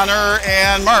 O'Connor,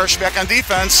 and Marsh back on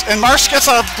defense. And Marsh gets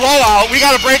a blowout. We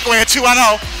got a breakaway at 2-0.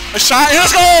 A shot, and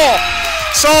it's goal!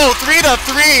 So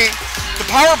 3-3. The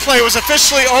power play was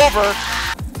officially over.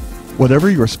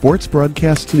 Whatever your sports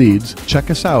broadcast needs,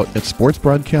 check us out at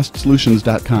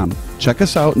sportsbroadcastsolutions.com. Check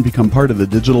us out and become part of the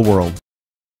digital world.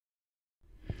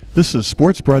 This is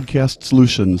Sports Broadcast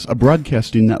Solutions, a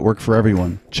broadcasting network for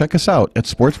everyone. Check us out at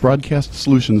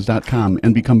sportsbroadcastsolutions.com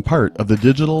and become part of the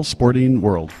digital sporting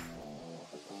world.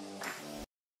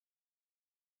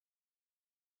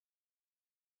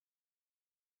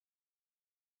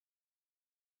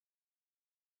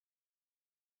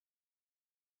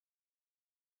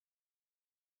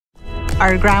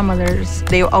 Our grandmothers,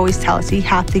 they always tell us, you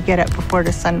have to get up before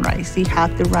the sunrise. You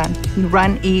have to run. You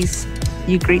run east.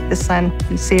 You greet the sun,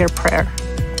 you say a prayer.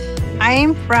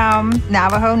 I'm from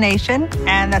Navajo Nation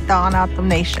and the Tohono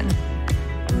Nation.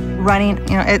 Running,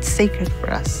 it's sacred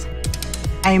for us.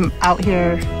 I'm out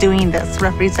here doing this,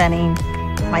 representing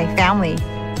my family,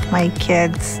 my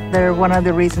kids. They're one of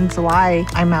the reasons why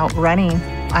I'm out running.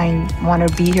 I want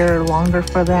to be here longer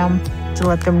for them, to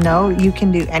let them know you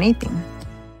can do anything.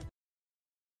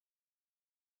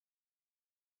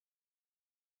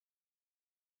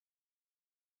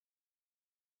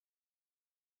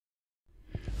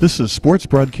 This is Sports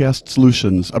Broadcast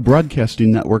Solutions, a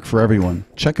broadcasting network for everyone.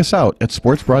 Check us out at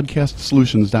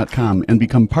sportsbroadcastsolutions.com and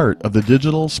become part of the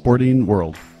digital sporting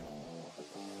world.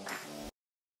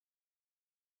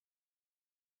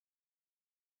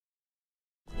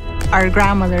 Our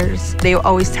grandmothers, they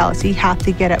always tell us, you have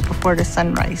to get up before the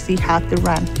sunrise. You have to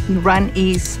run. You run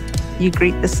east, you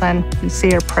greet the sun, you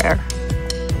say a prayer.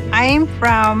 I'm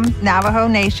from Navajo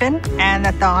Nation and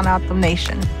the Tohono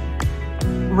Nation.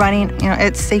 Running,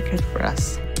 it's sacred for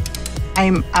us.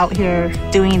 I'm out here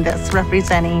doing this,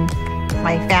 representing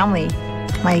my family,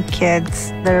 my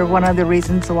kids. They're one of the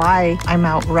reasons why I'm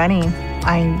out running.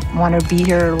 I want to be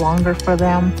here longer for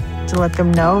them, to let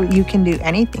them know you can do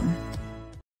anything.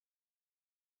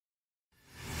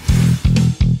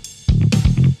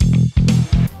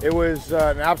 It was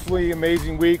an absolutely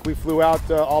amazing week. We flew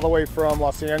out all the way from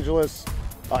Los Angeles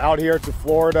out here to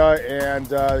Florida, and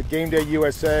Game Day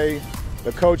USA,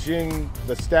 the coaching,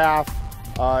 the staff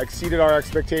exceeded our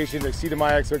expectations, exceeded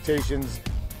my expectations.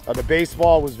 The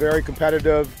baseball was very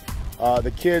competitive.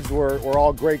 The kids were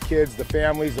all great kids, the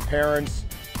families, the parents.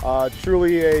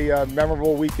 Truly a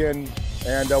memorable weekend,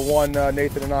 and one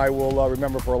Nathan and I will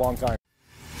remember for a long time.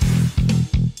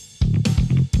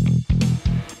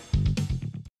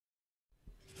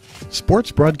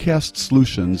 Sports Broadcast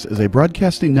Solutions is a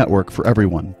broadcasting network for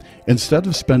everyone. Instead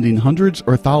of spending hundreds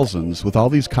or thousands with all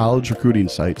these college recruiting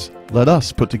sites, let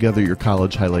us put together your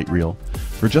college highlight reel.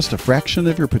 For just a fraction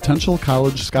of your potential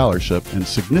college scholarship and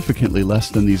significantly less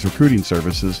than these recruiting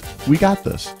services, we got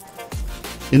this.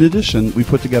 In addition, we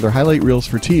put together highlight reels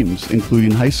for teams,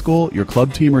 including high school, your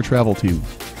club team, or travel team.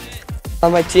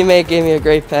 My teammate gave me a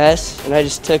great pass, and I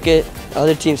just took it. The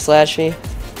other team slashed me,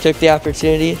 took the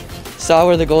opportunity, saw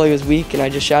where the goalie was weak, and I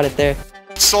just shot it there.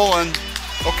 Stolen.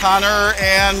 O'Connor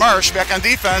and Marsh back on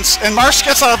defense, and Marsh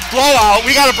gets a blowout.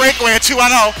 We got a breakaway at 2-0.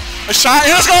 A shot,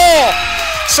 and it's goal!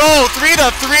 So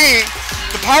 3-3.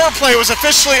 The power play was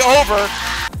officially over.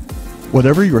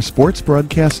 Whatever your sports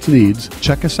broadcast needs,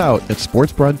 check us out at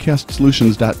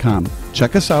sportsbroadcastsolutions.com.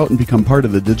 Check us out and become part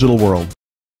of the digital world.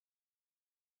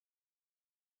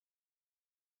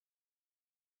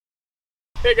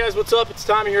 Hey guys, what's up? It's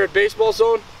Tommy here at Baseball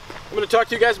Zone. I'm going to talk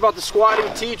to you guys about the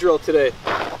squatting tee drill today.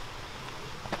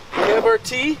 We have our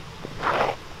tee.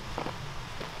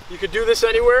 You could do this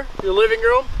anywhere, your living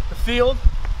room, the field,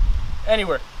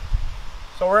 anywhere.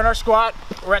 So we're in our squat,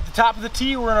 we're at the top of the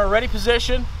tee, we're in our ready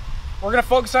position. We're going to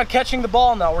focus on catching the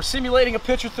ball now. We're simulating a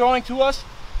pitcher throwing to us.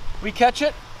 We catch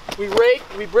it, we rake,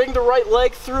 we bring the right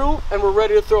leg through, and we're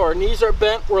ready to throw. Our knees are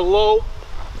bent, we're low.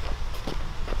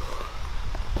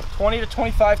 20 to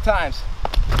 25 times.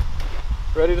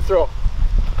 Ready to throw.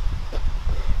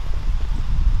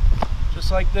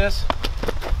 Just like this,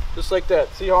 just like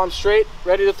that. See how I'm straight?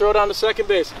 Ready to throw down to second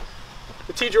base.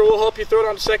 The tee drill will help you throw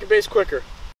down to second base quicker.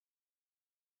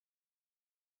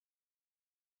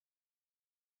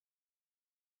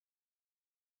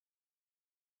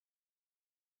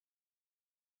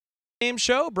 Game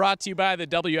show brought to you by the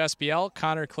WSBL.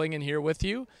 Connor Klingen here with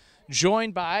you,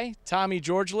 joined by Tommy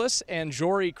Georgelis and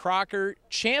Jory Crocker,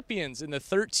 champions in the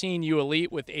 13U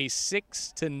Elite with a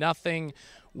 6-0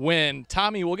 win.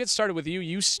 Tommy, we'll get started with you.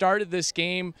 You started this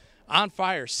game on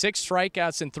fire, 6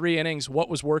 strikeouts in 3 innings. What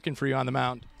was working for you on the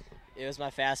mound? It was my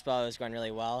fastball. It was going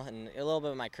really well, and a little bit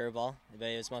of my curveball, but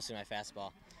it was mostly my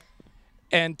fastball.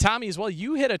 And Tommy, as well,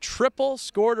 you hit a triple,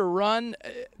 scored a run.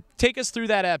 Take us through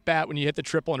that at-bat when you hit the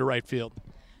triple into right field.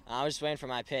 I was just waiting for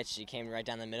my pitch. He came right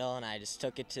down the middle, and I just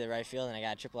took it to the right field, and I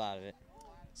got a triple out of it.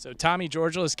 So Tommy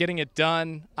Georgelis getting it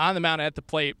done on the mound at the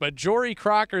plate, but Jory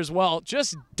Crocker as well,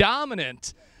 just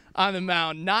dominant on the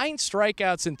mound. 9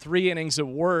 strikeouts in 3 innings of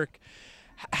work.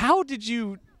 How did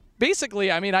you,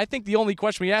 basically, I mean, I think the only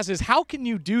question we ask is, how can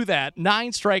you do that,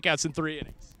 9 strikeouts in 3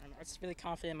 innings? I was really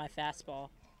confident in my fastball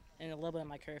and a little bit of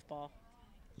my curveball.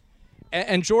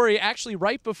 And Jory, actually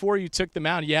right before you took the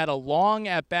mound, you had a long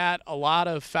at-bat, a lot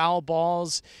of foul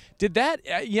balls. Did that,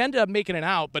 you ended up making it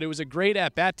out, but it was a great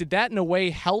at-bat. Did that in a way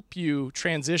help you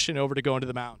transition over to going to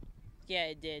the mound? Yeah,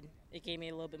 it did. It gave me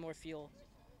a little bit more fuel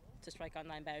to strike out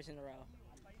 9 batters in a row.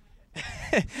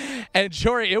 And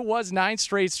Jory, it was 9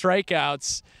 straight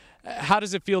strikeouts. How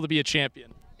does it feel to be a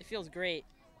champion? It feels great.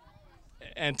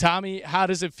 And Tommy, how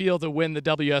does it feel to win the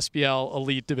WSBL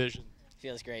Elite Division? It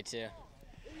feels great too.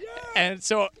 And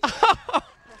so,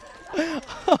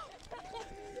 well,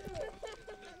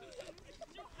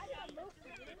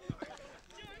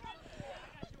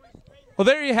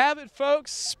 there you have it,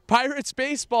 folks. Pirates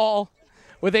baseball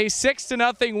with a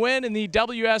 6-0 win in the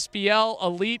WSBL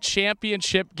Elite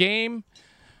Championship game.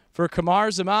 For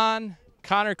Kamar Zaman,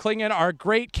 Connor Klingen, our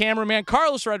great cameraman,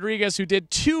 Carlos Rodriguez, who did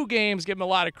 2 games, give him a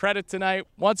lot of credit tonight.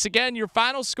 Once again, your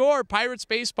final score, Pirates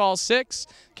baseball 6,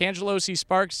 Cangelosi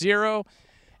Sparks 0.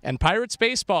 And Pirates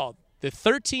baseball, the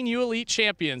 13U Elite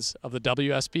champions of the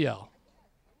WSBL.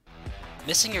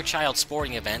 Missing your child's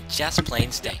sporting event just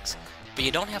plain stinks. But But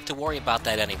you don't have to worry about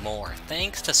that anymore,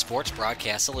 thanks to Sports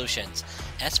Broadcast Solutions.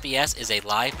 SBS is a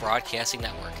live broadcasting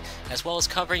network, as well as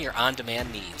covering your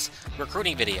on-demand needs,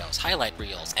 recruiting videos, highlight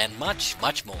reels, and much,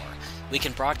 much more. We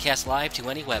can broadcast live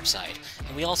to any website,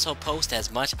 and we also post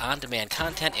as much on-demand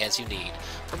content as you need.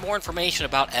 For more information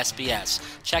about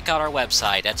SBS, check out our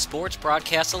website at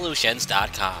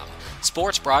sportsbroadcastsolutions.com.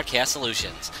 Sports Broadcast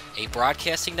Solutions, a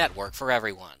broadcasting network for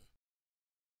everyone.